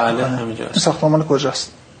داریم صحبت بله می‌کنیم. همینجاست. این ساختمان مال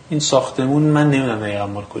کجاست؟ این ساختمون من نمیدونم دقیقاً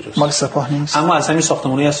مال کجاست. مال سپاه نیست. اما از همین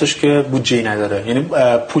ساختمانی هستش که بودجه‌ای نداره، یعنی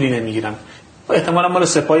پولی نمیگیرن. احتمالاً مال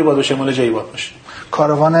سپاهی باشه، مال جایی باشه.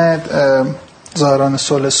 کاروان زائران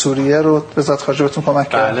صلح سوریه رو وزارت خارجه بهتون کمک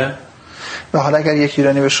کرد. بله. و حالا اگر یک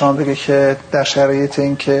ایرانی به شما بگه که در شرایط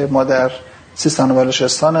این که ما در سیستان و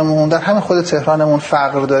بلوچستانمون در همین خود تهرانمون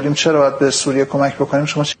فقر داریم چرا باید به سوریه کمک بکنیم،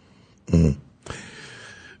 شما چی؟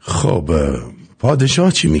 خب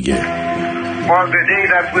پادشاه چی میگه؟ For the day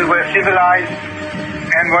that we were civilized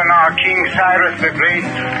and when our King Cyrus the Great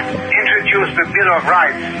introduced the Bill of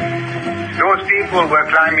Rights, those people were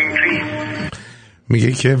climbing trees.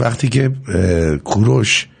 میگه که وقتی که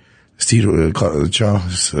کوروش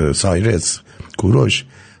سایرس کوروش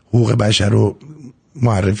حقوق بشر رو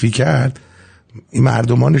معرفی کرد، این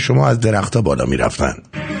مردمان شما از درخت‌ها بالا میرفتن.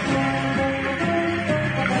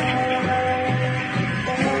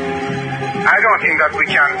 I don't think that we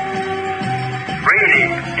can really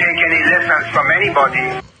take any lessons from anybody.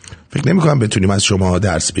 فکر نمی‌کنم بتونیم از شما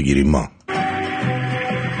درس بگیریم. ما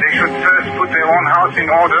They should first put their own house in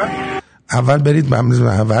order. اول برید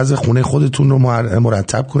وضع خونه خودتون رو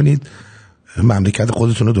مرتب کنید، مملکت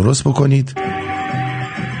خودتون رو درست بکنید.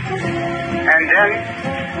 And then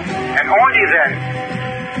and only then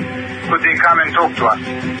could they come and talk to us.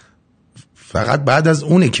 فقط بعد از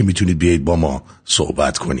اونه که میتونید بیایید با ما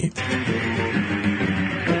صحبت کنید.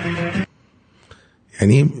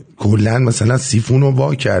 یعنی کلن مثلا سیفون رو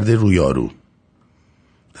وا کرده رو یارو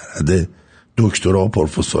در حد دکترا و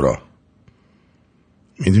پروفسورا،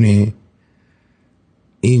 میدونی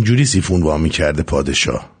اینجوری سیفون وا میکرده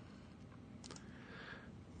پادشاه.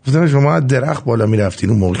 گفتم شما درخت بالا میرفتین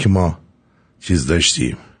اون موقع که ما چیز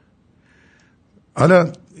داشتیم.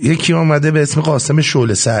 حالا یکی آمده به اسم قاسم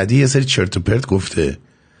شعله سعدی یه سری چرت و پرت گفته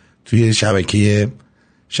توی شبکه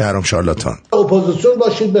شهرام شارلاتان. اپوزیسیون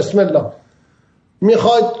باشید بسم الله،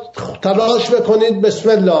 میخواید تلاش بکنید بسم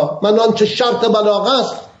الله، من آنچه شرط بلاغه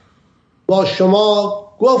است با شما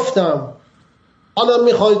گفتم، حالا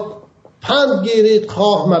میخواید پند گیرید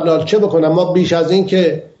خواه ملال. چه بکنم ما بیش از این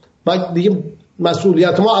که دیگه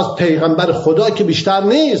مسئولیت ما از پیغمبر خدا که بیشتر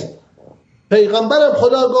نیست. پیغمبرم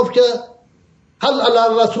خدا گفت که هل علی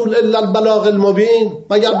الرسول الا البلاغ المبین،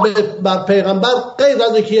 مگر بر پیغمبر غیر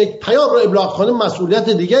از اینکه یک پیام رو ابلاغ کنه مسئولیت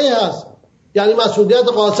دیگه هست. یعنی مسئولیت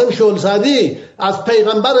قاسم شعله سعدی از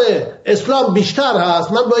پیغمبر اسلام بیشتر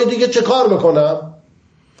هست. من باید دیگه چه کار بکنم؟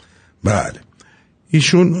 بله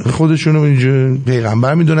ایشون خودشونو اینجا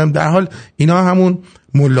پیغمبر میدونم، در حال اینا همون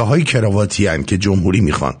ملاهای کراواتی هن که جمهوری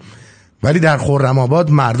میخوان، ولی در خرم‌آباد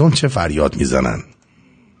مردم چه فریاد میزنن.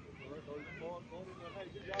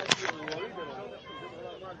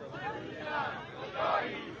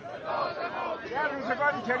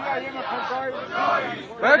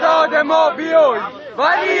 به داد ما بیای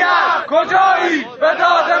ولیعهد کجایی، به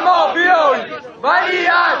داد ما بیای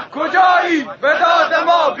ولیعهد کجایی، به داد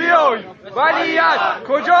ما بیای ولیعهد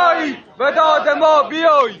کجایی، به داد ما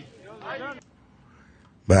بیای.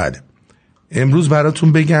 بله امروز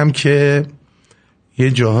براتون بگم که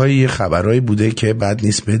یه جاهایی یه خبرهایی بوده که بد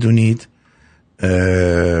نیست بدونید.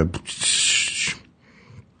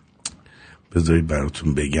 بذارید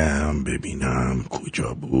براتون بگم ببینم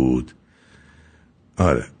کجا بود.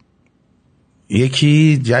 آره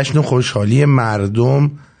یکی جشن و خوشحالی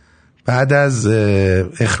مردم بعد از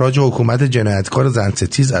اخراج حکومت جنایتکار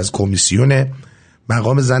زنستیز از کمیسیون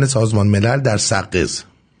مقام زن سازمان ملل در سقز.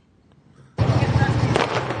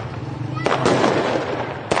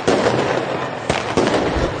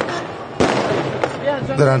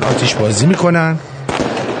 دارن آتش بازی میکنن.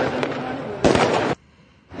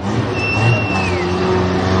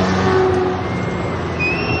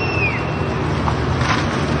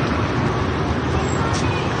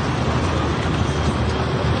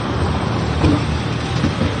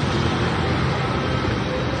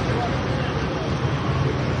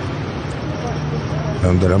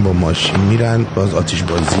 هم دارن با ماشین میرن، باز آتش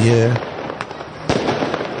بازیه.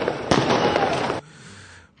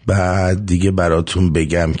 بعد دیگه براتون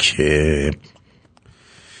بگم که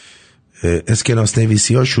اسکناس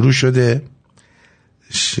نویسی ها شروع شده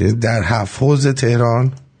در 7 حوض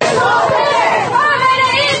تهران.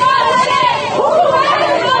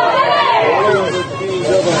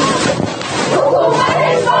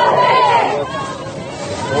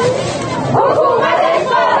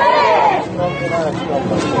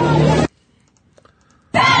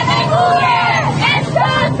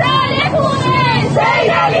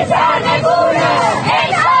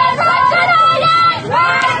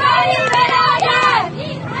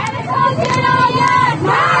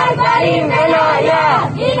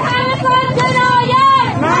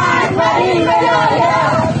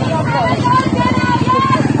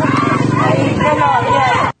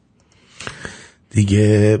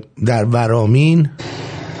 دیگه در ورامین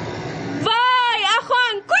وای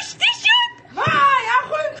اخوان کشته شد، وای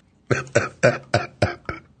اخوان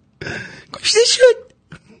کشته شد.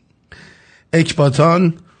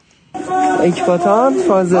 اکباتان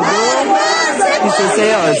فاز 2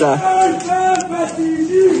 23 آذر.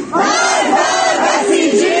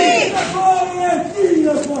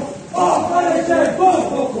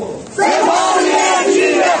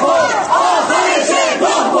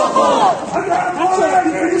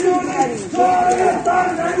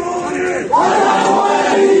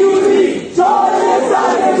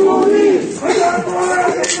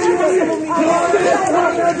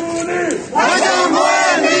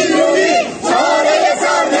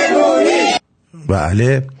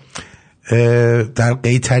 بله. در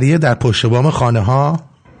قیطریه در پشت بام خانه ها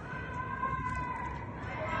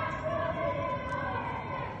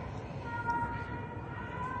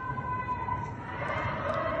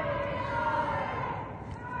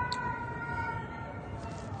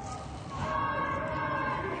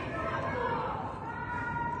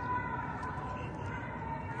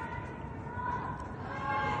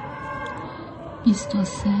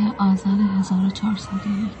آذر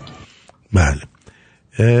 1401. بله.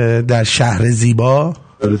 در شهر زیبا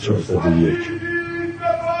 401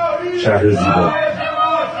 شهر زیبا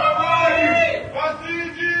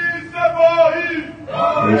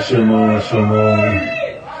شما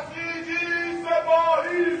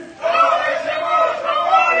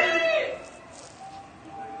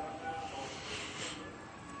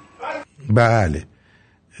بله.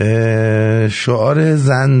 شعار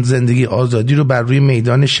زن زندگی آزادی رو بر روی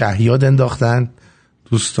میدان شهیاد انداختن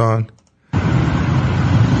دوستان.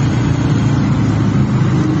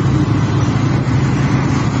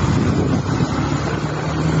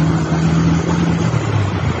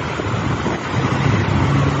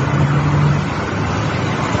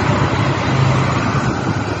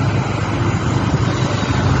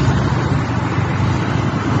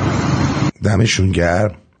 دمشون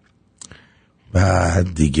گرم.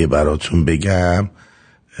 بعد دیگه براتون بگم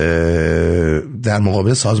در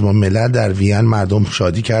مقابل سازمان ملل در وین مردم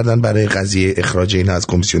شادی کردن برای قضیه اخراج این از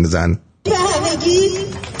کمیسیون زن. به همگی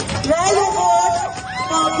رأی آورد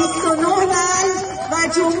با 29 رأی و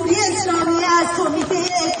جمهوری اسلامی از کمیته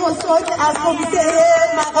اکوسوت از کمیته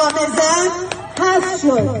مقام زن حذف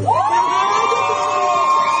شد.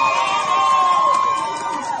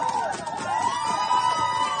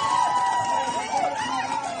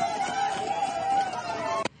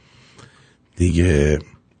 دیگه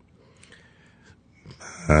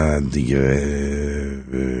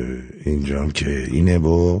اینجام که اینه و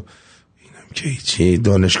اینم که چی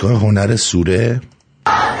دانشگاه هنر سوره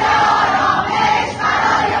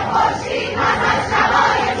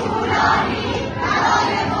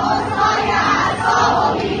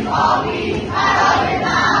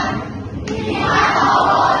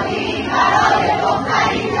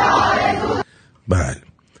بله.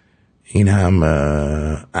 این هم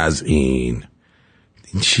از این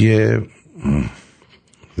چیه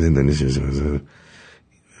زندانی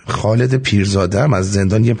خالد پیرزاده هم از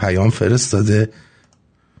زندان یه پیام فرستاده،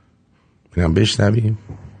 اینم بشنویم.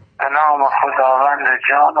 به نام خداوند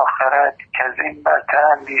جان و خرد که از این بدتر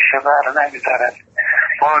اندیشه بر نگذرد.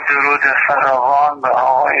 با درود فراوان به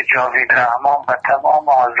آقای جاوید رحمان و تمام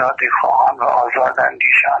آزادی خواهان و آزاد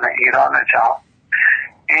اندیشان ایران جهان.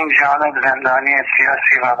 این جانب زندانی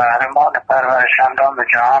سیاسی و قهرمان پرورشندان به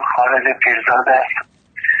جهان خالد پیرزاده است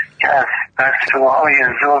که از پستوهای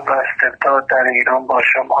ظلم و استبداد در ایران با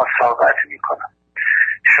شما صحبت میکنم.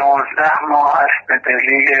 16 ماه است به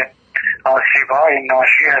دلیل آسیب‌های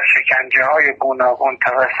ناشی از شکنجه‌های گوناگون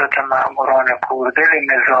توسط مأموران کوردل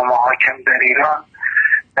نظام حاکم در ایران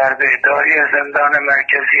در بهداری زندان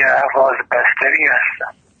مرکزی اهواز بستری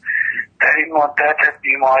هستم. در این مدت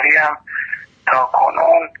بیماریم تا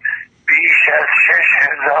کنون بیش از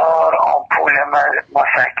 6,000 آمپول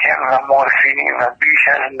مسکن و مورفینی و بیش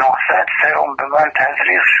از 900 سرم به من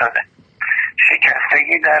تزریق شده.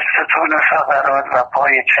 شکستگی در ستون فقرات و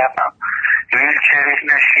پای چپم، ویلچر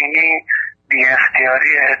نشینی، بی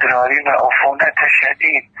اختیاری ادراری و عفونت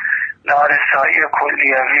شدید، نارسایی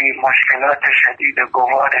کلیوی، مشکلات شدید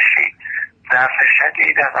گوارشی، ضعف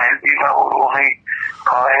شدید قلبی و عروقی،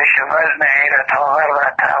 کاهش وزن حیرت آور و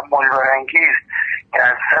تحمل برانگیز که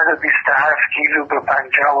از 127 کیلو به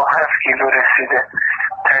 57 کیلو رسیده،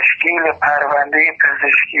 تشکیل پرونده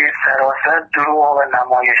پزشکی سراسر دروغ و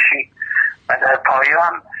نمایشی و در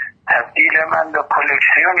پایان تبدیل من به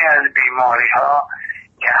کلکسیونی از بیماری ها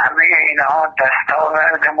که همه اینها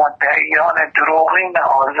دستاورد مدعیان دروغین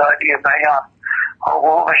آزادی بیان،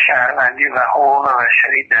 حقوق شهروندی و حقوق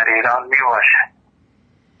بشری در ایران می باشد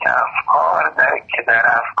که در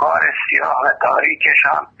افکار سیاه و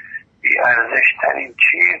تاریکشان بی ارزش ترین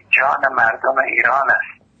چیز جان مردم ایران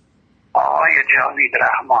است. آقای جاوید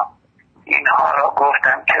رحمان، اینها را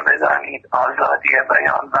گفتم که بدانید آزادی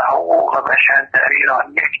بیان و حقوق بشر در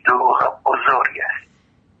ایران یک دروغ بزرگ است.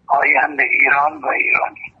 آینده ایران و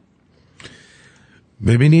ایرانی.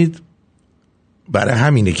 ببینید، برای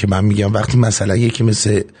همینه که من میگم وقتی مثلا یکی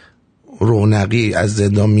مثل رونقی از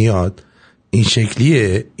زندان میاد این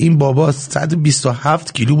شکلیه، این بابا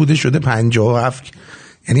 127 کیلو بوده شده 57،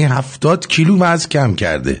 یعنی 70 کیلو وزن کم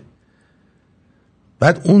کرده.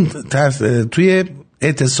 بعد اون توی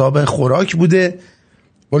اعتصاب خوراک بوده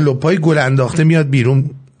با لپای گل انداخته میاد بیرون،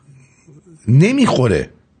 نمیخوره.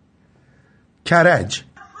 کرج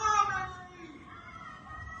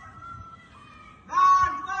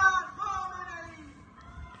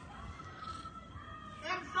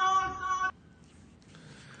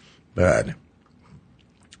بله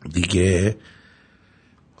دیگه.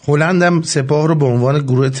 هلند هم سپاه رو به عنوان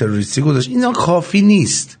گروه تروریستی گذاشت. اینا کافی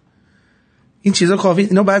نیست، این چیزا کافی.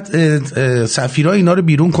 اینا بعد سفیرها اینا رو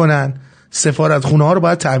بیرون کنن، سفارتخونه ها رو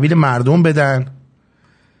باید تحویل مردم بدن.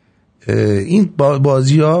 این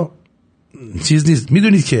بازی ها چیز نیست.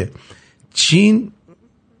 میدونید که چین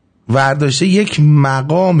ورداشته یک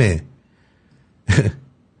مقام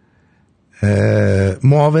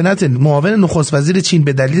معاون نخست وزیر چین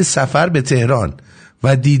به دلیل سفر به تهران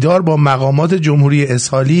و دیدار با مقامات جمهوری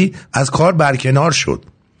اسحاقی از کار برکنار شد.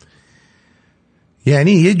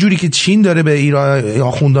 یعنی یه جوری که چین داره به ایران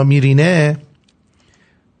آخوندا میرینه،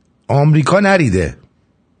 آمریکا نریده.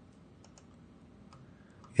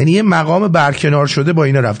 یعنی یه مقام برکنار شده با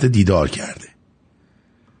اینا رفته دیدار کرده.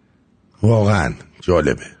 واقعا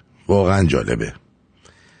جالبه، واقعا جالبه.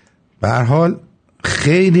 به هر حال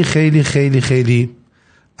خیلی خیلی خیلی خیلی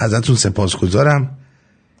ازتون سپاسگزارم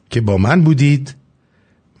که با من بودید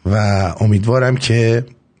و امیدوارم که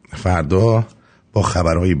فردا با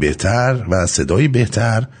خبرهای بهتر و صدای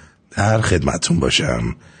بهتر در خدمتون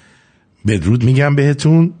باشم. بدرود میگم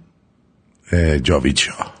بهتون. جاوید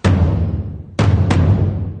شاه.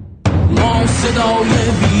 ما صدای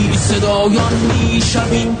بی صدایان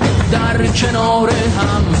میشویم، در کنار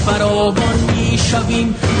هم فراوان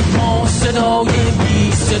میشویم. ما صدای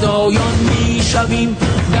بی صدایان میشویم،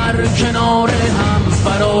 در کنار هم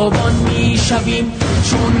فراوان میشویم.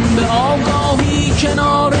 چون به آگاهی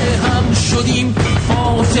کنار هم شدیم،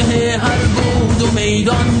 فاتح هر گود و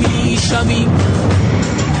میدان میشویم.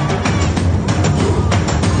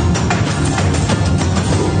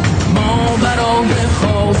 ما برای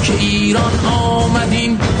خاک ایران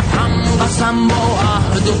آمدیم، هم قسم با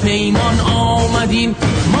عهد و پیمان آمدیم.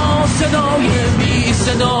 ما صدای بی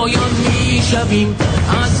صدایان میشویم،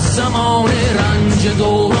 از زمان رنج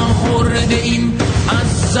دوران خورده ایم،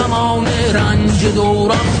 از زمان رنج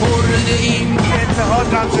دوران خورده ایم.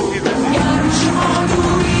 اتحاد رمز پیروزی. گرچه ما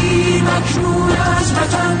دوری مکنون از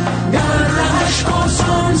وطن، در رهش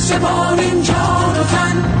آسان سپاریم جان و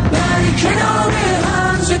تن. در کنار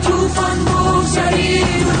هم ز توفان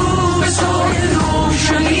بگذریم، رو به سایه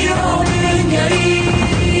روشنی را بنگریم.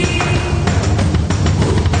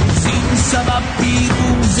 زین سبب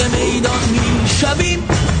پیروز میدان میشویم،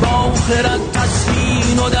 با خرد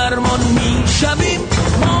تسکین و درمان میشویم.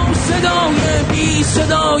 ما صدای بی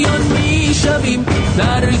صدایان میشویم،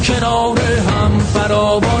 در کنار هم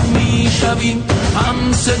فراوان میشویم.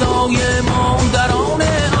 هم صدای مادران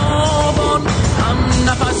آبان، هم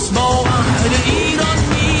نفس با اهل ایران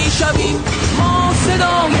میشویم. میشویم، ما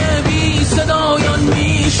صدای بی صدایان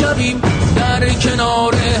میشویم، در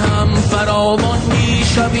کنار هم فراوان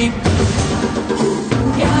میشویم.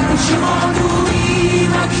 گرچه ما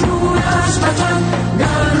دوریم اکنون از وطن،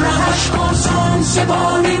 در رهش آسان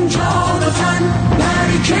سپاریم جان و تن، در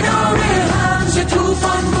کنار هم ز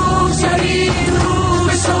طوفان بگذریم، رو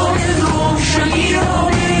به سایه روشنی را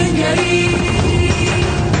بنگریم.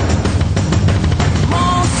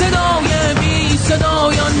 ما صدای بی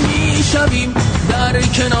صدایان میشویم، در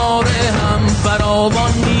کنار هم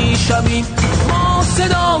فراوان میشویم، ما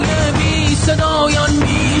صدای بی صدایان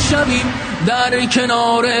میشویم، در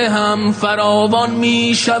کنار هم فراوان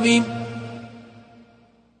میشویم.